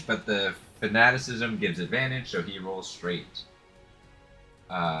disadvantage, but the fanaticism gives advantage, so he rolls straight.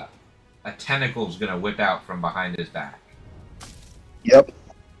 A tentacle's gonna whip out from behind his back. Yep.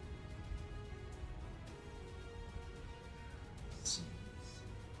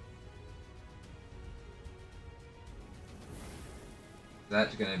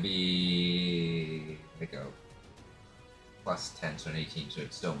 That's gonna be like a plus 10, so an 18, so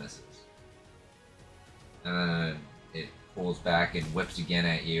it still misses. And then it pulls back and whips again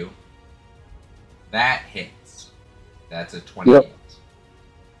at you. That hits. That's a 28. Yep.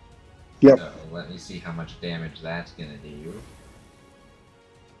 Yep. So let me see how much damage that's gonna do.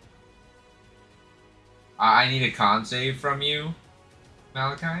 I need a con save from you,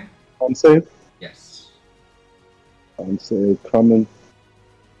 Malachi. Con save. Yes. Con save coming.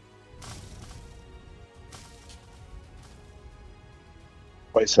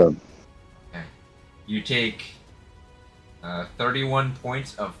 Twice up. Okay. You take 31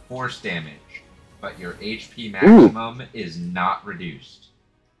 points of force damage, but your HP maximum is not reduced.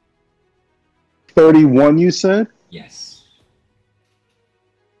 31, you said? Yes.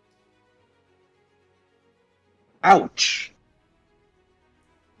 Ouch.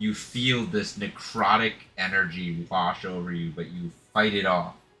 You feel this necrotic energy wash over you, but you fight it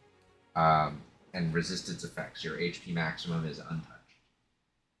off and resist its effects. Your HP maximum is untouched.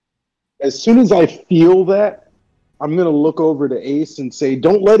 As soon as I feel that, I'm gonna look over to Ace and say,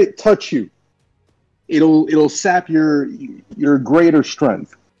 "Don't let it touch you. It'll sap your greater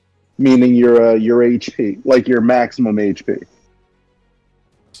strength, meaning your HP, like your maximum HP."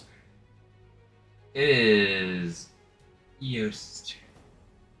 It is Eos' turn.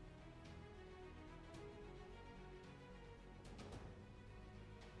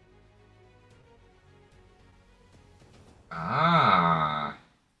 Ah.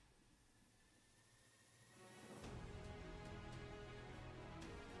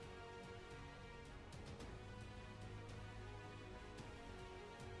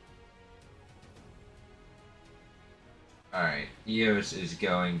 Alright, Eos is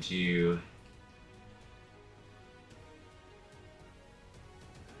going to...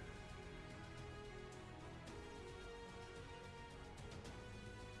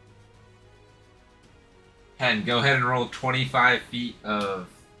 Pen, go ahead and roll 25 feet of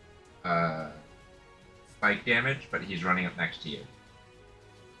spike damage, but he's running up next to you.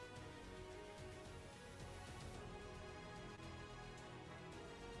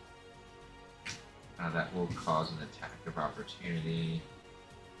 That will cause an attack of opportunity.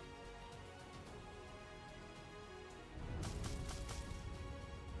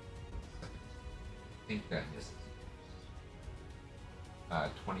 I think that misses.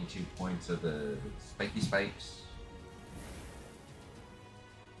 22 points of the spiky spikes.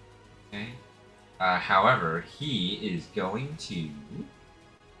 Okay. However, he is going to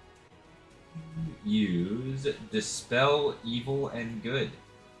use Dispel Evil and Good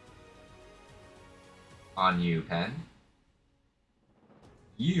on you, Pen.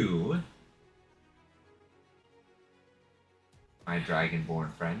 You, my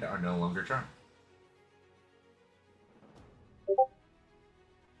dragonborn friend, are no longer charmed.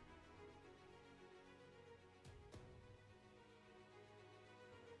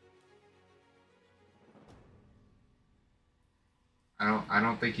 I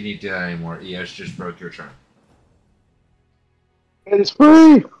don't think you need to do that anymore. ES just broke your charm. It's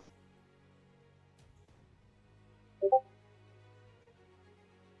free.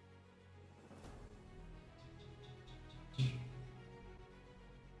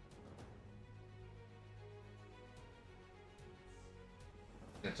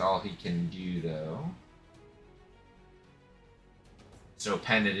 That's all he can do, though. So,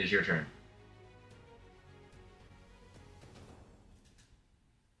 Pen, it is your turn.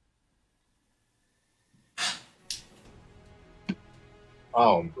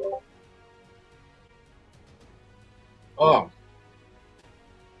 Oh. Oh.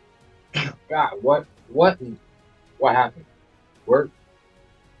 God, what happened? Where?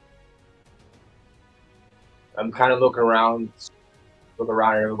 I'm kind of looking around at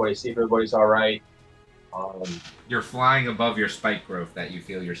everybody, see if everybody's all right. You're flying above your spike growth that you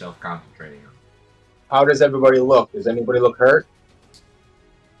feel yourself concentrating on. How does everybody look? Does anybody look hurt?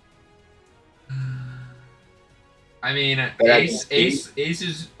 I mean, Ace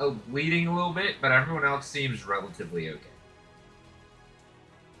is bleeding a little bit, but everyone else seems relatively okay.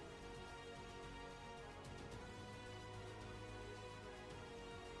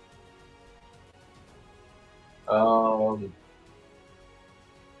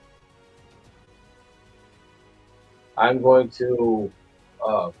 I'm going to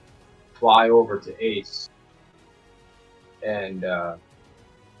fly over to Ace and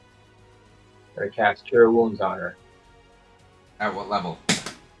cast Cure Wounds on her. At what level?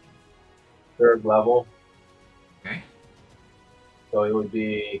 3rd level. Okay. So it would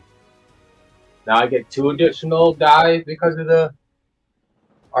be... Now I get 2 additional die because of the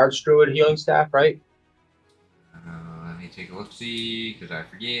Archdruid Healing Staff, right? Let me take a look-see, because I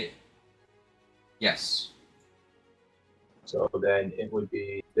forget. Yes. So then it would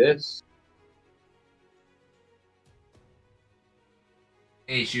be this.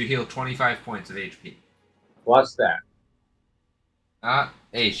 Ace, you heal 25 points of HP. What's that?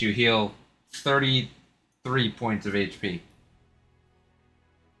 Ace, you heal 33 points of HP.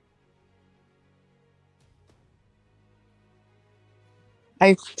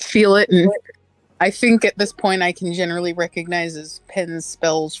 I feel it, and I think at this point I can generally recognize as Pen's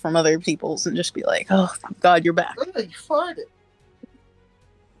spells from other people's and just be like, oh, thank God you're back. You farted.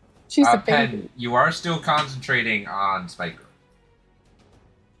 She's a Pen, baby. you are still concentrating on spike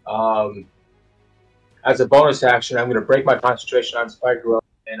growth. As a bonus action, I'm going to break my concentration on Spike Growth,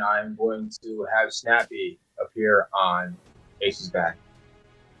 and I'm going to have Snappy appear on Ace's back.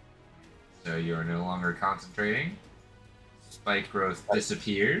 So you are no longer concentrating. Spike growth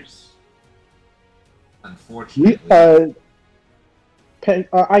disappears. Unfortunately. Pen,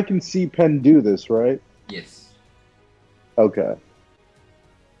 I can see Pen do this, right? Yes. Okay.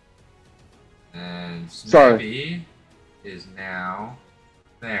 And Sorry. Snappy is now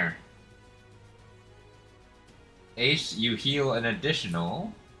there. Ace, you heal an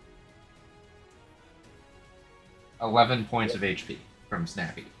additional 11 points of HP from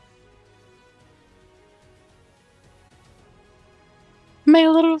Snappy. My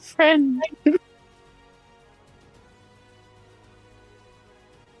little friend.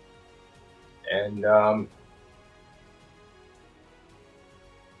 And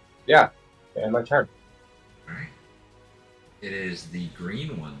And my turn. Alright. It is the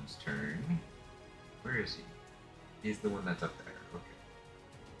green one's turn. Where is he? He's the one that's up there. Okay.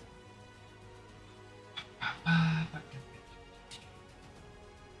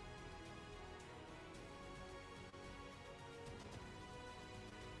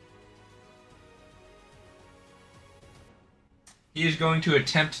 He is going to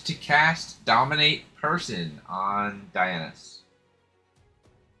attempt to cast Dominate Person on Dianus.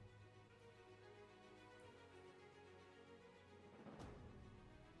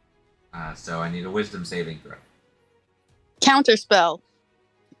 So I need a Wisdom saving throw. Counterspell.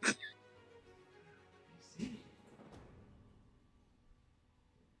 Let's see.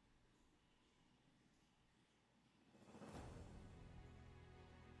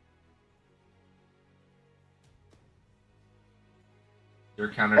 Your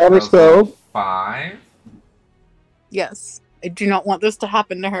counterspell is 5. Yes. I do not want this to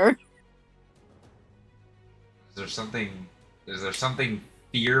happen to her. Is there something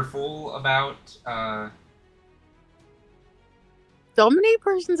fearful about Dominate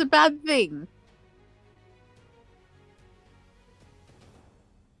person's a bad thing.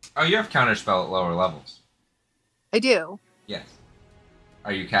 Oh, you have counterspell at lower levels. I do. Yes.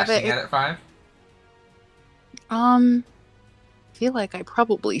 Are you casting it at 5? I feel like I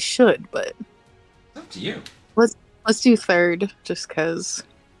probably should, but It's up to you. let's do third, just because.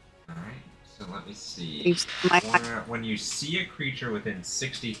 Alright, so let me see. When you see a creature within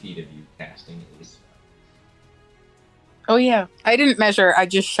 60 feet of you casting a spell. Oh yeah, I didn't measure. I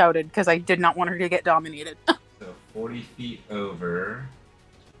just shouted because I did not want her to get dominated. So 40 feet over,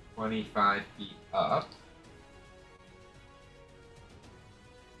 25 feet up.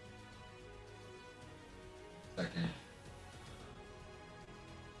 Second.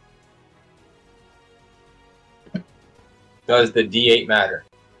 Does the D8 matter?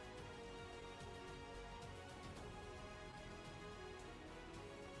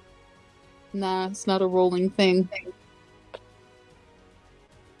 Nah, it's not a rolling thing.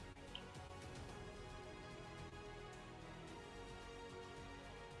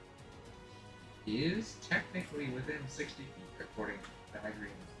 He is technically within 60 feet, according to the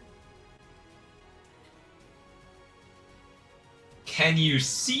agreement. Can you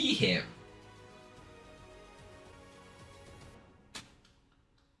see him?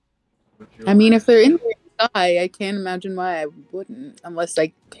 I mean, if they're in their eye, I can't imagine why I wouldn't, unless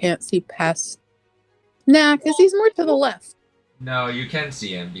I can't see past. Nah, because he's more to the left. No, you can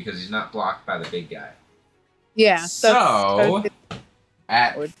see him because he's not blocked by the big guy. Yeah. So,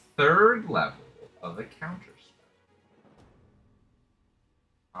 at third level of the counter spell,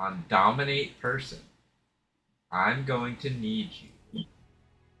 on Dominate Person, I'm going to need you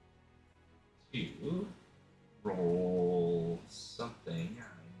to roll something. I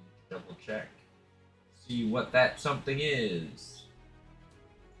need to double check. See what that something is.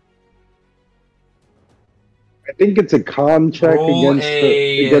 I think it's a con check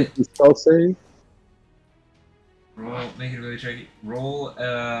against the spell save. Make it really tricky. Roll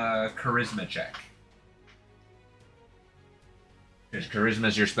a charisma check. Because charisma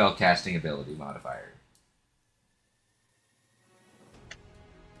is your spell casting ability modifier.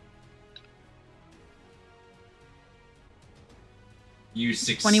 You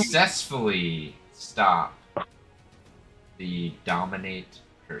successfully stop the Dominate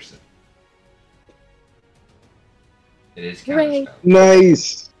Person. It is counterspell.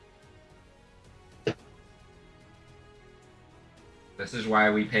 Nice. This is why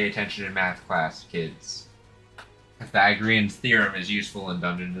we pay attention in math class, kids. Pythagorean's theorem is useful in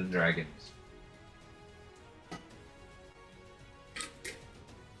Dungeons and Dragons.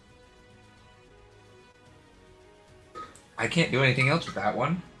 I can't do anything else with that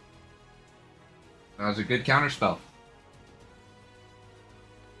one. That was a good counterspell.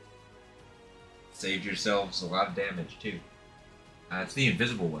 Saved yourselves a lot of damage, too. It's the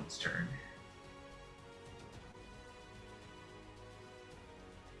invisible one's turn.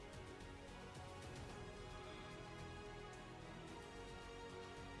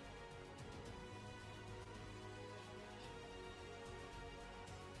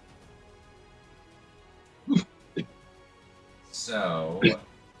 So,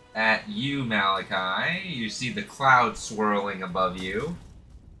 at you, Malachi, you see the cloud swirling above you.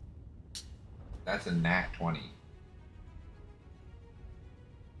 That's a nat 20.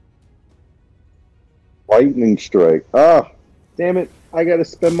 Lightning strike. Ah, damn it. I gotta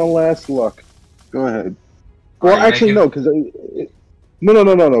spend my last luck. Go ahead. Well, actually, no, because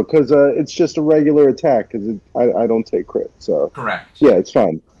no, because it's just a regular attack, because I don't take crit, so. Correct. Yeah, it's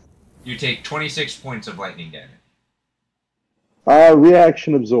fine. You take 26 points of lightning damage.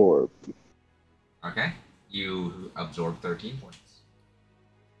 Reaction absorb. Okay. You absorb 13 points.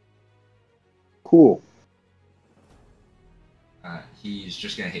 Cool. He's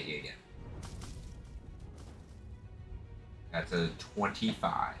just gonna hit you again. That's a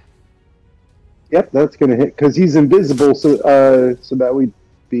 25. Yep, that's gonna hit because he's invisible. So that would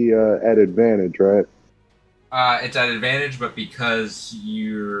be at advantage, right? It's at advantage, but because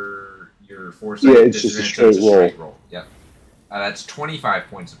you're foresight, Yeah, it's just a straight roll. Yep. That's 25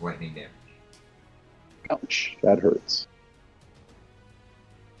 points of lightning damage. Ouch, that hurts.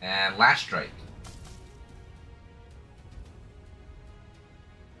 And last strike.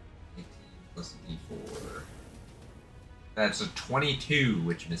 18 plus a d4. That's a 22,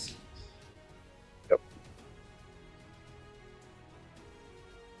 which misses. Yep.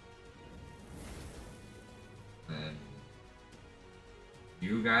 And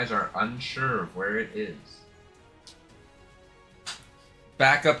you guys are unsure of where it is.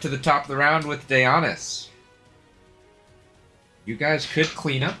 Back up to the top of the round with Daeonis. You guys could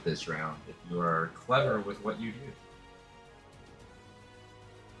clean up this round if you are clever with what you do.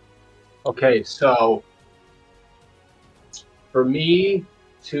 Okay, so for me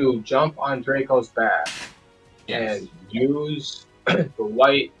to jump on Draco's back and use the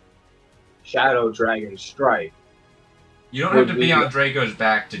white Shadow Dragon Strike. You don't have to be on Draco's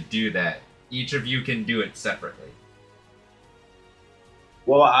back to do that. Each of you can do it separately.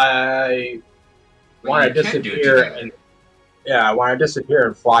 Well, I want to disappear and I want to disappear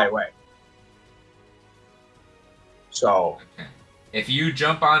and fly away. So, okay. If you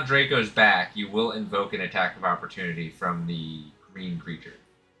jump on Draco's back, you will invoke an attack of opportunity from the green creature.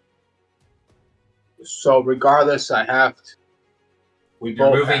 So regardless, I have to. We You're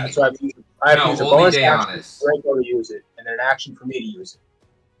both moving. have, so I have to use a bonus action for Draco to use it, and then an action for me to use it.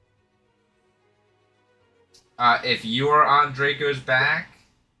 If you are on Draco's back,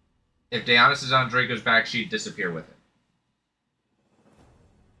 if Daeonis is on Draco's back, she'd disappear with it.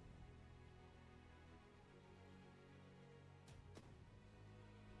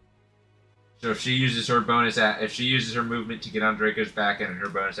 So if she uses her if she uses her movement to get on Draco's back and her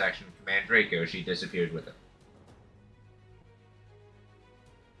bonus action to command Draco, she disappears with it.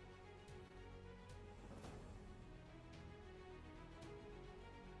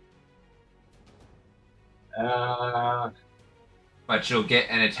 But she'll get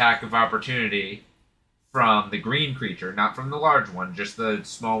an attack of opportunity from the green creature, not from the large one, just the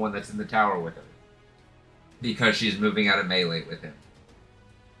small one that's in the tower with her. Because she's moving out of melee with him.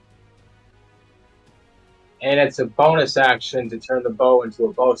 And it's a bonus action to turn the bow into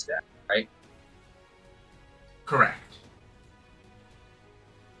a bow staff, right? Correct.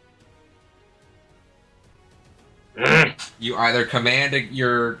 You either command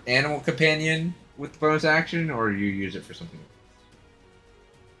your animal companion with the bonus action, or you use it for something else.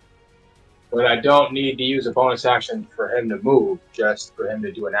 But I don't need to use a bonus action for him to move, just for him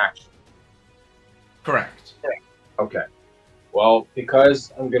to do an action. Correct. Okay. Well,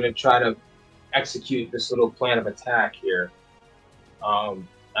 because I'm going to try to execute this little plan of attack here, I'm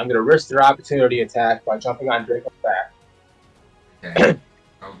going to risk their opportunity attack by jumping on Draco's back. Okay.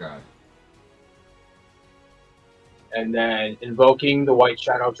 Oh, God. And then invoking the White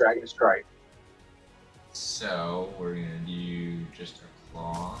Shadow Dragon Strike. So, we're going to do just a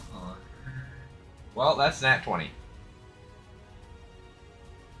claw on her. Well, that's nat 20.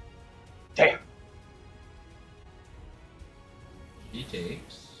 Damn. She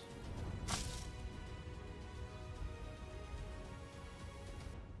takes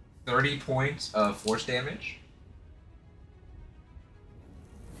 30 points of force damage.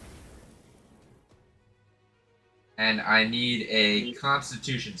 And I need a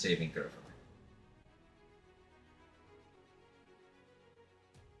Constitution saving throw from her.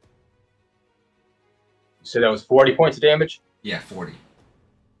 So that was 40 points of damage? Yeah, 40.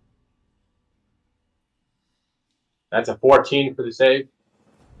 That's a 14 for the save.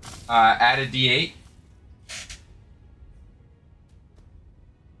 Add a d8.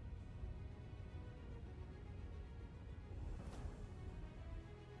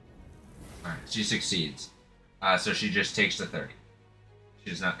 Alright, she succeeds. So she just takes the 30.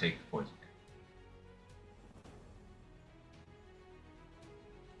 She does not take the poison.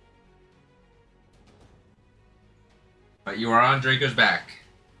 But you are on Draco's back.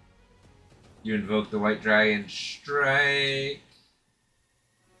 You invoke the White Dragon Strike.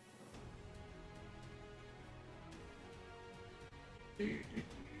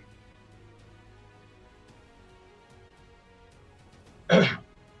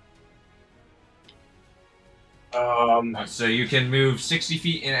 So you can move 60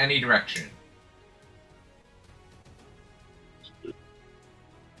 feet in any direction.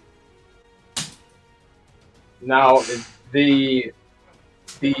 Now the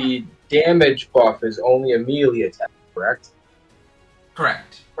damage buff is only a melee attack, correct?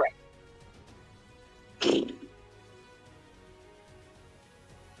 Correct.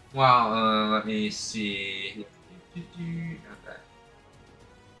 Well, let me see. Not that.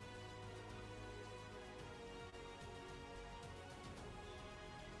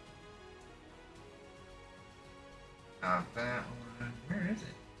 Not that one. Where is it?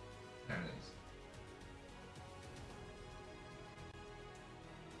 There it is.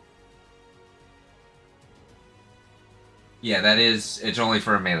 Yeah, that is. It's only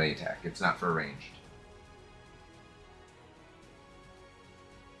for a melee attack. It's not for ranged.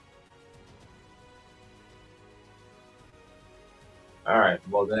 All right.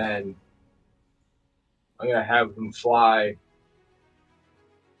 Well then, I'm gonna have them fly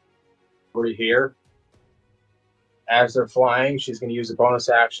over here. As they're flying, she's gonna use a bonus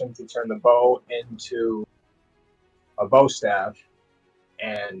action to turn the bow into a bow staff,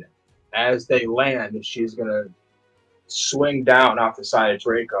 and as they land, she's gonna swing down off the side of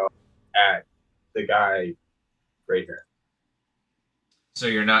Draco at the guy right here. So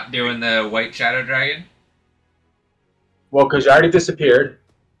you're not doing the white shadow dragon? Well, because you already disappeared,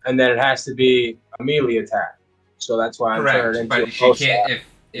 and then it has to be a melee attack. So that's why I'm turning it Correct, into a but she bow can't. staff.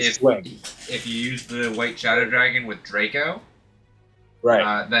 If Swing. if you use the white shadow dragon with Draco,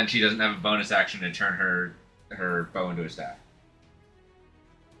 Right. then she doesn't have a bonus action to turn her bow into a staff.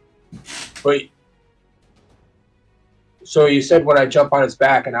 But so you said when I jump on his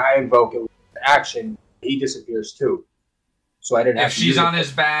back and I invoke it with action, he disappears too. So I didn't have If to she's use on it.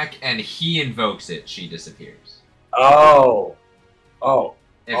 his back and he invokes it, she disappears. Oh.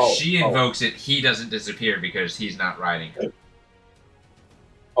 If she invokes it, he doesn't disappear because he's not riding her.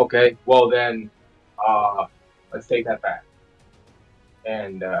 Okay. Well then, let's take that back.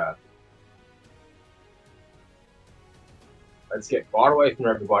 And let's get far away from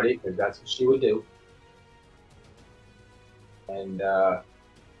everybody because that's what she would do. And go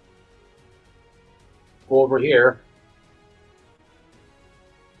over here.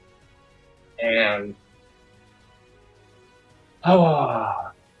 And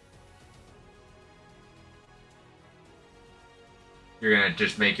You're gonna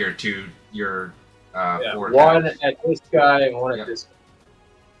just make your four one attacks. at this guy and one Yep. at this guy.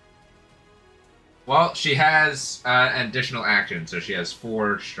 Well, she has an additional action, so she has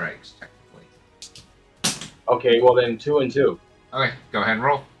 4 strikes technically. Okay, well then 2 and 2. Okay, go ahead and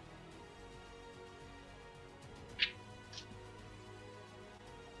roll.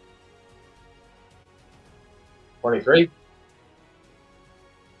 $23.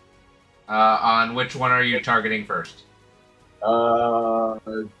 On which one are you targeting first?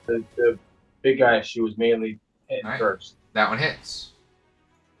 The big guy she was mainly hitting Alright. first. That one hits.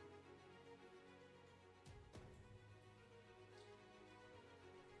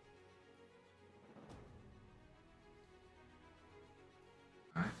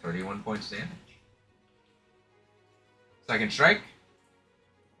 Alright, 31 points damage. Second strike.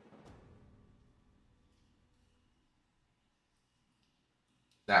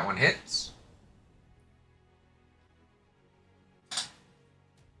 That one hits.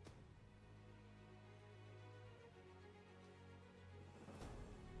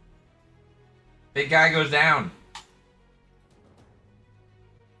 Big guy goes down.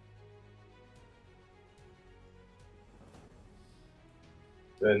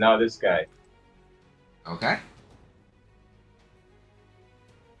 So now this guy. Okay.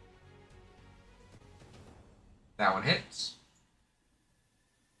 That one hits.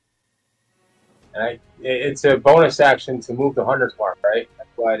 And it's a bonus action to move the 100th mark, right? That's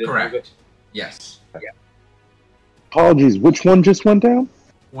why I didn't move it. Correct. Yes. Apologies. Which one just went down?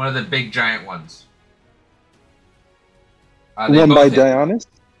 One of the big giant ones. The They one both by hit. Dionysus?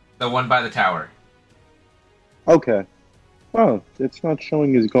 The one by the tower. Okay. Oh, it's not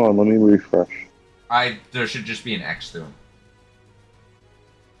showing is gone. Let me refresh. There should just be an X to him.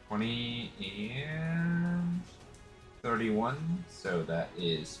 20 and 31, so that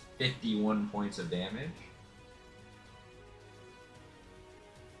is 51 points of damage.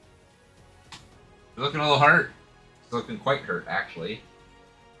 You're looking a little hurt. It's looking quite hurt, actually.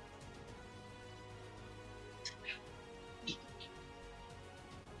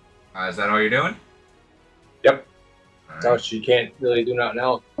 Is that all you're doing? Yep. All right. So she can't really do nothing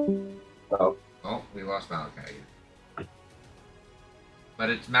else. So Oh, we lost Malachi again. But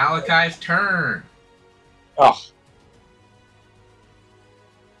it's Malachi's turn. oh,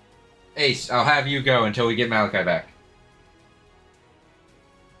 Ace, I'll have you go until we get Malachi back.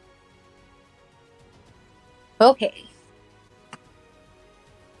 Okay.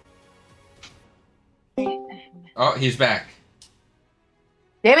 Oh, he's back.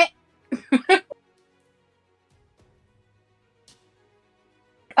 Damn it!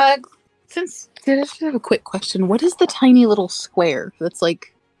 Since I just have a quick question. What is the tiny little square that's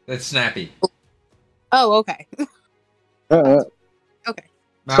like? That's Snappy. Oh, okay. Uh, Okay.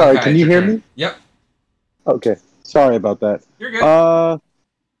 Sorry, Malachi, can it's you your hear turn. me? Yep. Okay. Sorry about that. You're good.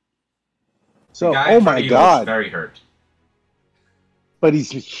 So, the guy oh in front my of you looks god. very hurt. But he's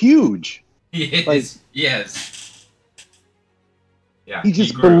huge. He is. Like- Yes. Yeah. He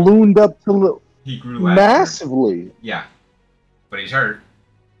just grew. ballooned up to He grew last massively. turn. Yeah. But he's hurt.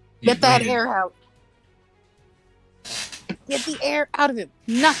 He's Get that bleeding. air out. Get the air out of him.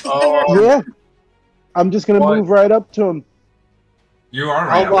 Nothing. Oh. Yeah. I'm just gonna What? move right up to him. You are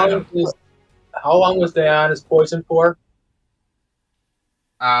right How up at long him. how long was Diana's poison for?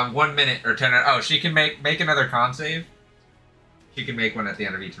 1 minute or 10. Oh, she can make another con save. She can make one at the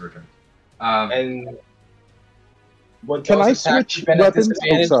end of each return. And what Can those I attacks switch been at weapons? Oh,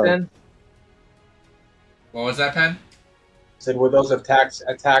 disadvantage sorry. then? What was that, Pen? Said were those attacks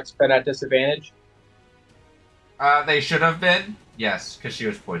been at disadvantage? They should have been. Yes, because she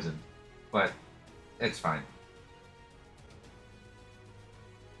was poisoned. But it's fine.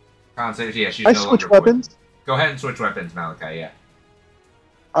 Con save, yeah, she's I no switch longer weapons. poisoned. Go ahead and switch weapons, Malachi, yeah.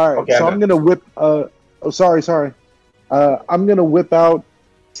 Alright, Okay, so I'm I'm gonna whip sorry. I'm gonna whip out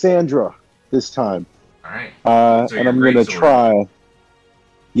Sandra this time. Alright. So And your I'm gonna greatsword. try.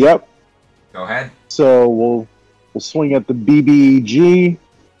 Yep. Go ahead. So we'll swing at the BBG.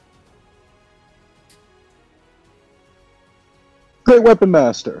 Great Weapon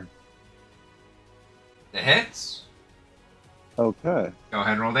Master. It hits. Okay. Go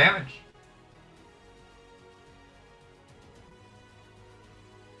ahead and roll damage.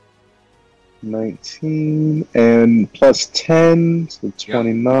 $19 and plus 10, so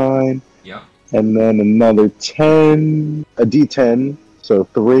 29. Yep. And then another 10, a D10, so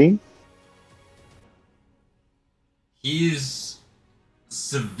 3. He's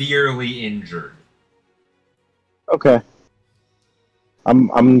severely injured. Okay. I'm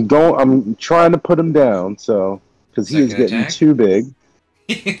trying to put him down, so because he is Second getting attack? too big.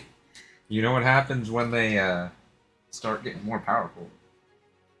 You know what happens when they start getting more powerful.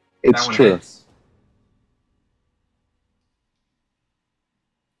 It's That one true. hits.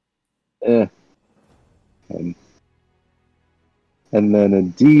 And then a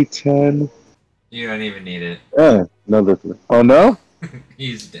D10. You don't even need it. Another 3. Oh no!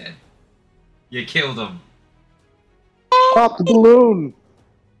 He's dead. You killed him. Pop the balloon!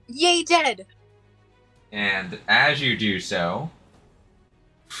 Yay, dead. And as you do so,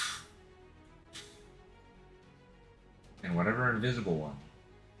 and whatever invisible one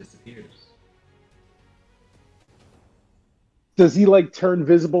disappears. Does he like turn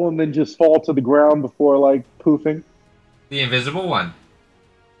visible and then just fall to the ground before like poofing? The invisible one.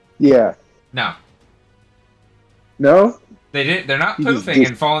 Yeah. No. No? They're not He just poofing dis-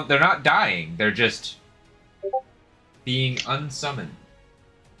 and falling. They're not dying. They're just being unsummoned.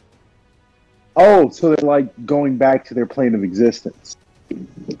 Oh, so they're like going back to their plane of existence.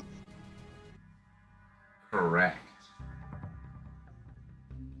 Correct.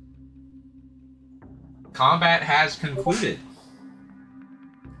 Combat has concluded.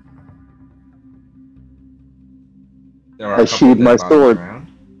 There are I a couple sheathe of my dead bodies sword. around.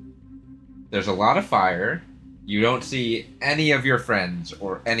 There's a lot of fire. You don't see any of your friends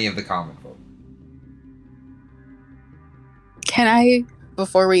or any of the common folk. Can I,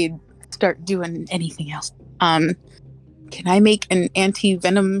 before we start doing anything else, can I make an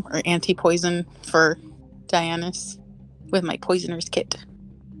anti-venom or anti-poison for Dianus with my poisoner's kit?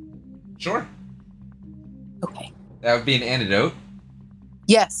 Sure. Okay. That would be an antidote.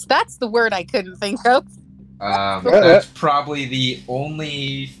 Yes, that's the word I couldn't think of. That's probably the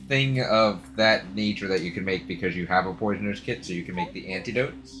only thing of that nature that you can make because you have a poisoner's kit, so you can make the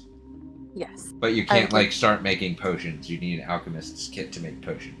antidotes. Yes. But you can't, Okay. like, start making potions. You need an alchemist's kit to make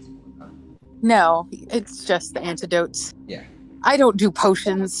potions. No, it's just the antidotes. Yeah. I don't do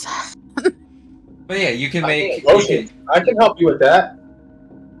potions. But yeah, you can make... I can help you with that.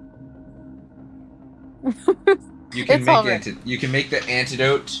 You can It's make alright. you can make the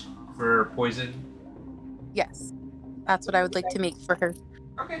antidote for poison. Yes. That's what I would like to make for her.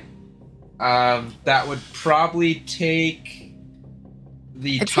 Okay. That would probably take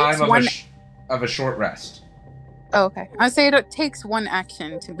the It time takes of one- a short rest. Oh, okay. I say it takes one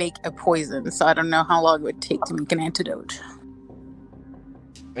action to make a poison, so I don't know how long it would take to make an antidote.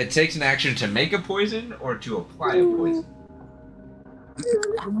 It takes an action to make a poison or to apply a poison.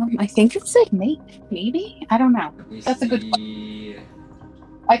 I think it said make, maybe? I don't know. Let me That's a good see.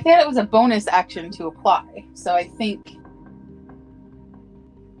 I thought it was a bonus action to apply, so I think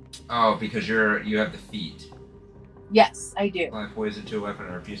Oh, because you have the feat. yes, I do. Apply poison to a weapon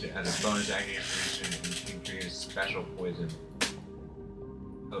or refuse it as a bonus action and you can create a special poison.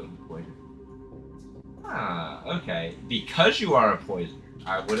 Potent poison. Ah, okay. Because you are a poisoner,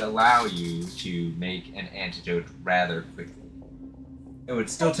 I would allow you to make an antidote rather quickly. It would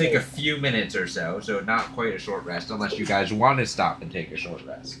still take a few minutes or so not quite a short rest, unless you guys want to stop and take a short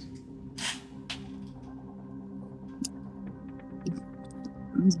rest.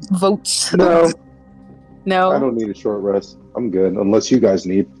 Votes. No, I No, don't need a short rest. I'm good, unless you guys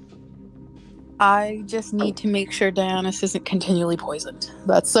need. I just need to make sure Dionysus isn't continually poisoned.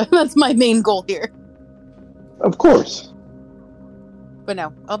 That's my main goal here. Of course. But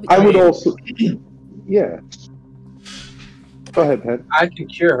no, I'll be. I would also. Yeah. Go ahead, Pat. I can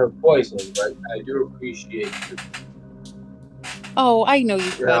cure her poisoning, but I do appreciate Oh, I know you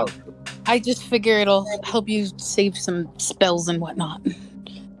your could. help. I just figure it'll help you save some spells and whatnot.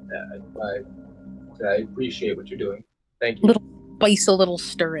 I appreciate what you're doing. Thank you. Little spice, a little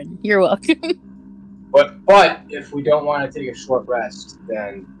stirring. You're welcome. But if we don't want to take a short rest,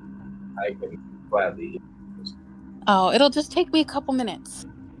 then I can gladly. Oh, it'll just take me a couple minutes.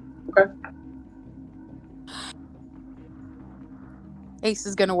 Okay. Ace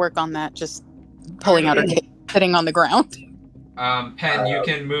is gonna work on that, just pulling out her cape, sitting on the ground. Pen, you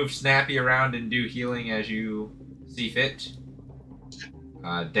can move Snappy around and do healing as you see fit.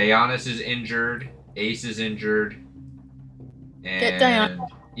 Dionysus is injured, Ace is injured, and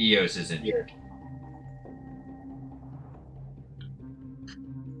Eos is injured.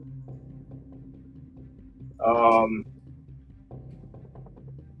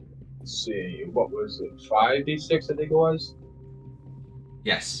 Let's see, what was it? 5d6, I think it was.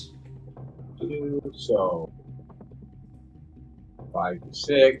 Yes. So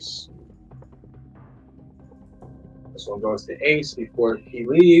 5d6. This one goes to Ace before he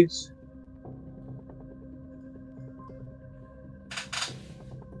leaves.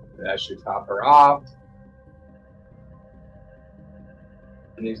 That should top her off.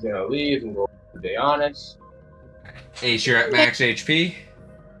 And he's gonna leave and go to Dionysus. Ace, you're at max HP.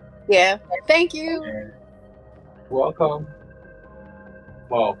 Yeah. Thank you. And welcome.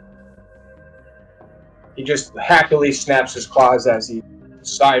 Well, he just happily snaps his claws as he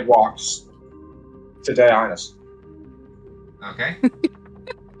sidewalks to Dionysus. Okay.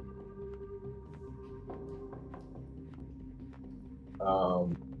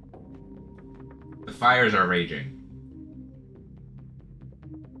 The fires are raging.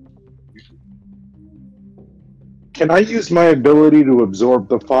 Can I use my ability to absorb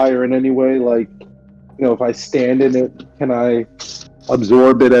the fire in any way? Like, you know, if I stand in it, can I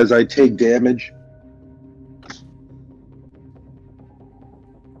absorb it as I take damage?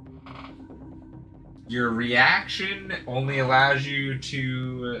 Your reaction only allows you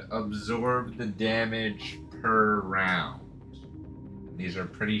to absorb the damage per round. These are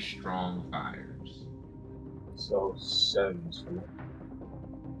pretty strong fires. So 7.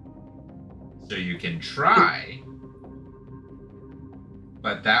 So you can try,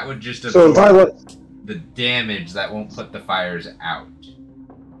 but that would just So if I absorb let, the damage. That won't put the fires out.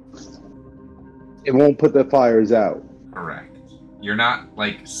 it won't put the fires out. Correct. You're not,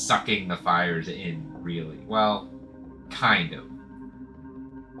 like, sucking the fires in, really. Well, kind of.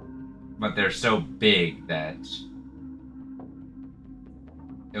 But they're so big that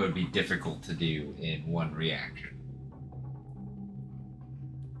it would be difficult to do in one reaction.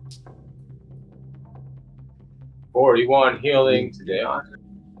 $41 healing to Dionysus.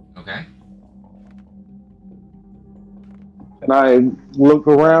 Okay? Can I look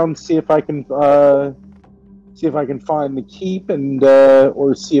around, see if I can find the keep, and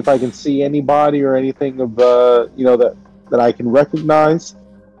or see if I can see anybody or anything of you know, that I can recognize?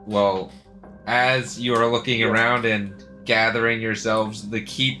 Well, as you are looking around and gathering yourselves, the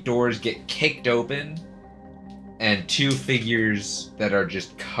keep doors get kicked open, and two figures that are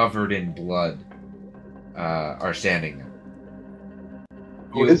just covered in blood are standing there.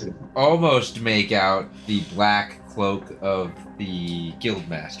 Who is it? Almost make out the black cloak of the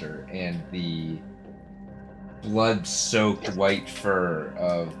guildmaster and the blood-soaked white fur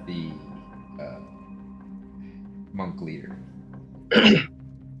of the monk leader.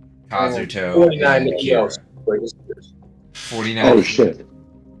 Kazuto 49 and Kira. 49. Oh shit!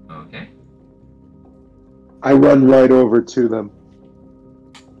 Okay. I run right over to them.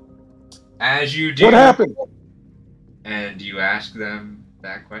 As you do, What happened? and you ask them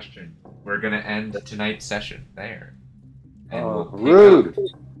that question, we're gonna end tonight's session there. And we'll pick Rude. up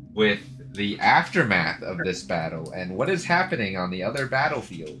with the aftermath of this battle and what is happening on the other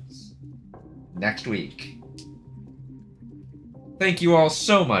battlefields next week. Thank you all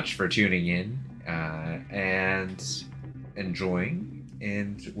so much for tuning in and enjoying.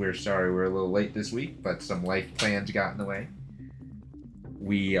 And we're sorry we're a little late this week, but some life plans got in the way.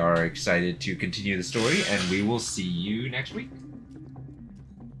 We are excited to continue the story, and we will see you next week.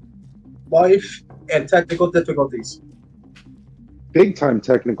 Life and technical difficulties. Big time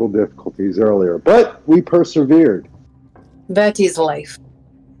technical difficulties earlier, but we persevered. That is life.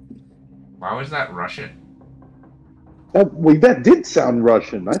 Why was that Russian? That did sound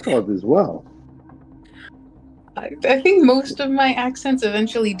Russian. I thought as well. I think most of my accents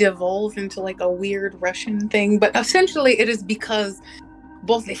eventually devolve into like a weird Russian thing, but essentially it is because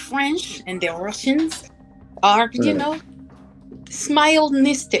both the French and the Russians are, you know,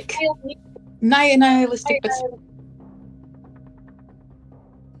 smilenistic. Nihilistic, but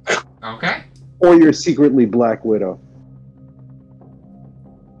Okay. Or you're secretly Black Widow.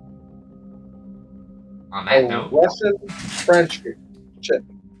 On that note, Russian, French shit.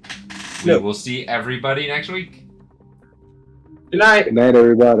 we will see everybody next week. Good night. Good night,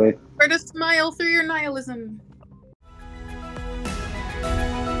 everybody. try to smile through your nihilism.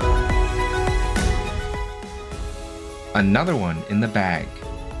 Another one in the bag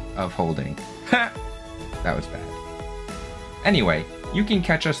of holding. That was bad. Anyway, you can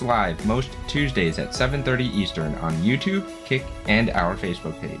catch us live most Tuesdays at 7:30 Eastern on YouTube, Kick, and our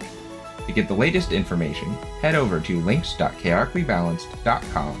Facebook page. To get the latest information, head over to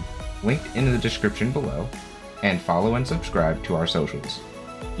links.chaoticallybalanced.com, linked in the description below, and follow and subscribe to our socials.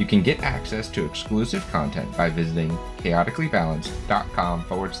 You can get access to exclusive content by visiting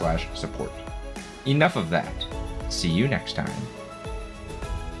chaoticallybalanced.com/support. Enough of that. See you next time.